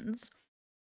notifications.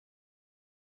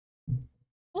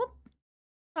 Oh,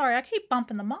 sorry, I keep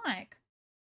bumping the mic.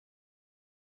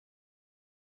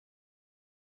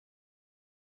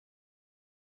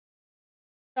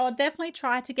 So I'll definitely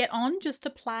try to get on just to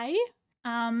play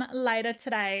later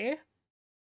today.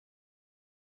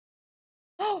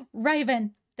 Oh,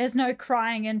 Raven, there's no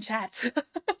crying in chat.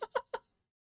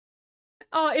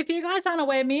 Oh, if you guys aren't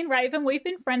aware, me and Raven, we've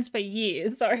been friends for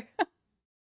years, so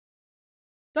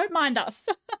don't mind us.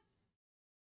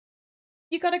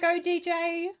 You gotta go,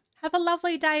 DJ. Have a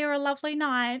lovely day or a lovely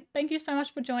night. Thank you so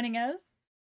much for joining us.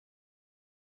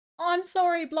 Oh, I'm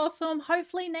sorry, Blossom.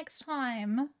 Hopefully next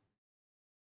time.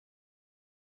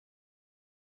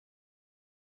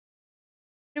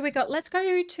 Here we go. Let's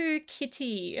go to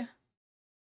Kitty.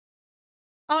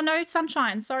 Oh, no,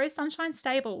 Sunshine. Sorry, Sunshine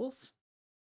Stables.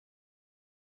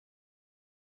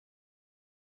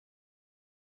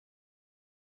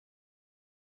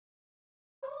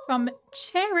 From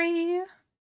Cherry.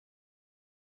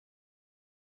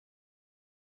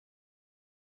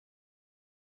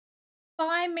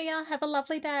 Bye, Mia. Have a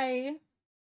lovely day.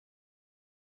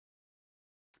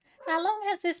 How long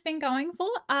has this been going for?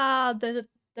 The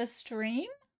stream?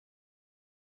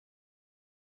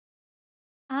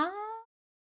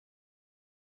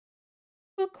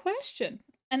 Good question.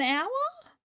 An hour?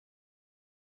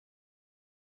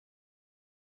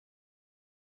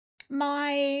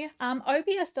 My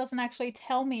OBS doesn't actually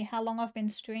tell me how long I've been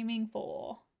streaming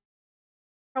for.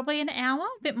 Probably an hour,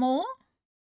 a bit more.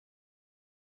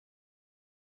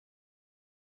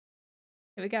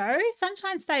 Here we go.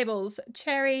 Sunshine Stables,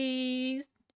 cherries.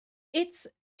 It's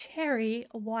Cherry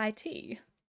YT.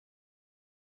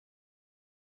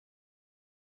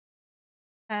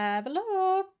 Have a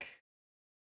look.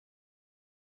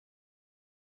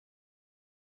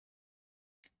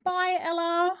 Bye,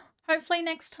 Ella. Hopefully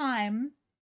next time.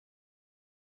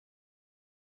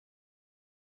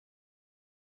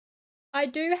 I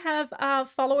do have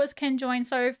followers can join.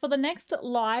 So for the next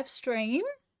live stream,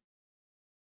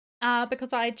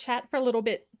 because I chat for a little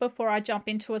bit before I jump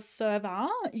into a server,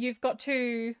 you've got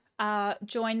to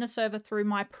join the server through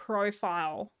my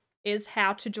profile is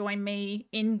how to join me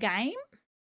in game.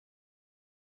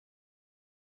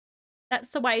 That's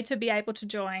the way to be able to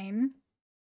join.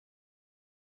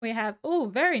 We have, oh,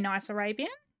 very nice Arabian.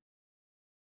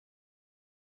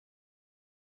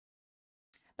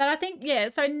 But I think, yeah,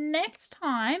 so next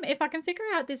time, if I can figure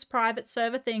out this private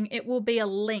server thing, it will be a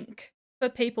link for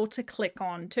people to click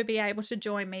on to be able to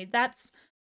join me. That's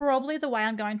probably the way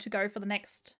I'm going to go for the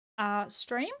next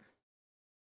stream.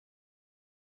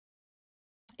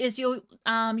 Is you'll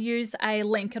use a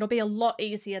link. It'll be a lot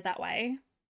easier that way.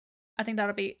 I think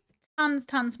that'll be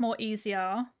tons more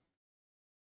easier.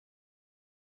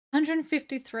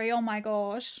 153, oh my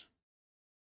gosh.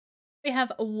 We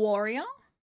have a warrior.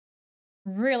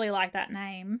 Really like that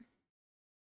name.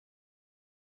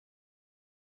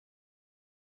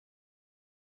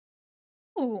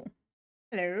 Oh,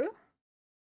 hello.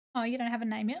 Oh, you don't have a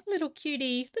name yet. Little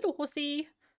cutie, little horsey.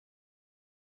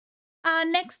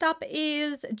 Next up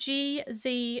is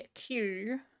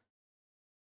GZQ.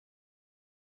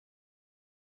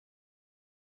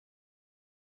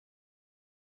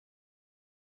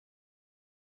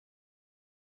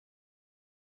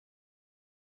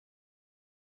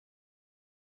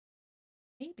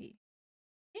 Maybe.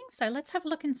 I think so. Let's have a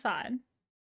look inside.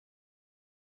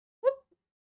 Whoop.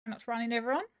 I'm not running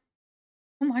everyone.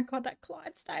 Oh my god, that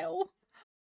Clydesdale.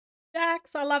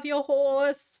 Jax, I love your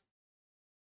horse.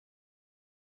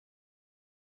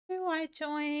 Do I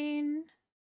join?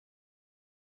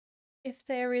 If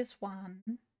there is one.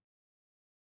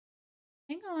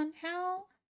 Hang on, how?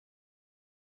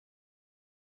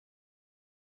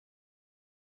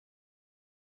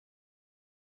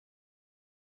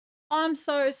 I'm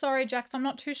so sorry, Jax. I'm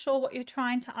not too sure what you're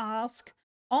trying to ask.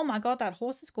 Oh my god, that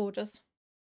horse is gorgeous.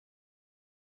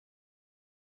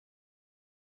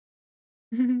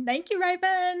 Thank you,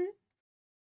 Raven.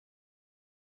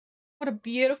 What a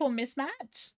beautiful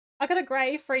mismatch. I got a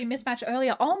grey free mismatch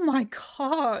earlier. Oh my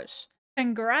gosh.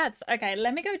 Congrats. Okay,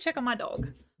 let me go check on my dog.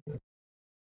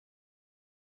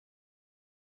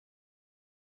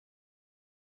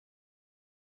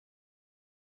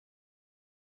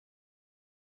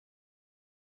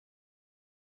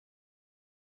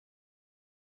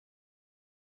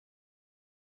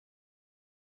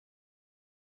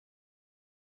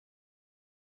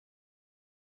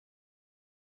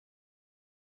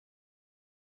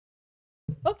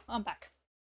 Oh, I'm back.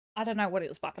 I don't know what it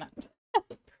was barking at.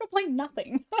 Probably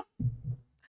nothing.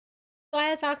 Sky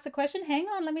has asked a question. Hang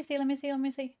on, let me see.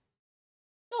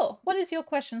 Oh, what is your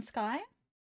question, Sky?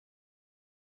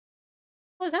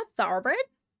 Oh, is that thoroughbred?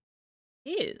 It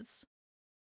is.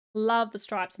 Love the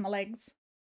stripes on the legs.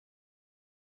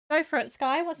 Go for it,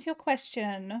 Sky. What's your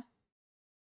question?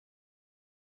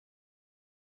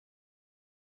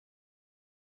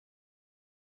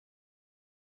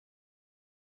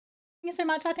 Thank you so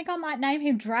much. I think I might name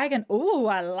him Dragon. Ooh,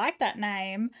 I like that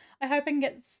name. I hope I can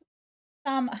get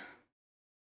some...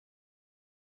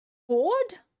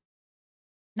 Ford?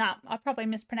 Nah, I probably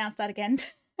mispronounced that again.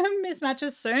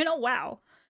 Mismatches soon. Oh, wow.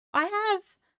 I have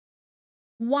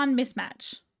one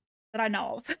mismatch that I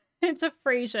know of. It's a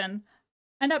Frisian.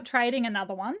 End up trading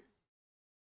another one.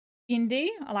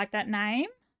 Indy. I like that name.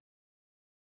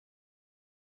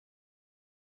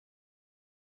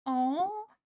 Oh,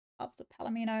 love the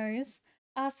Palominos.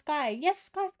 Sky. Yes,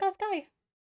 Sky.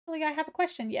 Really, I have a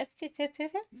question. Yes.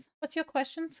 What's your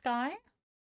question, Sky?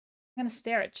 I'm going to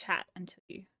stare at chat until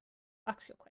you ask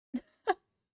your question.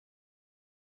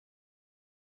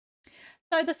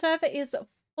 So the server is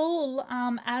full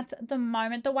at the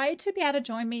moment. The way to be able to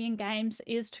join me in games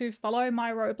is to follow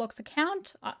my Roblox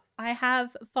account. I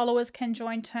have followers can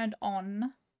join turned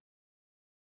on.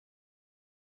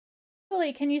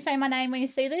 Fully, can you say my name when you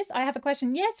see this? I have a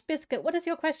question. Yes, Biscuit, what is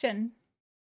your question?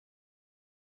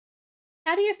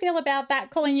 How do you feel about that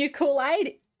calling you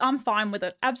Kool-Aid? I'm fine with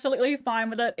it. Absolutely fine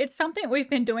with it. It's something we've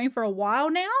been doing for a while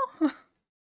now.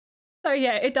 So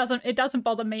yeah, it doesn't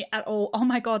bother me at all. Oh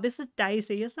my god, this is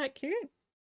Daisy. Is that cute?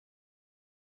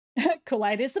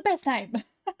 Kool-Aid is the best name.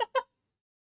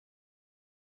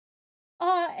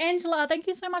 Oh, Angela, thank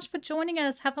you so much for joining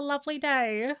us. Have a lovely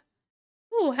day.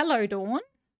 Oh, hello, Dawn.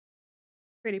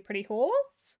 Pretty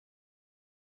horse.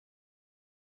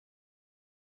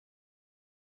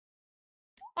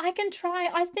 I can try.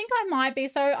 I think I might be.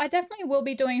 So I definitely will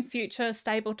be doing future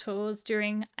stable tours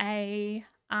during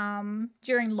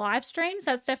during live streams.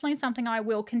 That's definitely something I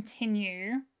will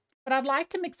continue. But I'd like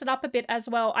to mix it up a bit as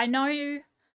well. I know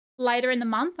later in the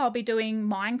month I'll be doing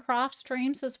Minecraft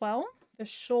streams as well, for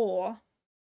sure.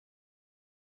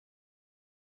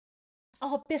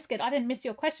 Oh, Biscuit, I didn't miss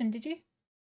your question, did you?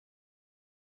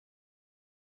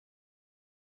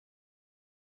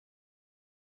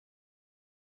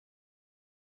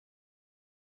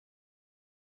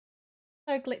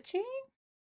 So glitchy.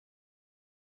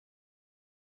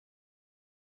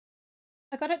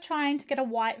 I got it trying to get a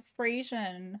white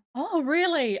Frisian. Oh,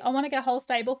 really? I want to get a whole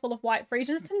stable full of white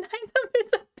Frisians to name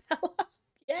them Isabella.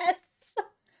 Yes.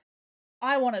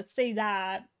 I want to see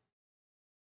that.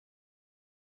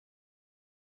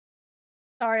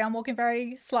 Sorry, I'm walking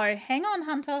very slow. Hang on,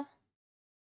 Hunter.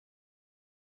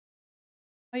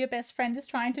 Oh, your best friend is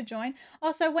trying to join.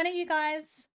 Oh, so when are you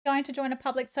guys going to join a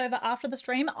public server after the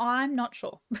stream? I'm not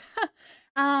sure.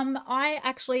 I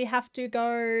actually have to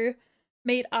go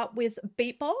meet up with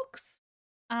Beatbox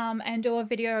and do a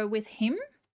video with him.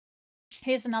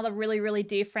 Here's another really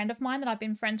dear friend of mine that I've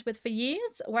been friends with for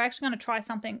years. We're actually going to try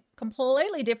something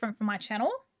completely different for my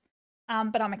channel,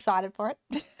 but I'm excited for it.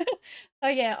 So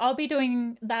yeah, I'll be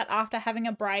doing that after having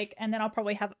a break, and then I'll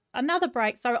probably have another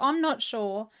break. So I'm not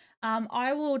sure.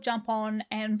 I will jump on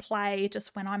and play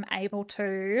just when I'm able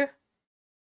to.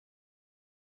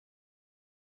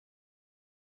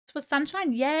 For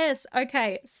Sunshine? Yes.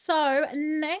 Okay. So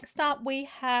next up we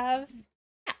have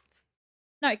cats.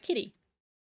 No, Kitty.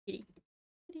 Kitty.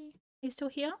 Kitty. Are you still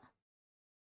here?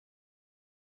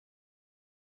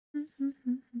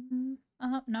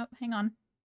 No, hang on.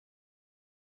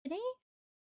 Kitty?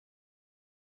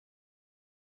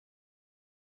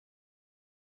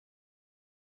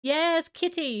 Yes,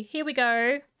 Kitty. Here we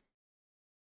go.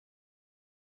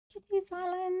 Kitty's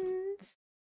Island.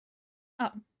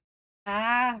 Oh,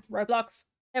 Ah, Roblox.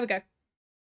 There we go.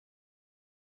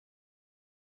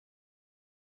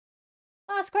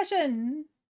 Last question.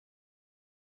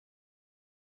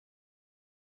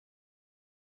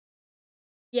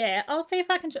 Yeah, I'll see if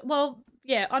I can. Well,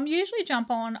 yeah, I'm usually jump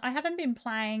on. I haven't been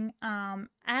playing as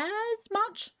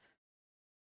much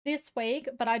this week,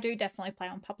 but I do definitely play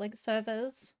on public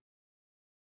servers.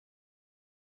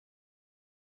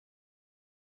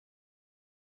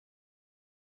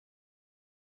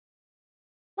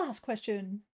 Last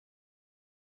question.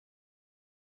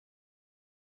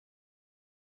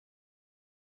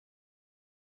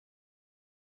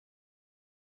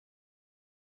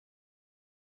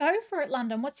 Go for it,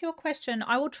 London. What's your question?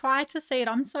 I will try to see it.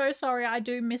 I'm so sorry. I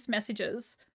do miss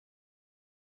messages.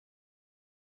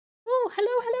 Oh, hello,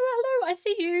 hello, hello. I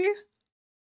see you.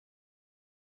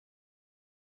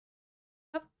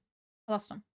 Oh, I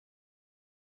lost him.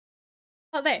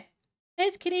 Oh, there.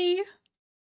 There's Kitty.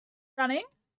 Running.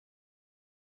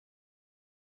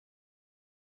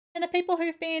 And the people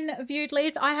who've been viewed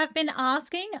leave, I have been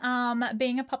asking,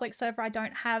 being a public server, I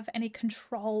don't have any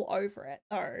control over it,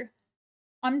 though.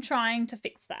 I'm trying to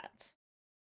fix that.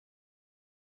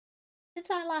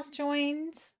 Since I last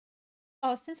joined,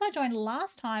 since I joined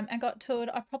last time and got toured,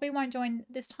 I probably won't join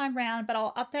this time round, but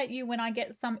I'll update you when I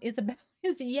get some Isabellas.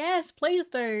 Yes, please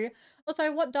do.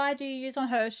 Also, what dye do you use on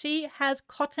her? She has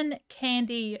cotton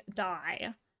candy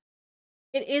dye.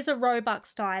 It is a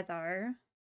Robux dye, though.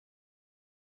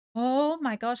 Oh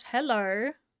my gosh,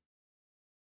 hello.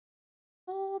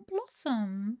 Oh,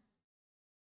 Blossom.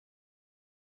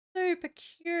 Super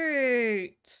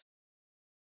cute.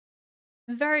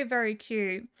 Very, very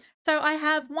cute. So I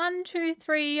have 1, 2,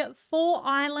 3, 4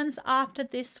 islands after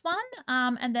this one,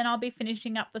 and then I'll be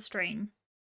finishing up the stream.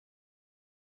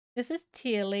 This is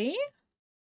Tearly.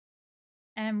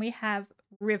 And we have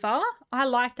River. I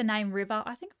like the name River.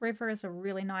 I think River is a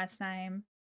really nice name.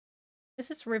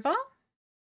 This is River.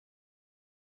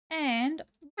 And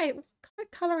wait,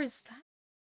 what color is that?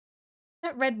 Is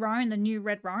that Red Roan, the new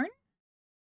Red Roan?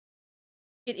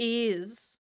 It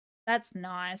is. That's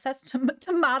nice. That's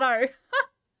tomato.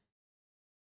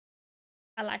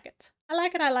 I like it. I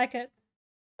like it. I like it.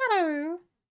 Tomato.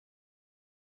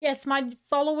 Yes, my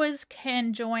followers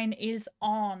can join is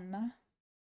on.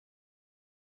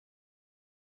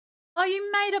 Oh,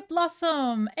 you made it,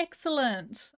 Blossom.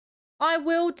 Excellent. I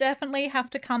will definitely have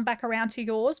to come back around to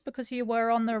yours because you were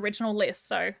on the original list,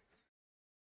 so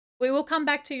we will come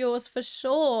back to yours for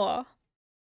sure.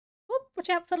 Oop, watch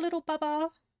out for the little bubba.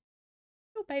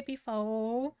 Little baby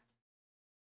foal.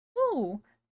 Ooh.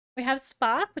 We have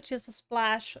Spark, which is a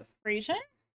splash Frisian.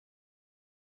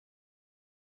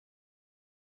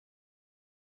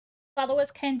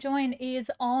 Followers can join is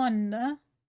on.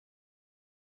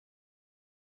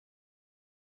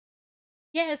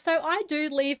 Yeah, so I do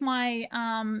leave my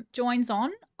joins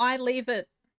on. I leave it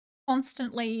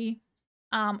constantly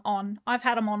on. I've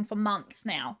had them on for months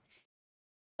now.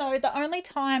 So the only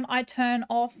time I turn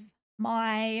off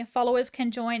my followers can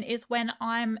join is when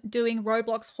I'm doing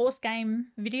Roblox horse game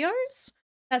videos.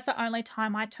 That's the only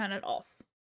time I turn it off.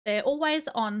 They're always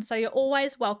on, so you're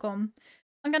always welcome.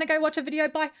 I'm going to go watch a video.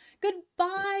 Bye.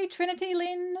 Goodbye, Trinity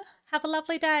Lynn. Have a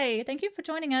lovely day. Thank you for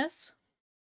joining us.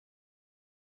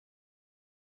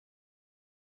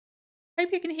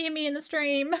 Hope you can hear me in the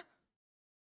stream.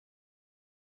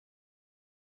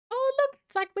 Oh, look,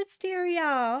 it's like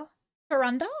Wisteria.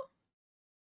 Corunda?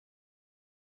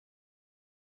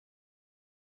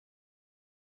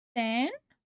 Then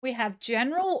we have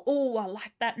General. Oh, I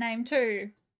like that name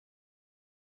too.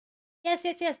 Yes,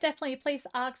 yes, yes, definitely. Please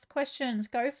ask questions.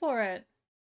 Go for it.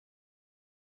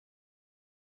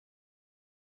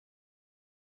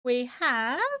 We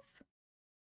have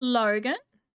Logan.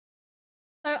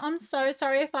 So I'm so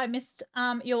sorry if I missed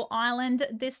your island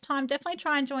this time. Definitely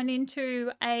try and join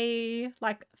into a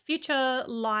like future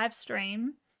live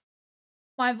stream.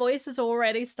 My voice is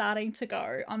already starting to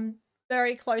go. I'm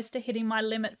very close to hitting my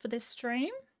limit for this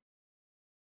stream.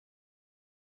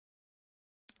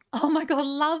 Oh my god,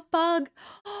 Love Bug.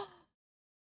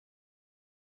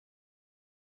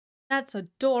 That's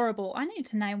adorable. I need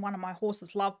to name one of my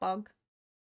horses Love Bug.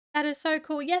 That is so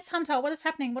cool. Yes, Hunter, what is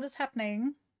happening? What is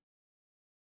happening?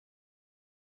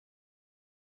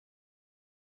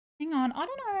 Hang on, I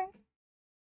don't know.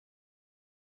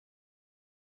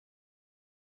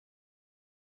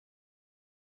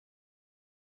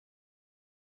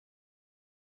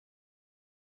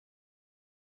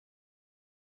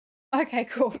 Okay,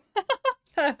 cool.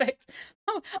 Perfect.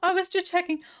 Oh, I was just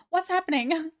checking what's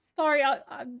happening. Sorry,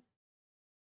 I'm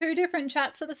 2 different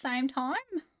chats at the same time.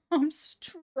 I'm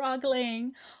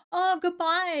struggling. Oh,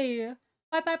 goodbye.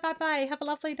 Bye, bye, bye, bye. Have a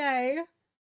lovely day.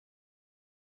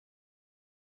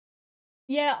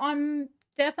 Yeah, I'm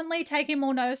definitely taking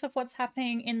more notice of what's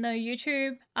happening in the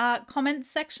YouTube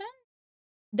comments section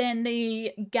than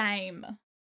the game.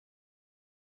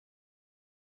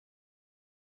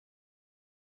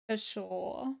 For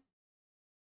sure.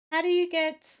 How do you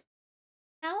get...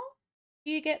 How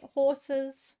do you get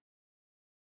horses?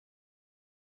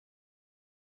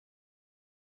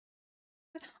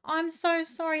 I'm so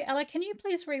sorry, Ella. Can you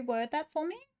please reword that for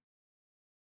me?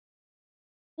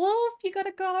 Wolf, you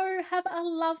gotta go. Have a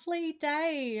lovely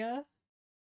day.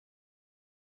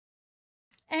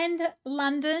 And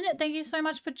London, thank you so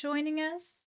much for joining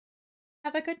us.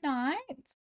 Have a good night.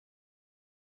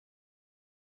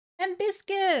 And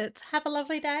Biscuit, have a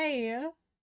lovely day.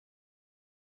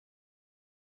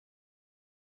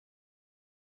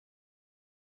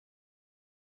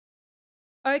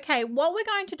 Okay, what we're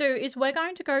going to do is we're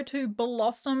going to go to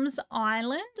Blossom's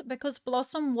Island because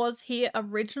Blossom was here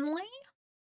originally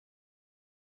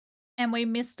and we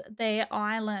missed their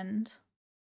island.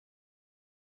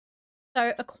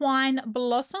 So Equine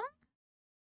Blossom.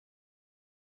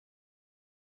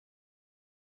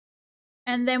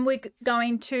 And then we're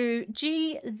going to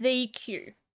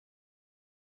GZQ.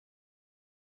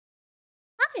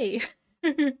 Hi.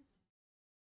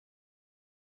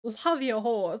 Love your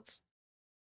horse.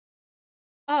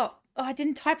 Oh, I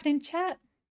didn't type it in chat.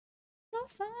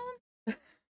 Awesome. Just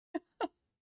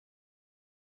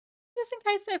in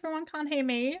case everyone can't hear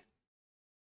me.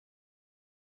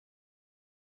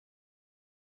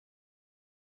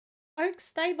 Oak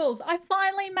Stables. I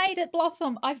finally made it,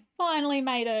 Blossom. I finally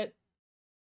made it.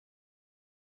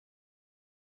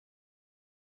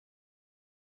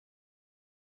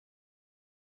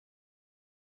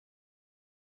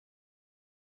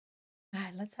 All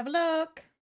right, let's have a look.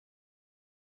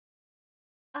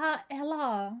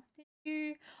 Ella, did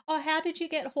you... Oh, how did you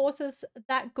get horses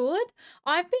that good?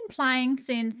 I've been playing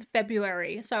since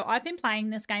February. So I've been playing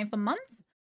this game for months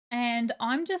and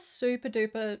I'm just super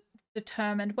duper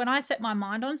determined. When I set my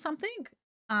mind on something,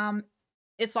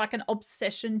 it's like an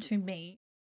obsession to me.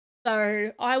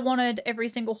 So I wanted every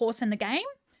single horse in the game.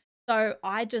 So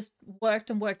I just worked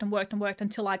and worked and worked and worked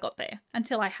until I got there,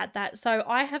 until I had that. So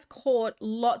I have caught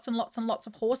lots and lots and lots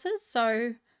of horses.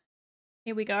 So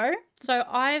here we go. So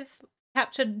I've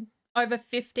captured over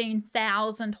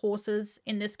 15,000 horses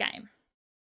in this game.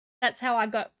 That's how I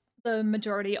got the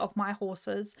majority of my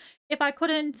horses. If I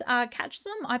couldn't catch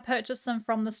them, I purchased them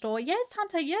from the store. Yes,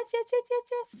 Hunter. Yes, yes, yes, yes,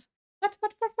 yes. What?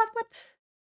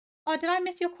 Oh, did I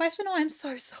miss your question? Oh, I'm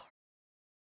so sorry.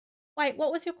 Wait,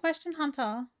 what was your question,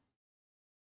 Hunter?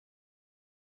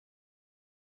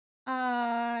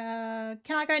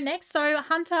 Can I go next? So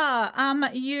Hunter,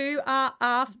 you are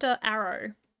after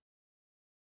Arrow.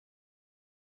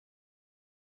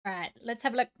 All right, let's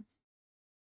have a look.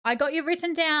 I got you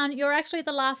written down. You're actually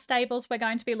the last stables we're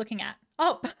going to be looking at.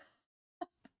 Oh,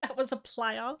 that was a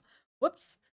player.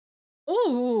 Whoops.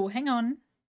 Oh, hang on.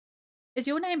 Is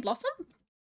your name Blossom?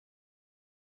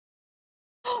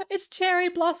 Oh, it's Cherry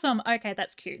Blossom. Okay,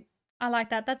 that's cute. I like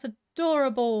that. That's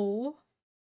adorable.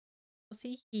 We'll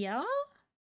see here.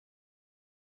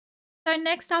 So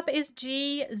next up is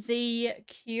GZQ.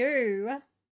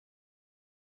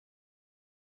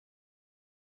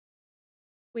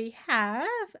 We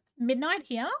have Midnight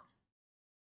here.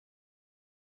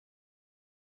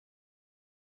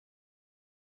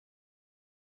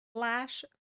 Flash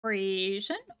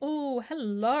Frisian. Oh,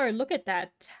 hello. Look at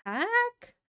that tag.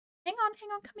 Hang on,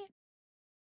 come here.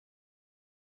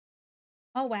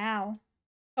 Oh, wow.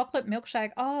 Chocolate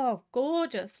milkshake. Oh,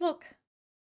 gorgeous. Look.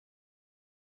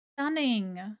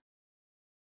 Stunning.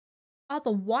 Oh,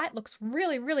 the white looks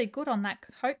really, really good on that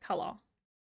coat color.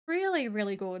 Really,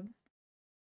 really good.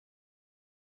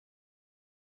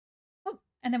 Oh,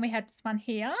 and then we had this one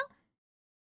here.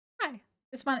 Hi.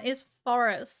 This one is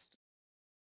Forest.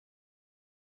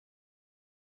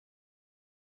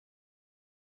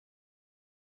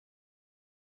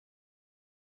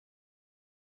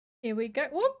 Here we go.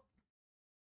 Whoop.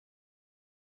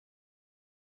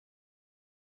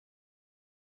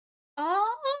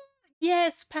 Oh,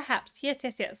 yes, perhaps. Yes,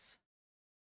 yes, yes.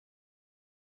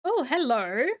 Oh,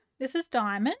 hello. This is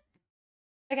Diamond.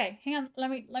 Okay, hang on. Let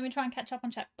me try and catch up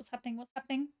on chat. What's happening? What's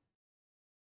happening?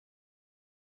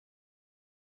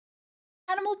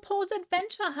 Animal Paws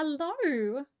Adventure.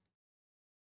 Hello.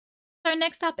 So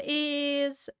next up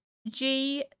is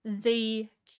GZQ.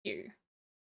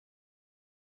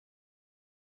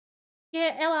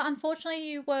 Yeah, Ella,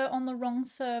 unfortunately you were on the wrong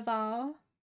server.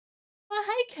 Oh,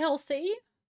 hey, Kelsey.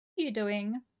 How are you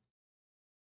doing?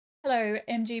 Hello,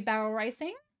 MG Barrel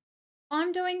Racing.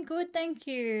 I'm doing good, thank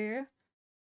you.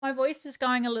 My voice is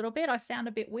going a little bit. I sound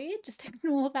a bit weird. Just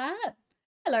ignore that.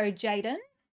 Hello, Jaden.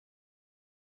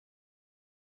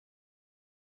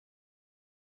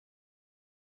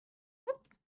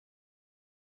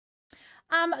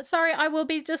 Sorry, I will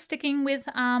be just sticking with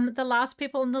the last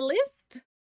people on the list.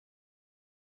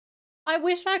 I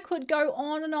wish I could go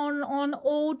on and on and on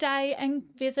all day and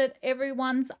visit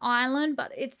everyone's island,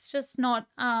 but it's just not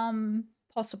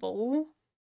possible.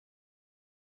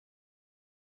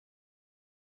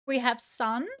 We have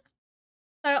sun.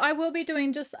 So I will be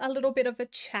doing just a little bit of a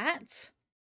chat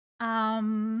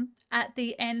at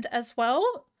the end as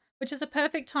well, which is a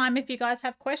perfect time if you guys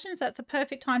have questions. That's a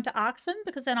perfect time to ask them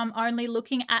because then I'm only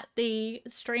looking at the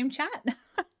stream chat.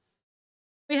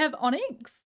 We have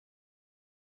Onyx.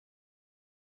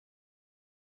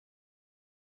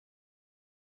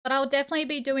 But I'll definitely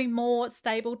be doing more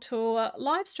stable tour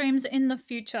live streams in the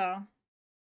future.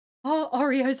 Oh,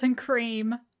 Oreos and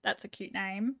cream. That's a cute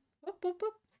name. Boop, boop,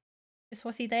 boop. Is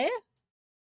horsey there?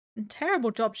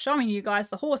 Terrible job showing you guys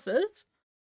the horses.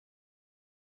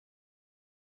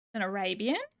 An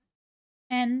Arabian.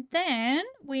 And then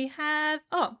we have,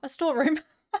 oh, a storeroom.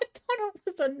 I thought it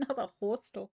was another horse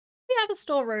store. We have a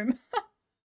storeroom.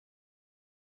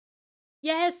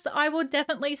 Yes, I will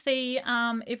definitely see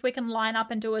if we can line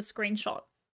up and do a screenshot.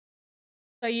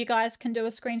 So you guys can do a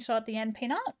screenshot at the end,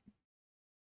 Peanut.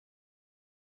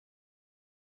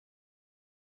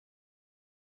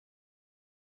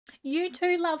 You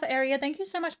too, love area. Thank you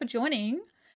so much for joining.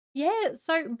 Yeah,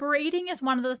 so breeding is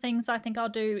one of the things I think I'll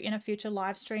do in a future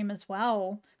live stream as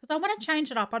well. Because I want to change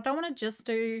it up. I don't want to just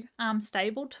do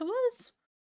stable tours.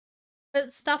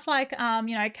 But stuff like,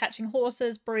 you know, catching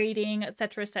horses, breeding,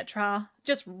 etc.,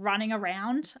 just running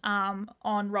around on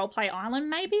Roleplay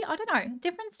Island, maybe. I don't know.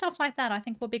 Different stuff like that I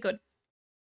think will be good.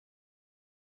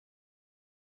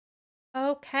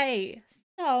 Okay,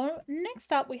 so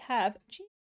next up we have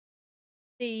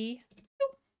the...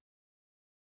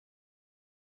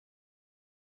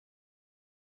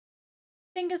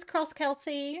 Fingers crossed,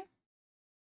 Kelsey.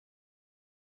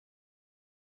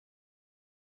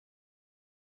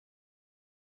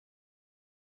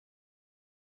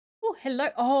 Oh, hello.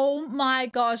 Oh my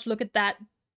gosh, look at that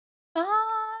barn.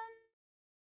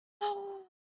 Oh,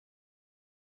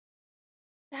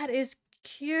 that is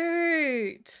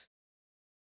cute.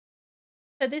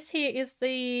 So this here is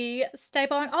the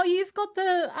stable. Oh, you've got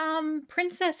the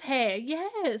princess hair.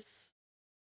 Yes.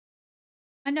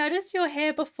 I noticed your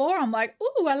hair before. I'm like,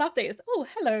 oh, I love this. Oh,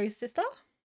 hello, sister.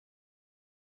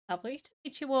 Lovely to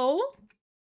meet you all.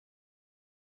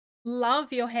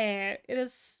 Love your hair. It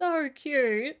is so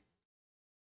cute.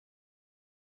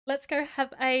 Let's go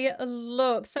have a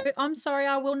look. So I'm sorry,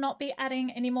 I will not be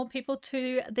adding any more people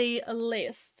to the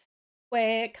list.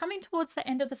 We're coming towards the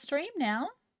end of the stream now.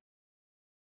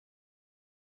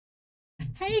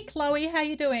 Hey, Chloe, how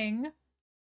you doing?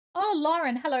 Oh,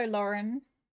 Lauren. Hello, Lauren.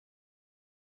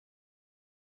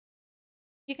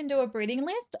 You can do a breeding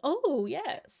list? Oh,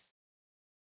 yes.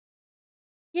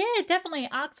 Yeah, definitely.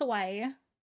 Ask away.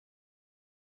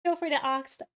 Feel free to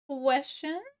ask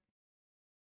questions.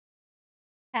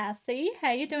 Kathy,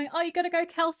 how you doing? Oh, you gotta go,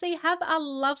 Kelsey. Have a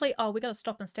lovely... Oh, we gotta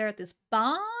stop and stare at this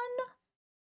barn.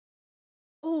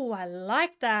 Oh, I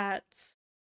like that.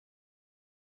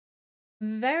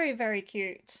 Very, very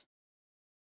cute.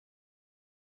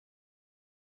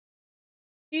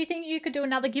 Do you think you could do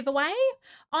another giveaway?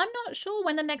 I'm not sure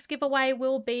when the next giveaway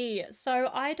will be. So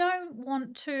I don't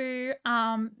want to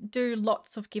do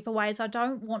lots of giveaways. I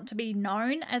don't want to be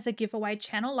known as a giveaway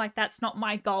channel. Like, that's not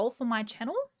my goal for my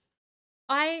channel.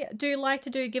 I do like to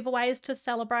do giveaways to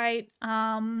celebrate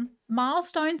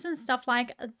milestones and stuff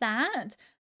like that.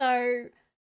 So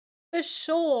for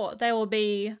sure there will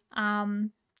be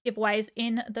giveaways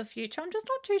in the future. I'm just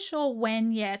not too sure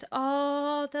when yet.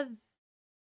 Oh,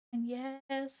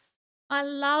 yes. I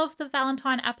love the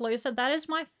Valentine Appaloosa. That is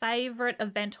my favorite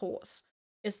event horse.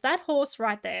 Is that horse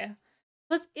right there?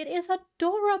 Because it is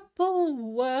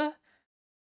adorable.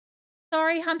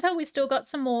 Sorry, Hunter, we still got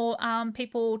some more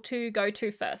people to go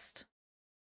to first.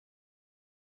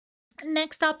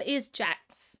 Next up is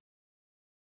Jax.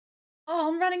 Oh,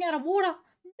 I'm running out of water.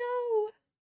 No.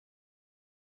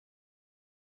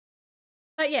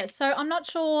 But yeah, so I'm not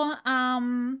sure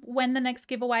when the next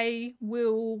giveaway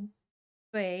will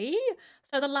be.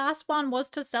 So the last one was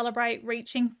to celebrate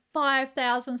reaching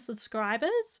 5,000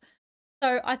 subscribers.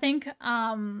 So I think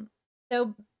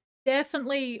they'll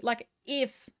definitely, like,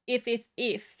 if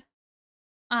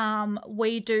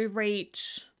we do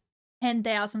reach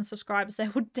 10,000 subscribers,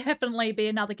 there would definitely be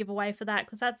another giveaway for that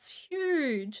because that's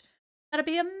huge. That'd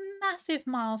be massive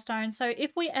milestone. So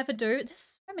if we ever do,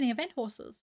 there's so many event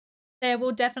horses. There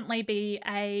will definitely be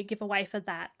a giveaway for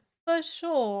that. For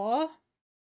sure.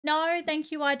 No,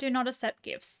 thank you. I do not accept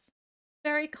gifts.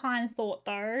 Very kind thought,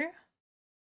 though.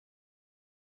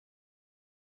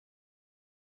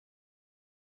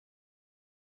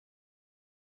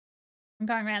 I'm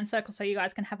going around in circles so you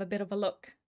guys can have a bit of a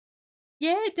look.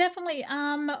 Yeah, definitely.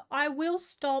 I will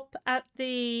stop at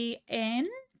the end.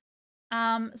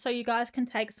 So you guys can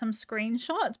take some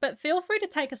screenshots, but feel free to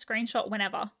take a screenshot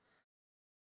whenever.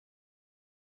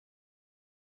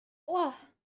 Oh,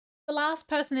 the last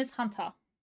person is Hunter.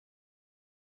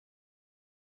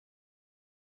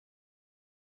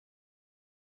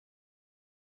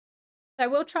 So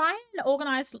we'll try and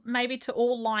organize maybe to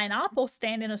all line up or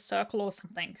stand in a circle or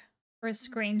something for a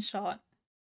screenshot.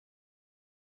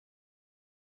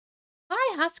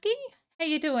 Hi, Husky. How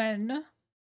you doing?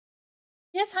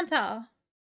 Yes, Hunter.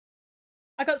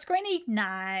 I got Screeny.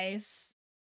 Nice.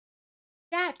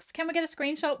 Jax, can we get a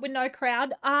screenshot with no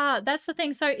crowd? That's the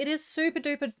thing. So it is super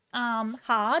duper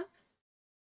hard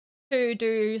to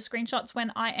do screenshots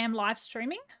when I am live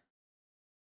streaming.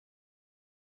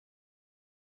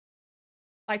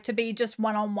 Like to be just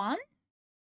one-on-one.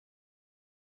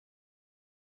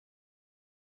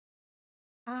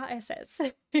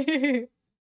 RSS.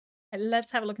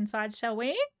 Let's have a look inside, shall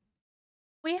we?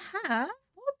 We have,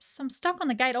 whoops, I'm stuck on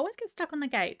the gate. I always get stuck on the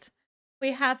gate.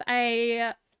 We have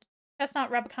a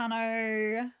chestnut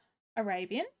Rabicano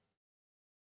Arabian.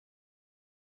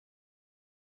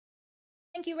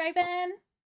 Thank you, Raven.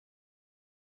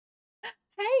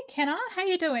 Hey, Kenna, how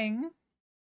you doing?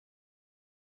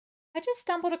 I just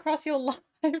stumbled across your live,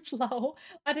 lol.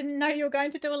 I didn't know you were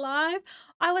going to do a live.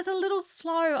 I was a little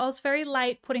slow. I was very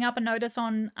late putting up a notice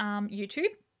on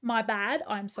YouTube. My bad.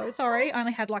 I'm so sorry. I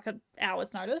only had like an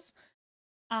hour's notice.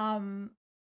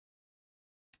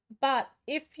 But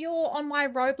if you're on my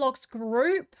Roblox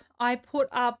group, I put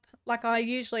up, like I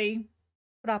usually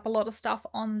put up a lot of stuff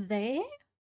on there.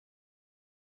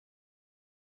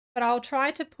 But I'll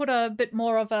try to put a bit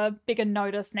more of a bigger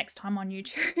notice next time on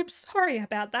YouTube. Sorry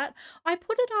about that. I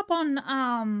put it up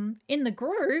on in the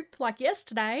group like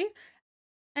yesterday,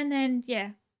 and then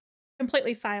yeah,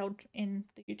 completely failed in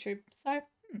the YouTube. So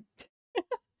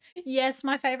yes,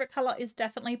 my favorite color is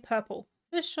definitely purple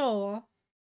for sure.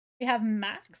 We have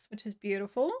Max, which is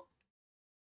beautiful.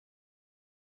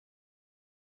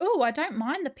 Oh, I don't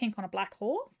mind the pink on a black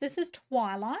horse. This is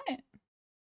Twilight.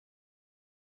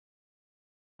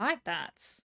 I like that.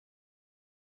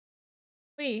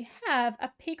 We have a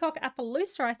Peacock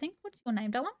Appaloosa, I think. What's your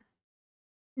name, Dylan?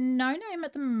 No name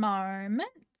at the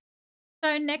moment.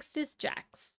 So next is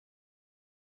Jax.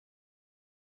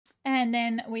 And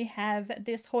then we have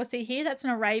this horsey here. That's an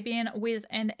Arabian with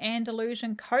an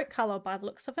Andalusian coat colour by the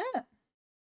looks of it.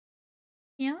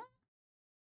 Yeah.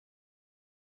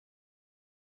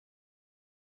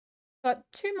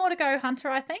 Got two more to go, Hunter,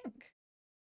 I think.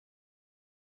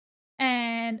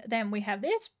 And then we have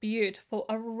this beautiful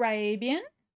Arabian.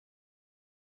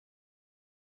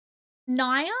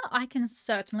 Naya, I can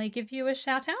certainly give you a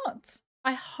shout out.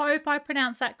 I hope I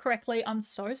pronounced that correctly. I'm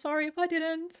so sorry if I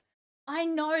didn't. I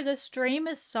know the stream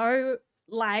is so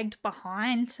lagged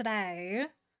behind today.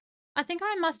 I think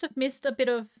I must have missed a bit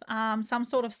of some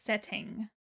sort of setting,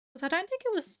 because I don't think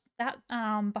it was that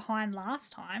behind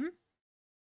last time.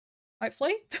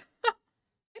 Hopefully.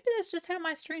 Maybe that's just how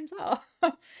my streams are.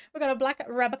 We've got a black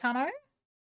Rabicano.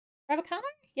 Rabicano?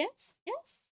 Yes,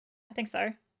 yes. I think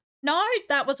so. No,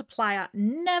 that was a player.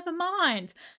 Never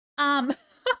mind.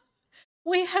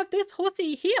 We have this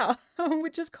horsey here,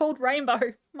 which is called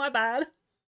Rainbow. My bad.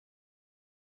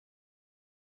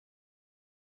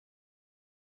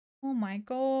 Oh my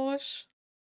gosh.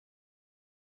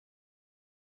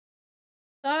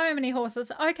 So many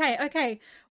horses. Okay, okay.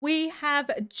 We have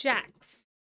Jax.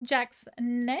 Jax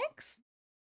next.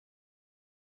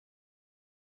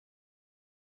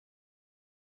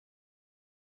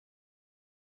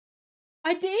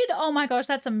 I did. Oh my gosh,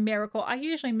 that's a miracle. I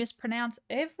usually mispronounce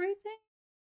everything.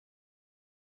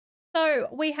 So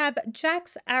we have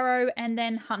Jax, Arrow, and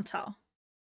then Hunter.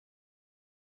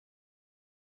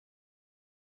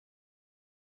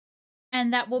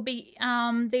 And that will be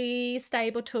the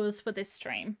stable tours for this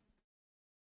stream.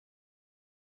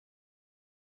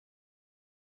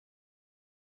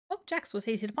 Oh, Jax was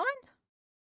easy to find.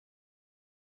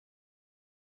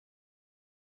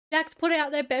 Jax put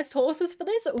out their best horses for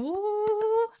this.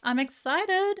 Ooh, I'm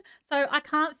excited. So I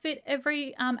can't fit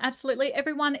absolutely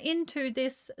everyone into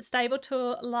this stable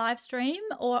tour live stream,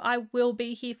 or I will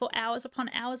be here for hours upon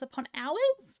hours upon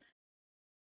hours.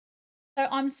 So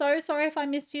I'm so sorry if I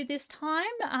missed you this time.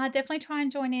 Definitely try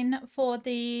and join in for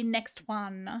the next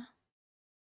one.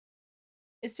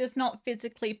 It's just not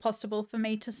physically possible for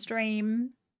me to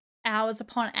stream hours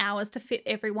upon hours to fit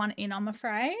everyone in, I'm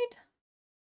afraid.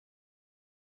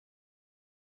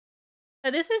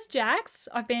 So this is Jax.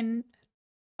 I've been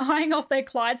eyeing off their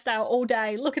Clydesdale all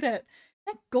day. Look at it. Isn't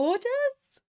that gorgeous?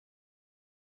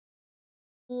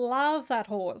 Love that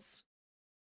horse.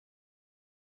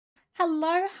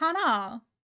 Hello, Hannah.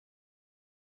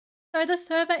 So the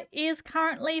server is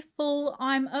currently full,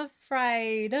 I'm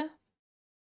afraid.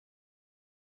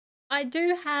 I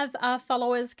do have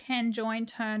followers can join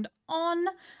turned on.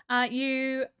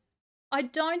 I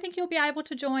don't think you'll be able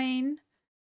to join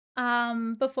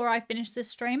before I finish this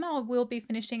stream. I will be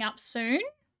finishing up soon.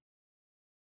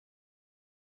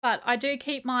 But I do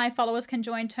keep my followers can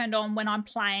join turned on when I'm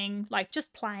playing, like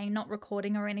just playing, not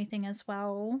recording or anything as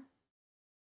well.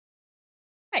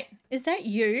 Wait, is that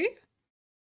you?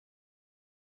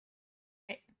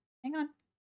 Wait, hang on.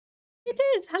 It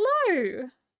is. Hello.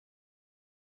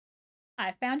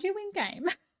 I found you in game.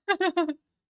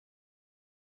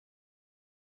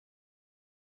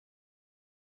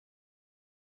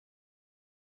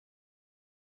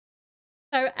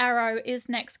 So Arrow is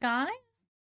next, guys.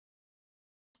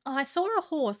 Oh, I saw a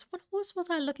horse. What horse was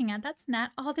I looking at? That's Nat.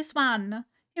 Oh, this one.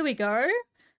 Here we go.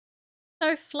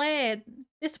 So flared.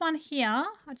 This one here.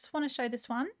 I just want to show this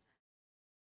one.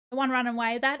 The one running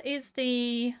away. That is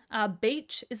the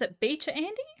beach. Is it beach,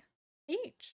 Andy?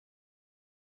 Beach.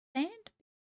 Sand?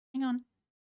 Hang on.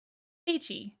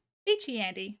 Beachy. Beachy,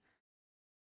 Andy.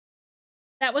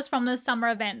 That was from the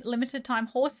summer event. Limited time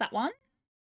horse, that one.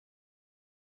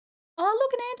 Oh,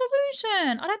 look, an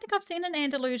Andalusian. I don't think I've seen an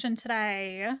Andalusian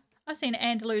today. I've seen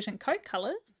Andalusian coat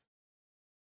colours.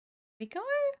 Here we go.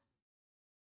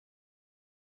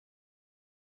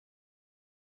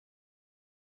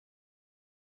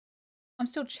 I'm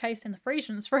still chasing the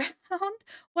Frisians around.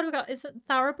 What have we got? Is it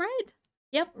thoroughbred?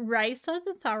 Yep, Racer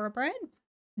the thoroughbred.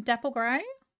 Dapple grey.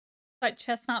 Like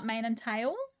chestnut mane and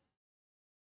tail.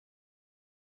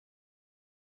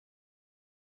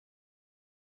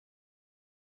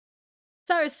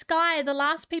 So, Sky, the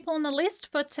last people on the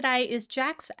list for today is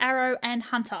Jax, Arrow, and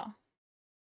Hunter.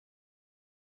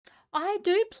 I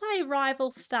do play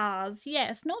Rival Stars,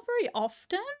 yes, not very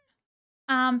often,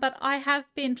 but I have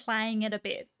been playing it a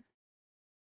bit.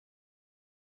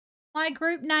 My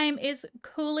group name is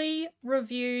Cooley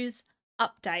Reviews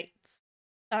Updates.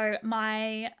 So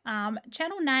my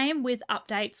channel name with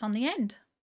updates on the end.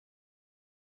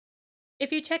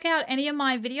 If you check out any of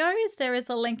my videos, there is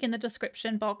a link in the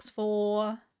description box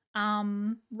for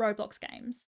Roblox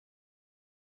games.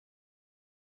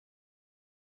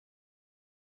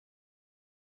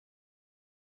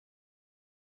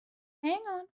 Hang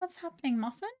on, what's happening,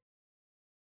 Muffin?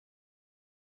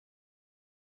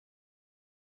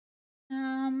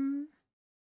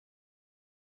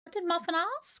 What did Muffin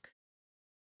ask?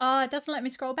 Oh, it doesn't let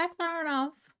me scroll back far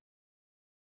enough.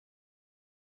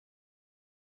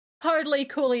 Totally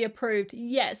Cooley approved.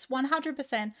 Yes,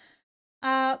 100%.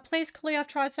 Please, Cooley, I've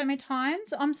tried so many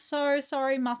times. I'm so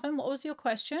sorry, Muffin. What was your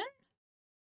question?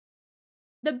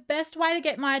 The best way to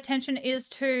get my attention is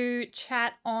to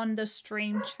chat on the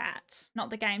stream chat, not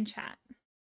the game chat.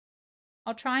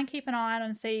 I'll try and keep an eye on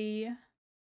and see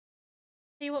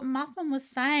what Muffin was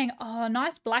saying. Oh,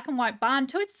 nice black and white bun.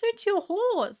 Too, it suits your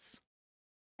horse.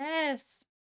 Yes.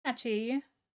 Catchy.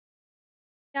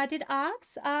 Yeah, I did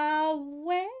ask.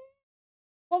 Where?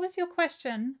 What was your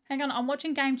question? Hang on, I'm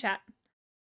watching game chat.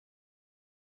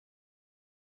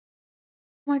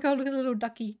 Oh my god, look at the little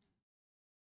ducky.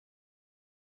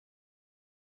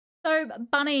 So,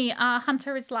 Bunny,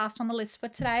 Hunter is last on the list for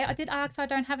today. I did ask, I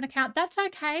don't have an account. That's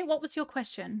okay. What was your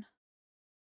question?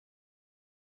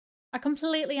 I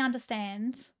completely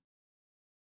understand.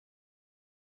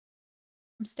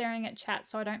 I'm staring at chat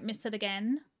so I don't miss it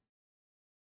again.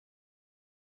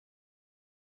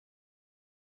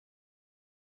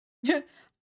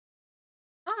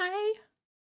 Hi.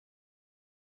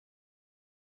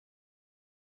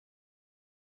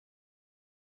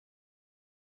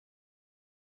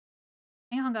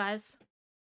 Hang on, guys.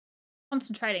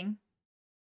 Concentrating.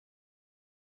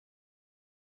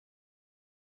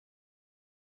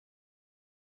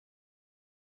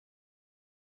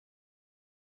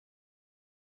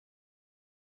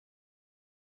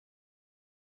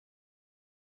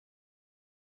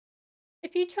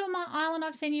 If you tour my island,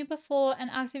 I've seen you before and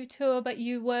asked if you tour, but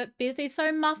you were busy.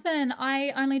 So Muffin,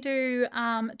 I only do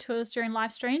tours during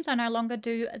live streams. I no longer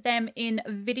do them in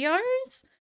videos.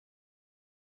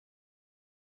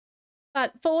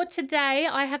 But for today,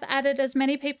 I have added as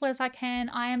many people as I can.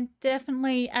 I am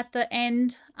definitely at the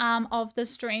end of the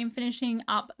stream, finishing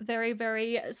up very,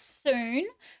 very soon.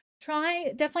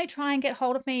 Definitely try and get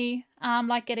hold of me,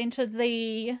 like get into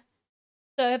the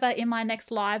server in my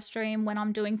next live stream when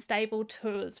I'm doing stable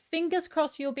tours. Fingers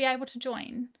crossed you'll be able to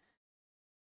join.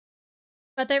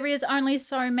 But there is only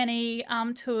so many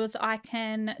tours I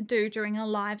can do during a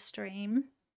live stream.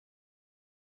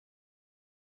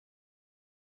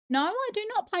 No, I do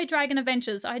not play Dragon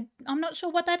Adventures. I'm not sure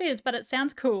what that is, but it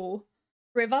sounds cool.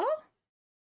 River? What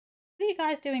are you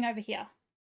guys doing over here?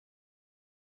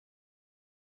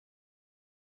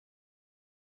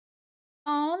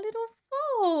 Oh, little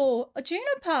foal. A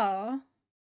juniper.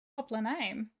 Popular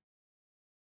name.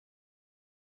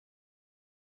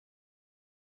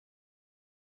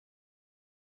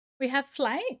 We have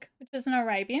Flake, which is an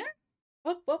Arabian.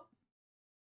 Whoop, whoop.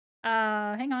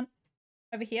 Hang on.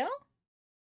 Over here.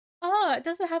 Oh,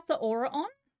 does it have the aura on?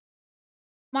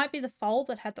 Might be the foal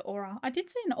that had the aura. I did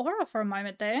see an aura for a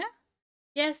moment there.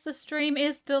 Yes, the stream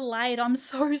is delayed. I'm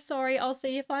so sorry. I'll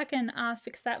see if I can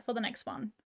fix that for the next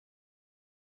one.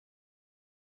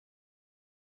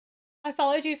 I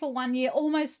followed you for 1 year,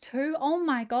 almost 2. Oh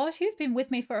my gosh, you've been with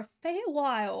me for a fair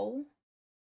while.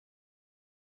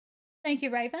 Thank you,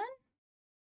 Raven.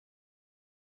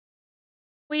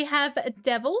 We have a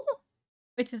Devil,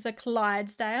 which is a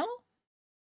Clydesdale.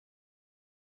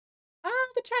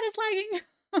 The chat is lagging.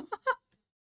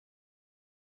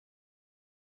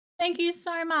 Thank you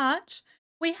so much.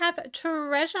 We have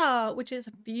Treasure, which is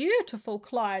a beautiful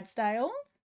Clydesdale.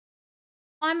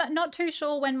 I'm not too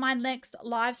sure when my next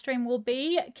live stream will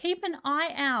be. Keep an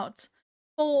eye out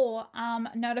for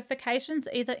notifications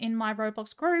either in my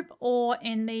Roblox group or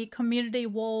in the community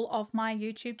wall of my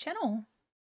YouTube channel.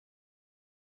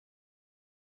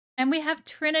 And we have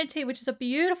Trinity, which is a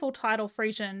beautiful title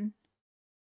Frisian.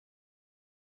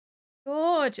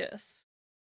 Gorgeous.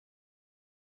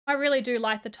 I really do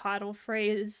like the title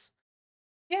Frizz.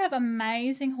 You have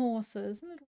amazing horses.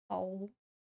 Little foal.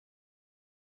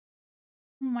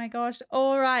 Oh my gosh.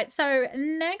 All right. So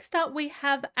next up we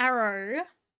have Arrow.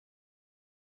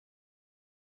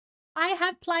 I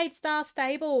have played Star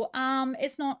Stable.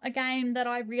 It's not a game that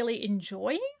I really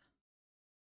enjoy.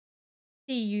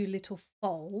 See you, little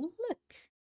foal. Look.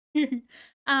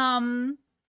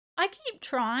 I keep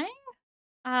trying.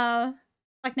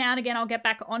 Like now and again, I'll get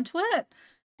back onto it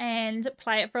and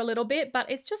play it for a little bit, but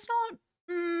it's just not.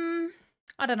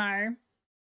 I don't know.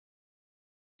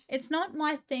 It's not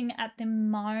my thing at the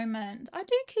moment. I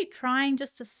do keep trying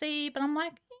just to see, but I'm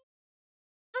like,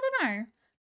 I don't know.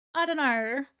 I don't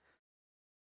know.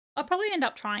 I'll probably end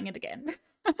up trying it again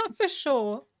for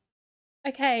sure.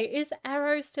 Okay, is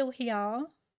Arrow still here?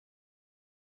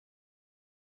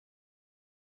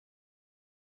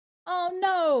 Oh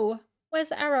no!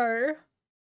 Where's Arrow?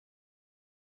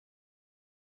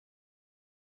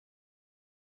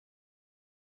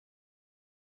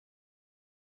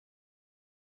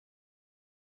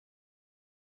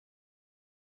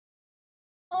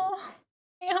 Oh,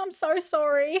 yeah, I'm so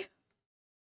sorry.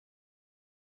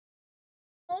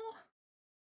 Oh,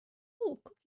 ooh.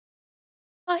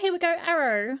 Oh, here we go,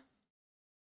 Arrow.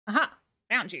 Aha,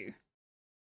 found you.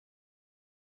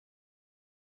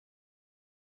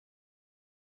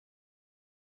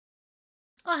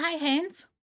 Oh, hey, Hans.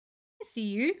 I see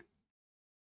you.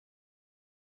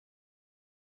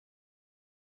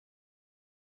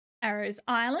 Arrow's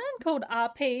Island called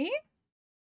RP.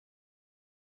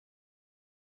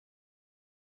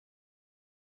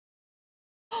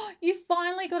 Oh, you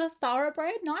finally got a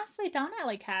thoroughbred. Nicely done,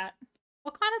 Alley Cat.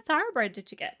 What kind of thoroughbred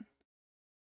did you get?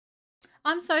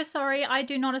 I'm so sorry. I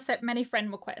do not accept many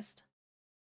friend requests.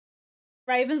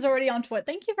 Raven's already onto it.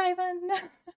 Thank you, Raven.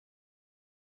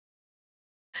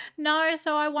 No,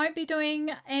 so I won't be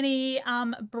doing any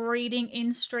breeding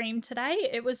in stream today.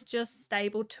 It was just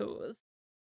stable tours.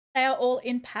 They are all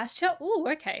in pasture. Oh,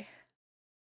 okay.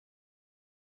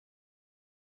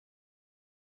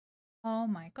 Oh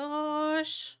my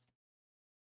gosh.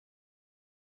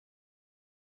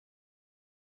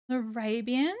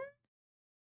 Arabian.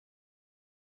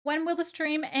 When will the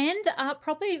stream end?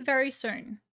 Probably very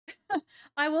soon.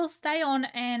 I will stay on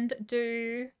and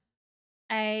do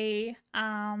a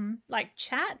like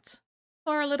chat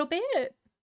for a little bit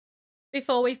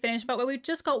before we finish, but we've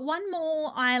just got one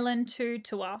more island to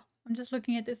tour. I'm just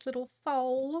looking at this little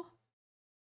foal.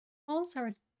 Foals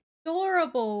are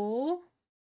adorable.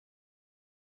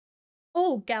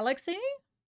 Oh, Galaxy.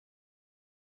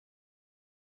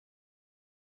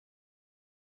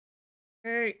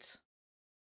 Cute.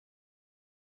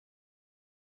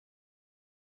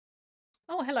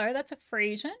 Oh, hello. That's a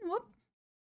Frisian. Whoop.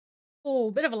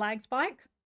 Oh, bit of a lag spike.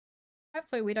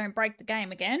 Hopefully we don't break the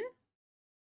game again.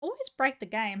 Always break the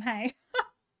game, hey?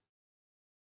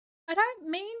 I don't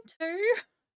mean to.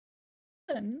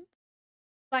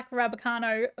 Black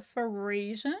Rabicano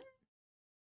Parisian.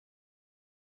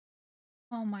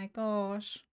 Oh my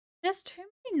gosh. There's too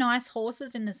many nice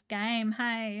horses in this game,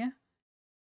 hey?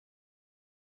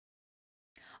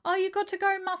 Oh, you got to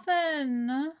go,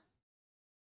 Muffin.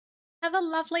 Have a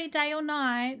lovely day or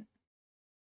night.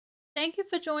 Thank you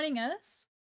for joining us.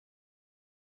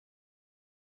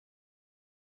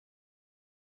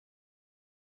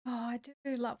 Oh, I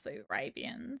do love the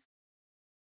Arabians.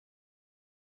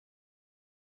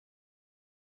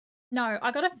 No,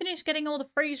 I gotta finish getting all the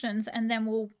Frisians and then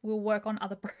we'll work on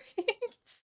other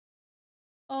breeds.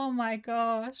 Oh my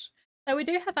gosh. So we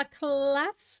do have a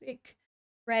classic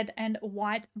red and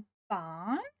white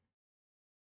barn.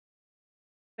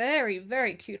 Very,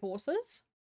 very cute horses.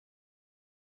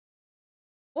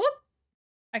 Whoop.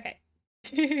 Okay.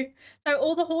 So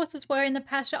all the horses were in the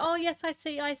pasture. Oh yes, I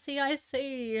see, I see, I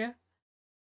see.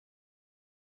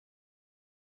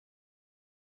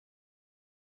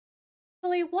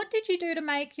 Lily, what did you do to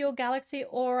make your Galaxy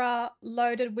Aura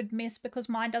loaded with mist? Because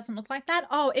mine doesn't look like that.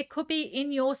 Oh, it could be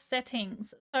in your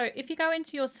settings. So if you go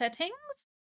into your settings,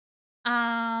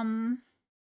 I'm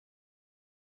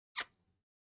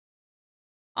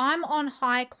on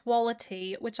high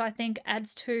quality, which I think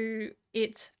adds to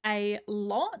it a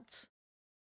lot.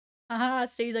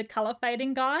 See the color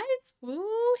fading, guys?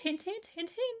 Ooh, hint, hint, hint,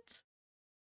 hint.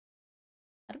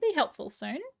 That'll be helpful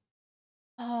soon.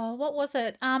 Oh, what was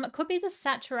it? It could be the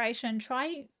saturation.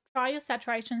 Try your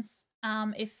saturations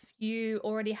if you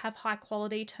already have high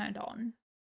quality turned on.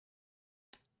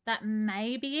 That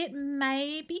may be it.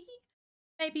 Maybe.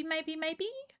 Maybe.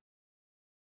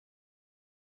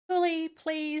 Fully,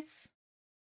 please.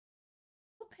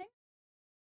 Okay.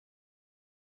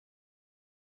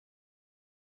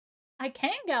 I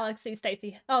can Galaxy,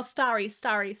 Stacy. Oh, Starry.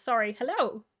 Sorry.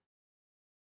 Hello.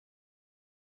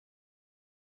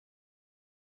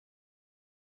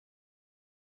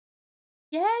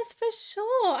 Yes, for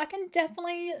sure. I can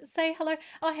definitely say hello.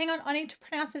 Oh, hang on. I need to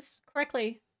pronounce this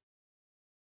correctly.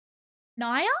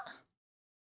 Naya?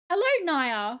 Hello,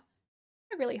 Naya.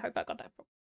 I really hope I got that wrong.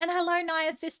 And hello,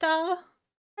 Naya sister.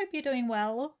 Hope you're doing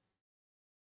well.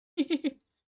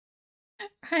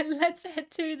 Right, let's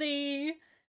head to the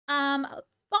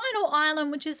final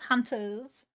island, which is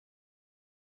Hunters.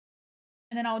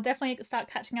 And then I'll definitely start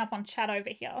catching up on chat over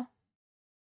here.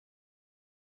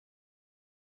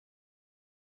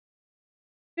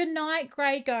 Good night,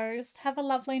 Grey Ghost. Have a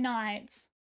lovely night.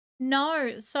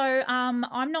 No, so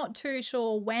I'm not too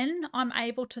sure when I'm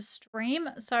able to stream,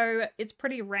 so it's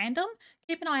pretty random.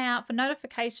 Keep an eye out for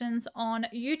notifications on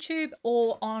YouTube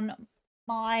or on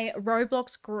my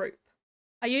Roblox group.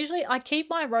 I keep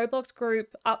my Roblox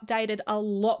group updated a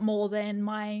lot more than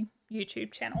my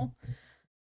YouTube channel.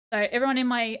 So everyone in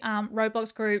my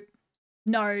Roblox group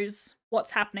knows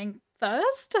what's happening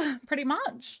first, pretty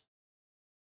much.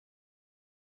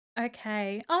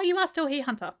 Okay. Oh, you are still here,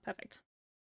 Hunter. Perfect.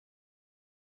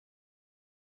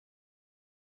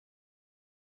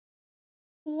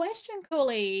 Question,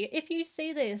 Cooley. If you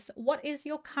see this, what is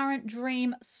your current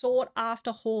dream sought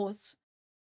after horse?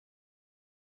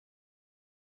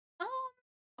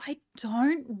 I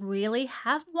don't really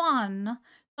have one.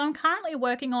 So I'm currently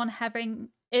working on having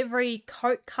every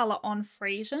coat color on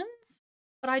Frisians,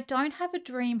 but I don't have a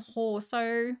dream horse.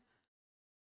 So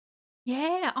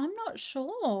yeah, I'm not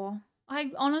sure.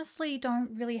 I honestly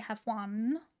don't really have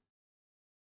one.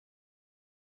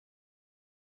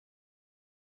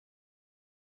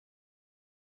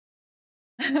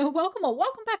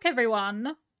 Welcome back,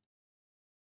 everyone.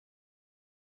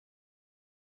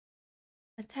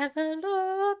 Let's have a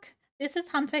look. This is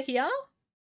Hunter here. I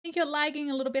think you're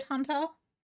lagging a little bit, Hunter.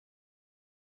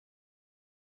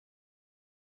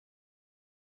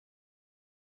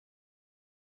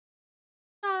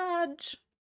 Charge.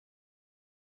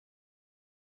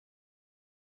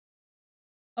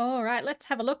 All right, let's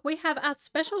have a look. We have a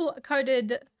special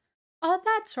coded. Oh,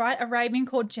 that's right, Arabian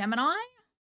called Gemini.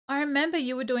 I remember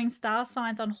you were doing star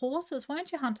signs on horses,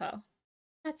 weren't you, Hunter?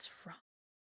 That's right.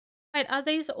 Wait, are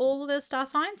these all the star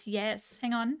signs? Yes.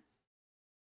 Hang on.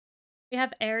 We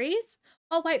have Aries.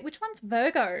 Oh, wait, which one's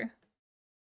Virgo?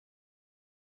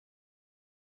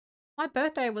 My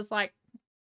birthday was like a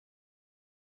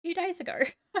few days ago.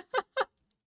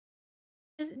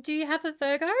 Do you have a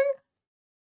Virgo?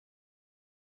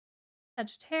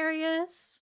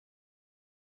 Sagittarius.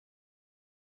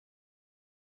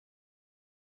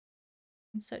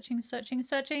 I'm searching.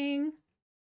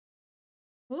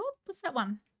 Whoop, what's that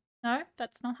one? No,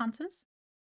 that's not hunters.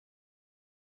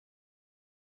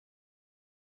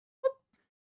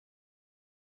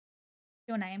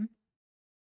 Your name.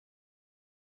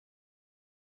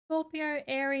 Scorpio,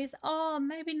 Aries. Oh,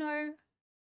 maybe no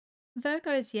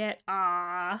Virgos yet.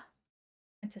 Ah,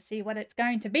 and to see what it's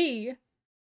going to be.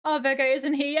 Oh, Virgo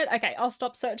isn't here yet. Okay, I'll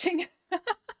stop searching.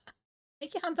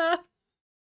 Thank you, Hunter.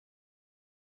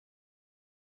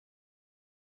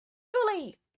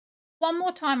 Julie. One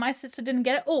more time. My sister didn't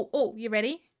get it. Oh, you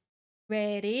ready?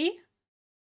 Ready?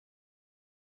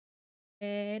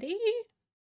 Ready?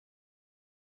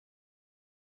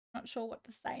 Not sure what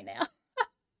to say now.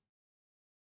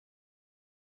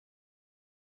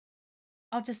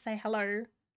 I'll just say hello.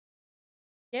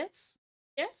 Yes?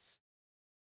 Yes?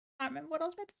 I can't remember what I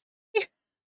was meant to say.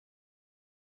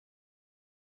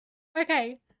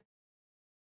 Okay.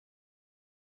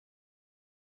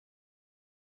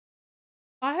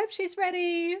 I hope she's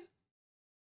ready.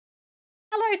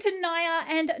 Hello to Naya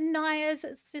and Naya's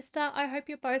sister. I hope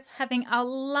you're both having a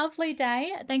lovely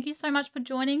day. Thank you so much for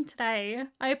joining today.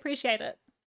 I appreciate it.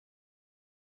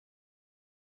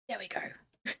 There we go.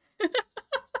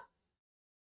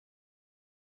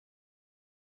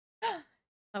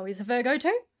 Oh, he's a Virgo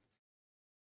too?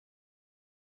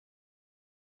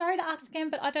 Sorry to ask again,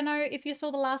 but I don't know if you saw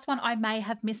the last one. I may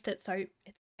have missed it, so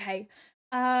it's okay.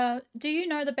 Do you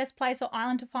know the best place or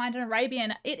island to find an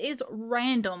Arabian? It is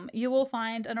random. You will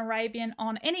find an Arabian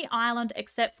on any island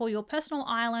except for your personal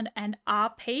island and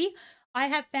RP. I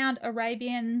have found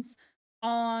Arabians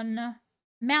on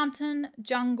mountain,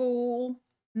 jungle,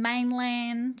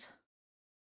 mainland.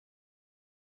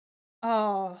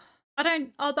 Oh,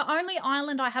 the only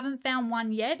island I haven't found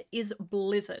one yet is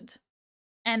Blizzard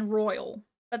and Royal.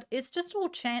 But it's just all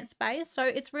chance based, so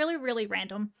it's really, really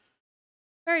random.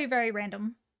 Very, very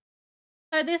random.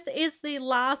 So this is the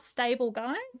last stable,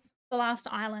 guys. The last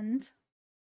island.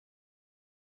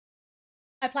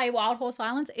 I play Wild Horse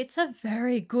Islands. It's a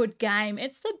very good game.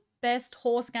 It's the best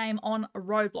horse game on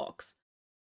Roblox.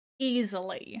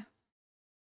 Easily.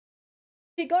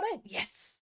 You got it?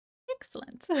 Yes.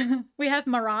 Excellent. We have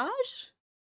Mirage.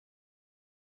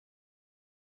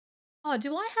 Oh,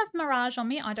 do I have Mirage on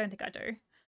me? I don't think I do.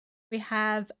 We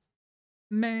have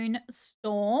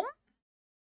Moonstorm.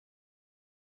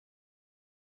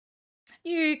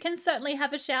 You can certainly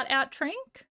have a shout out,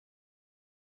 Trink.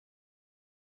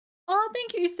 Oh,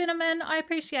 thank you, Cinnamon. I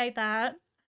appreciate that.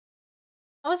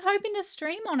 I was hoping to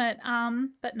stream on it,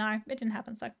 but no, it didn't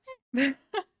happen, so.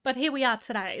 But here we are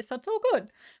today, so it's all good.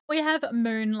 We have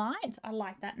Moonlight. I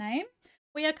like that name.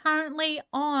 We are currently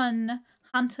on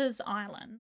Hunter's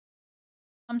Island.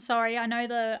 I'm sorry, I know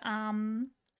the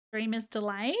stream is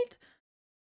delayed.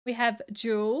 We have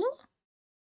Jewel.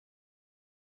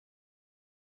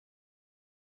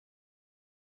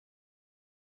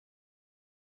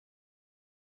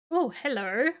 Oh,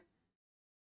 hello.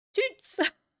 Toots.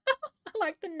 I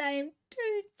like the name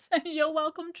Toots. You're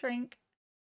welcome, Trink.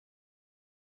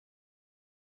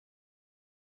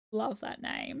 Love that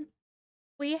name.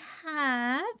 We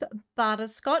have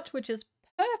Butterscotch, which is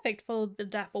perfect for the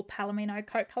Dapple Palomino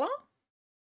coat colour.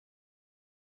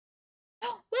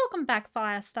 Welcome back,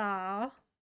 Firestar.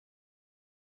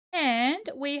 And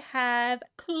we have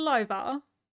Clover.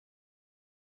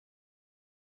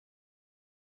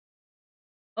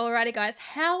 Alrighty, guys,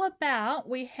 how about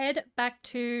we head back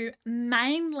to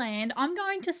mainland? I'm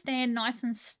going to stand nice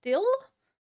and still.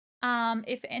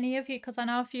 If any of you, because I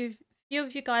know a few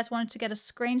of you guys wanted to get a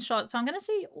screenshot, so I'm going to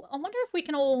see, I wonder if we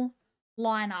can all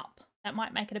line up. That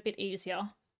might make it a bit easier.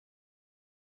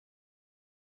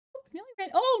 Nearly ran.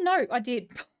 Oh, no, I did.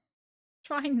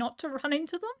 Trying not to run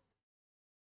into them.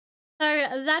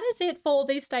 So that is it for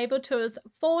these stable tours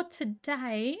for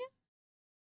today.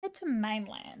 Head to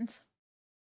mainland.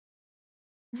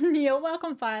 You're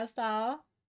welcome, Firestar.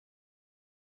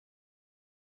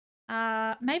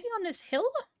 Maybe on this hill?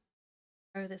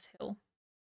 Oh, this hill.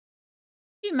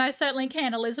 You most certainly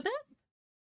can, Elizabeth.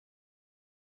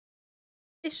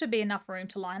 This should be enough room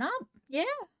to line up. Yeah.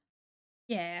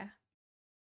 Yeah.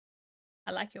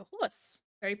 I like your horse.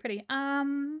 Very pretty.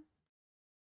 Hang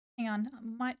on. I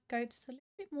might go just a little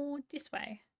bit more this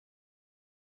way.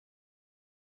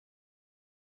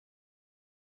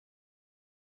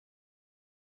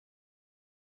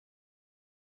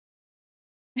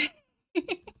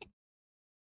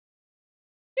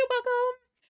 You're welcome.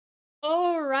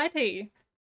 Alrighty.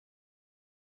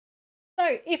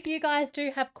 So if you guys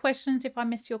do have questions, if I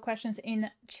missed your questions in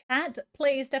chat,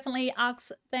 please definitely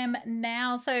ask them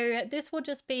now. So this will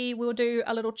just be, we'll do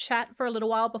a little chat for a little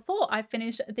while before I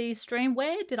finish the stream.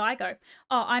 Where did I go?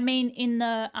 Oh, I mean in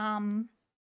the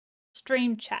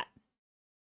stream chat.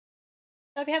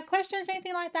 So if you have questions,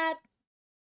 anything like that,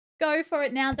 go for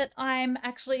it now that I'm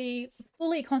actually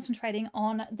fully concentrating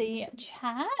on the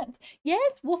chat.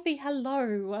 Yes, Woofy,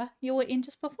 hello. You were in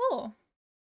just before.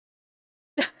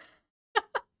 Funny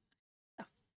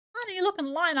looking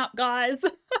lineup, guys.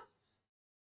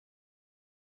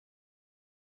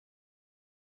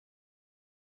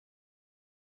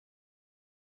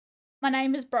 My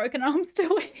name is Broken. I'm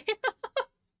still here.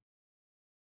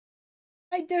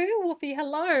 I do, Woofy.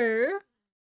 Hello.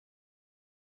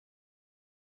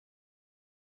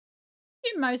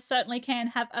 You most certainly can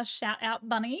have a shout out,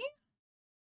 Bunny.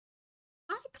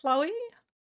 Hi, Chloe.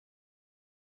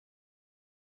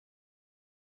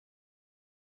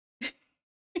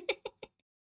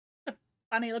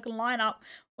 Funny looking lineup.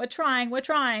 We're trying.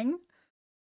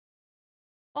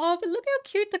 Oh, but look how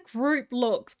cute the group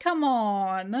looks. Come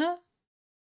on.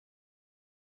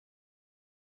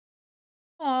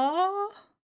 Oh,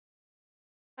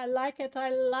 I like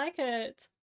it.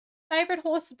 Favorite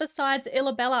horse besides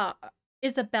Illabella?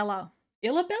 Isabella.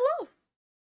 Illabella?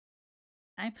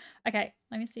 Okay,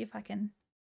 let me see if I can.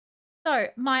 So,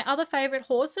 my other favorite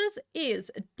horses is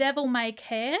Devil May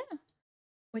Care,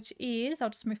 which is,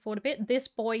 I'll just move forward a bit, this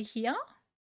boy here.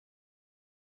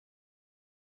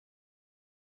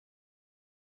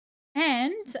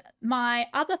 And my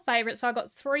other favorite, so I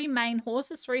got three main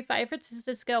horses, three favorites, is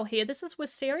this girl here. This is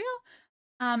Wisteria.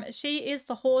 She is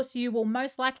the horse you will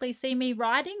most likely see me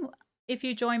riding if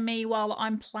you join me while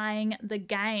I'm playing the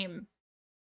game.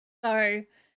 So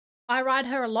I ride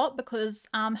her a lot because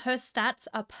her stats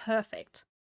are perfect.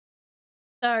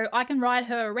 So I can ride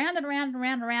her around and around and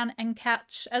around and around and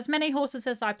catch as many horses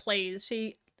as I please.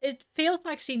 It feels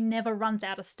like she never runs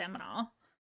out of stamina.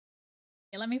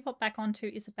 Yeah, let me pop back onto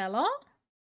Isabella.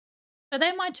 So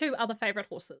they're my two other favorite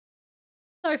horses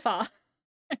so far.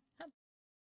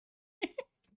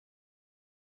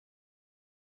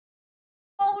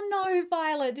 Oh no,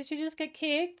 Violet, did you just get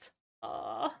kicked?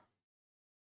 Oh,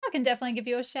 I can definitely give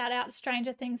you a shout out,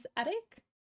 Stranger Things Attic.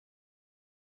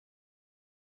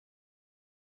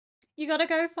 You gotta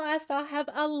go, Firestar. Have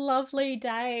a lovely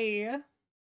day.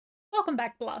 Welcome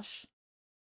back, Blush.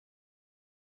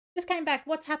 Just came back.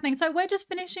 What's happening? So we're just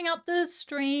finishing up the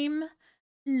stream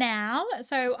now.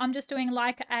 So I'm just doing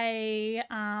like a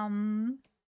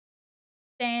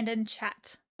stand and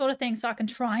chat sort of thing so I can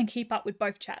try and keep up with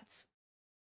both chats.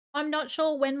 I'm not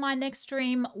sure when my next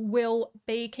stream will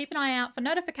be. Keep an eye out for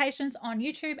notifications on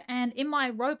YouTube and in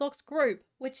my Roblox group,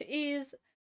 which is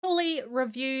fully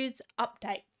reviews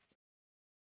updates.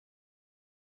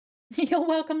 You're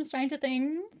welcome, Stranger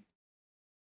Things.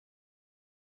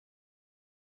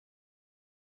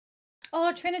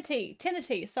 Oh,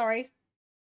 Tinity, sorry.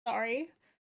 I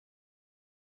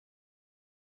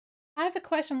have a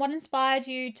question. What inspired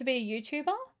you to be a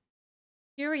YouTuber?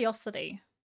 Curiosity.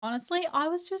 Honestly, I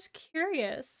was just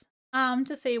curious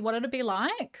to see what it'd be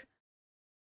like.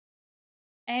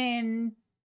 And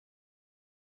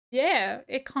yeah,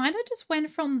 it kind of just went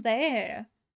from there.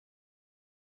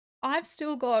 I've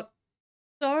still got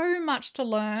so much to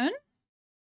learn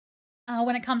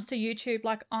when it comes to YouTube.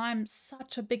 Like, I'm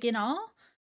such a beginner.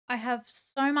 I have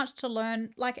so much to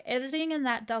learn. Like, editing and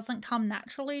that doesn't come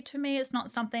naturally to me. It's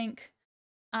not something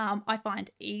I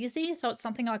find easy. So it's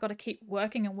something I got to keep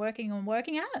working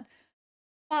at.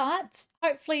 But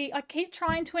hopefully I keep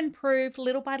trying to improve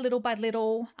little by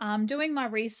little, doing my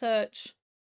research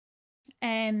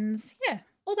and yeah,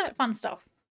 all that fun stuff.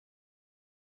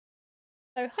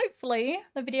 So hopefully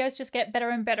the videos just get better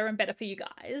and better and better for you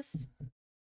guys.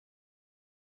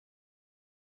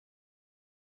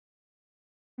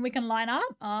 We can line up?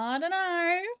 I don't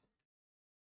know.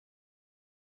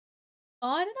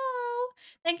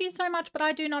 Thank you so much, but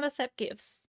I do not accept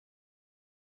gifts.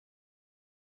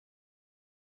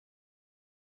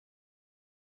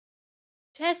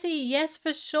 Jessie, yes,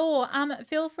 for sure.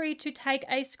 Feel free to take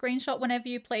a screenshot whenever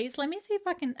you please. Let me see if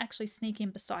I can actually sneak in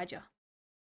beside you.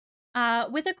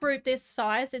 With a group this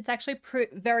size, it's actually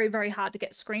very, very hard to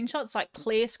get screenshots, like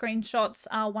clear screenshots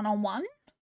one-on-one.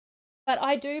 But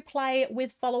I do play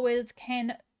with followers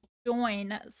can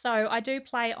join. So I do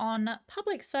play on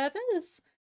public servers.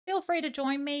 Feel free to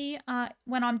join me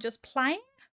when I'm just playing.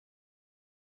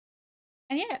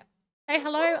 And yeah, say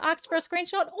hello, ask for a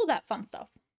screenshot, all that fun stuff.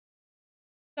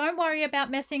 Don't worry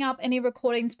about messing up any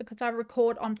recordings because I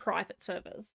record on private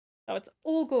servers. So it's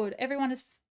all good. Everyone is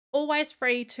always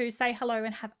free to say hello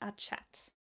and have a chat.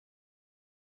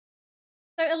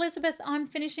 So Elizabeth, I'm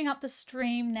finishing up the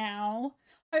stream now.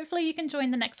 Hopefully you can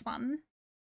join the next one.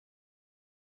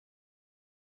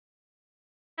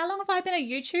 How long have I been a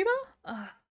YouTuber?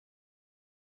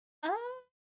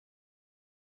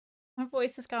 My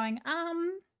voice is going,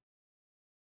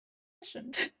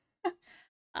 shouldn't.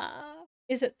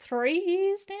 Is it 3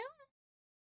 years now?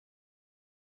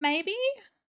 Maybe?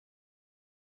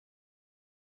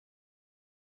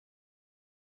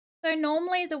 So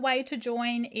normally the way to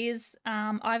join is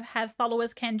I have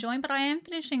followers can join, but I am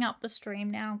finishing up the stream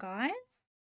now, guys.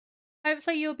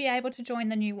 Hopefully you'll be able to join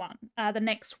the new one, the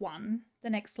next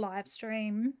live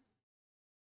stream.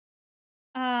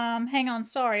 Hang on,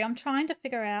 sorry, I'm trying to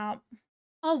figure out.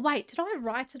 Oh wait, did I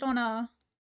write it on a?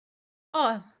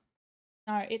 Oh,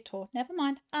 no, it tore. Never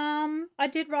mind. I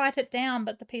did write it down,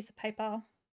 but the piece of paper.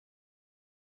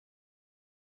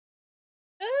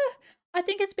 I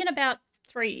think it's been about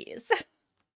 3 years.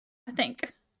 I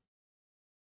think.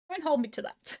 Don't hold me to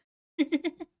that.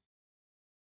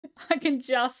 I can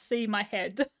just see my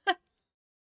head.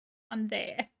 I'm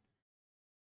there.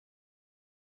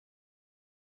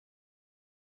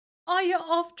 Oh, you're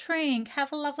off, Trink.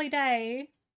 Have a lovely day.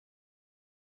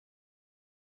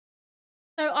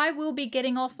 So I will be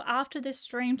getting off after this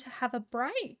stream to have a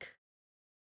break.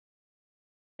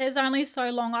 There's only so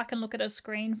long I can look at a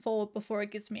screen for before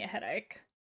it gives me a headache.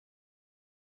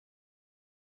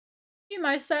 You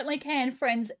most certainly can,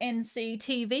 friends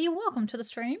NCTV. Welcome to the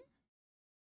stream.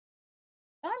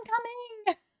 I'm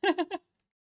coming.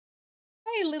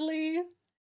 Hey, Lily.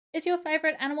 Is your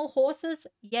favorite animal horses?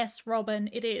 Yes, Robin,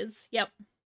 it is. Yep.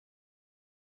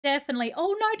 Definitely.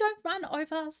 Oh, no, don't run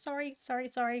over. Sorry.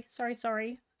 I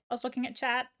was looking at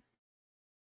chat.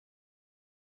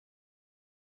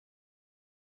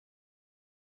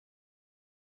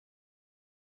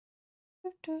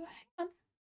 Hang on.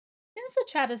 Since the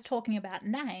chat is talking about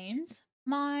names,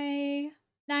 my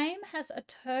name has a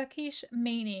Turkish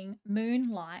meaning,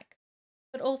 moon-like,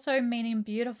 but also meaning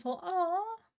beautiful. Oh,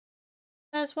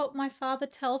 that is what my father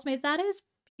tells me. That is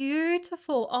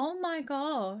beautiful. Oh my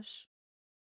gosh.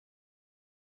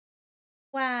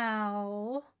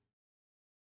 Wow.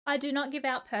 I do not give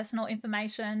out personal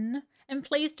information, and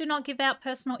please do not give out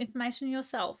personal information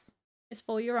yourself. It's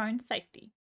for your own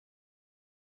safety.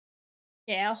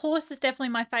 Yeah, a horse is definitely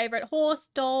my favorite. Horse,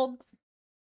 dogs,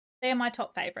 they're my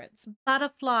top favorites.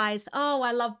 Butterflies. Oh,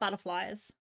 I love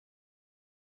butterflies.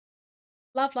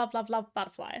 Love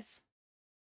butterflies.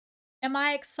 Am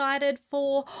I excited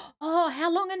for... Oh,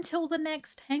 how long until the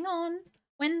next... Hang on.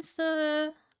 When's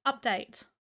the update?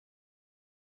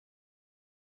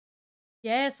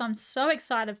 Yes, I'm so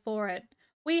excited for it.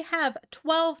 We have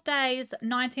 12 days,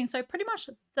 19, so pretty much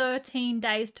 13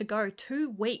 days to go, 2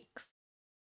 weeks.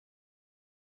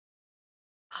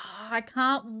 Oh, I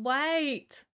can't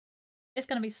wait. It's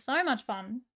going to be so much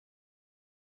fun.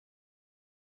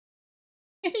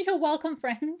 You're welcome,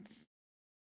 friends.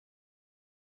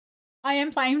 I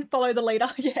am playing Follow the Leader,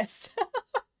 yes.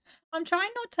 I'm trying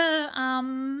not to,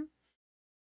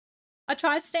 I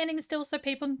tried standing still so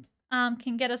people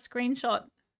can get a screenshot.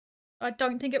 I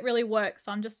don't think it really works,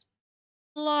 so I'm just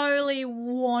slowly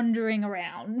wandering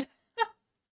around.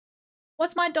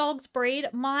 What's my dog's breed?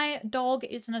 My dog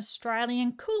is an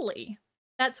Australian Coolie.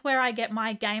 That's where I get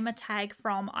my gamer tag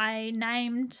from. I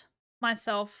named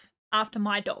myself after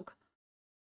my dog.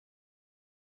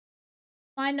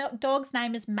 My dog's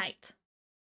name is Mate.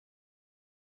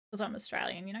 Because I'm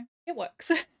Australian, you know? It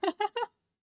works.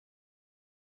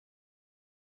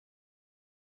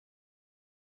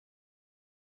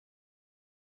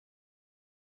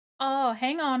 Oh,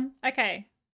 hang on. Okay.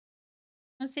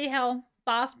 Let's see how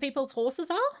fast people's horses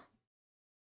are.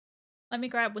 Let me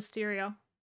grab Wisteria.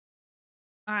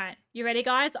 All right, you ready,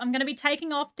 guys? I'm going to be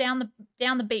taking off down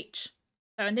the beach.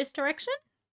 So in this direction.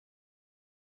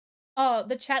 Oh,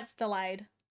 the chat's delayed.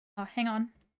 Oh, hang on.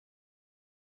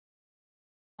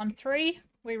 On 3,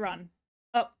 we run.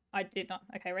 Oh, I did not.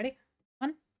 Okay, ready?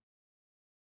 1.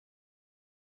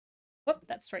 Whoop,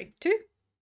 that's 3. 2.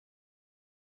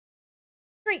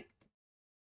 3.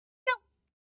 Go.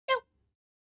 Go.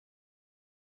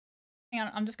 Hang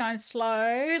on, I'm just going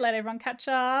slow. Let everyone catch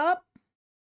up.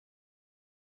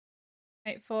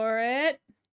 Wait for it.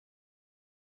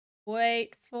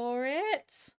 Wait for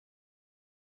it.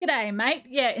 G'day, mate.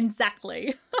 Yeah,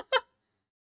 exactly.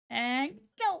 And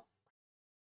go.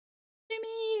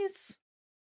 Jimmies.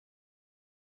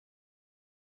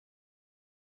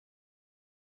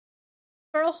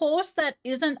 For a horse that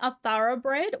isn't a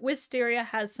thoroughbred, Wisteria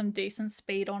has some decent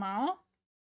speed on her.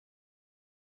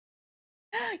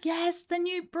 Yes, the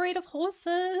new breed of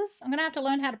horses. I'm going to have to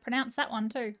learn how to pronounce that one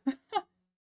too.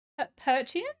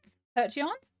 Percheons?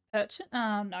 Percheons?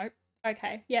 No.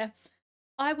 Okay, yeah.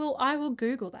 I will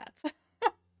Google that.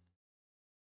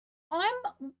 I'm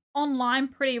online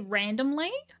pretty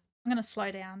randomly. I'm going to slow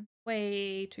down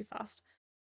way too fast.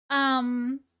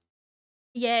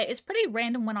 Yeah, it's pretty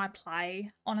random when I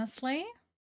play, honestly.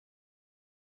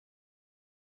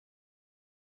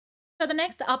 So the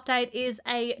next update is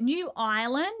a new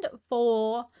island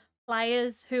for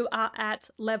players who are at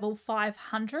level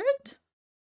 500.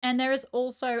 And there is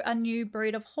also a new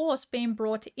breed of horse being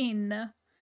brought in.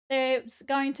 There's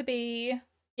going to be,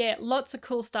 yeah, lots of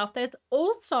cool stuff. There's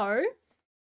also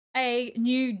a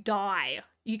new dye.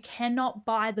 You cannot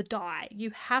buy the dye.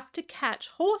 You have to catch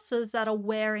horses that are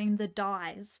wearing the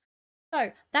dyes.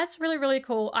 So that's really, really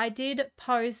cool. I did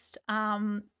post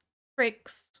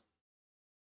tricks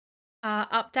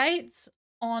updates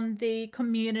on the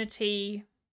community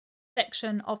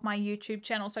section of my YouTube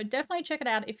channel. So definitely check it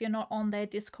out if you're not on their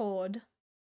Discord.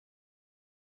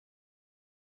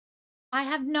 I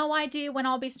have no idea when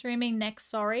I'll be streaming next,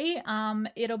 sorry.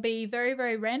 It'll be very,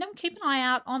 very random. Keep an eye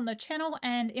out on the channel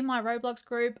and in my Roblox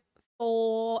group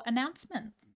for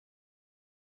announcements.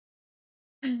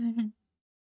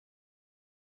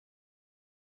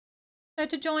 So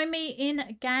to join me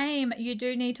in game, you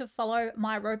do need to follow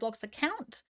my Roblox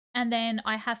account, and then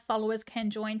I have followers can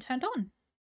join turned on.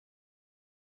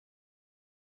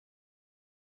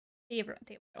 See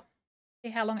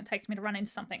how long it takes me to run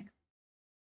into something.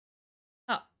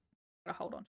 Oh, gotta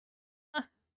hold on.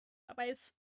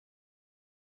 Always.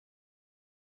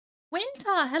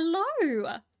 Winter, hello.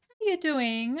 How are you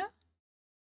doing?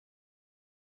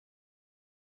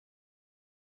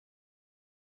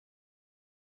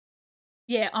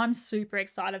 Yeah, I'm super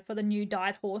excited for the new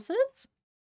dyed horses.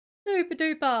 Super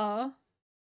duper.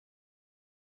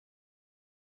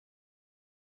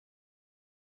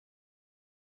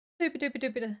 Super duper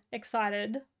duper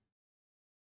excited.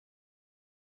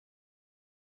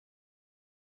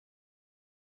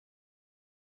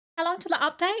 How long till the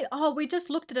update? Oh, we just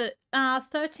looked at it.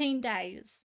 13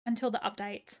 days until the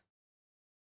update.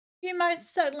 You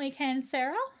most certainly can,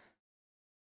 Sarah.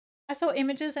 I saw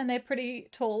images and they're pretty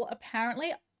tall,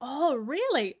 apparently. Oh,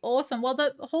 really? Awesome. Well,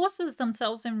 the horses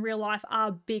themselves in real life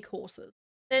are big horses.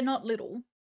 They're not little.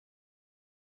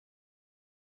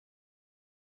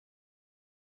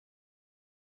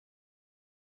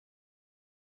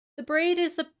 The breed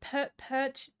is a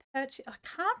perch. I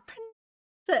can't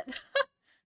pronounce it.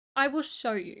 I will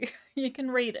show you. You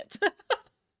can read it.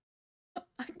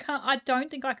 I don't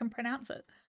think I can pronounce it.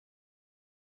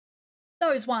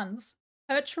 Those ones.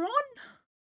 Percheron?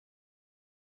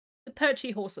 The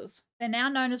Perchy horses. They're now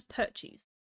known as Perchies.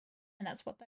 And that's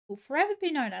what they will forever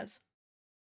be known as.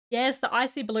 Yes, the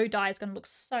icy blue dye is going to look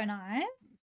so nice.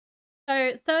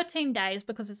 So 13 days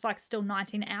because it's like still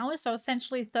 19 hours. So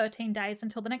essentially 13 days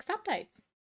until the next update.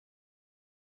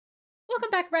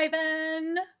 Welcome back,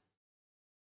 Raven.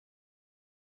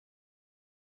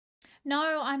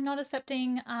 No, I'm not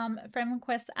accepting friend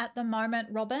requests at the moment,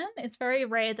 Robin. It's very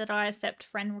rare that I accept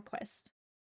friend requests.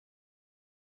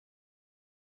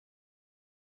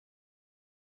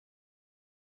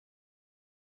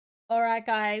 All right,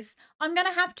 guys. I'm going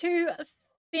to have to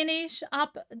finish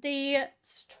up the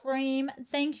stream.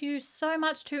 Thank you so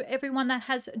much to everyone that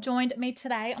has joined me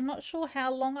today. I'm not sure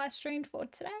how long I streamed for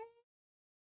today.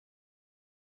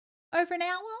 Over an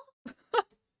hour?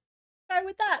 Go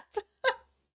with that.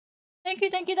 Thank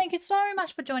you so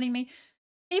much for joining me.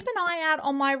 Keep an eye out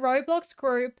on my Roblox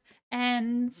group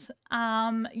and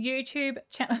YouTube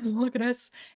channel. Look at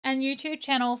us. And YouTube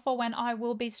channel for when I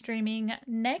will be streaming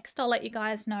next. I'll let you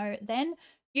guys know then.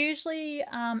 Usually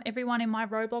everyone in my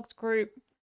Roblox group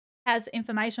has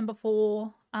information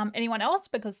before anyone else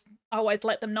because I always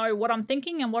let them know what I'm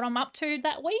thinking and what I'm up to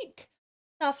that week.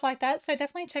 Stuff like that. So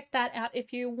definitely check that out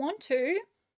if you want to.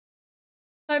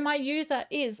 So my user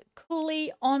is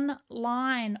Cooley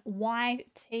Online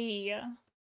YT.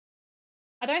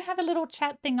 I don't have a little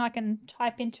chat thing I can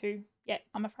type into yet,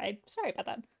 I'm afraid. Sorry about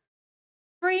that.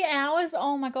 3 hours?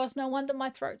 Oh my gosh, no wonder my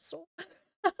throat's sore.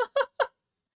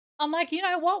 I'm like, you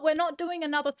know what? We're not doing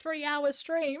another 3-hour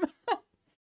stream.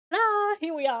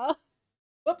 Here we are.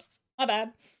 Whoops, my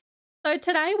bad. So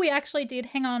today we actually did,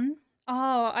 hang on.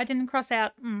 Oh, I didn't cross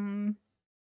out.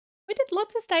 We did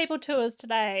lots of stable tours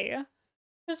today.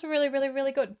 It was really, really,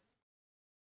 really good.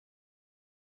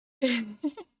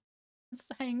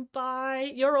 Saying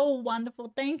bye. You're all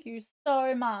wonderful. Thank you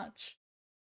so much.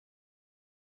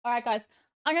 All right, guys.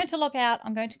 I'm going to log out.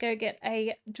 I'm going to go get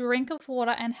a drink of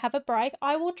water and have a break.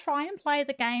 I will try and play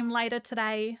the game later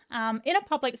today in a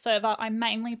public server. I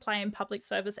mainly play in public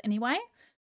servers anyway.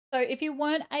 So if you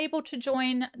weren't able to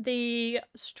join the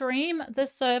stream, the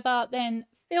server, then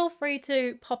feel free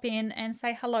to pop in and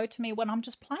say hello to me when I'm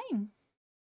just playing.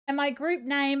 And my group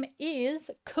name is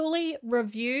Cooley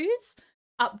Reviews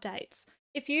Updates.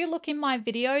 If you look in my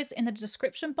videos in the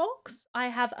description box, I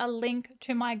have a link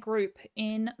to my group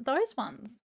in those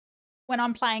ones when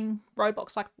I'm playing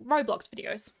Roblox, like Roblox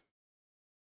videos.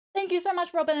 Thank you so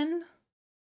much, Robin.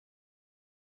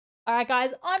 All right,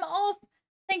 guys, I'm off.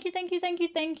 Thank you, thank you, thank you,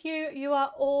 thank you. You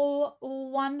are all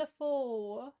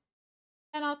wonderful.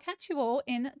 And I'll catch you all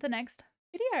in the next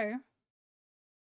video.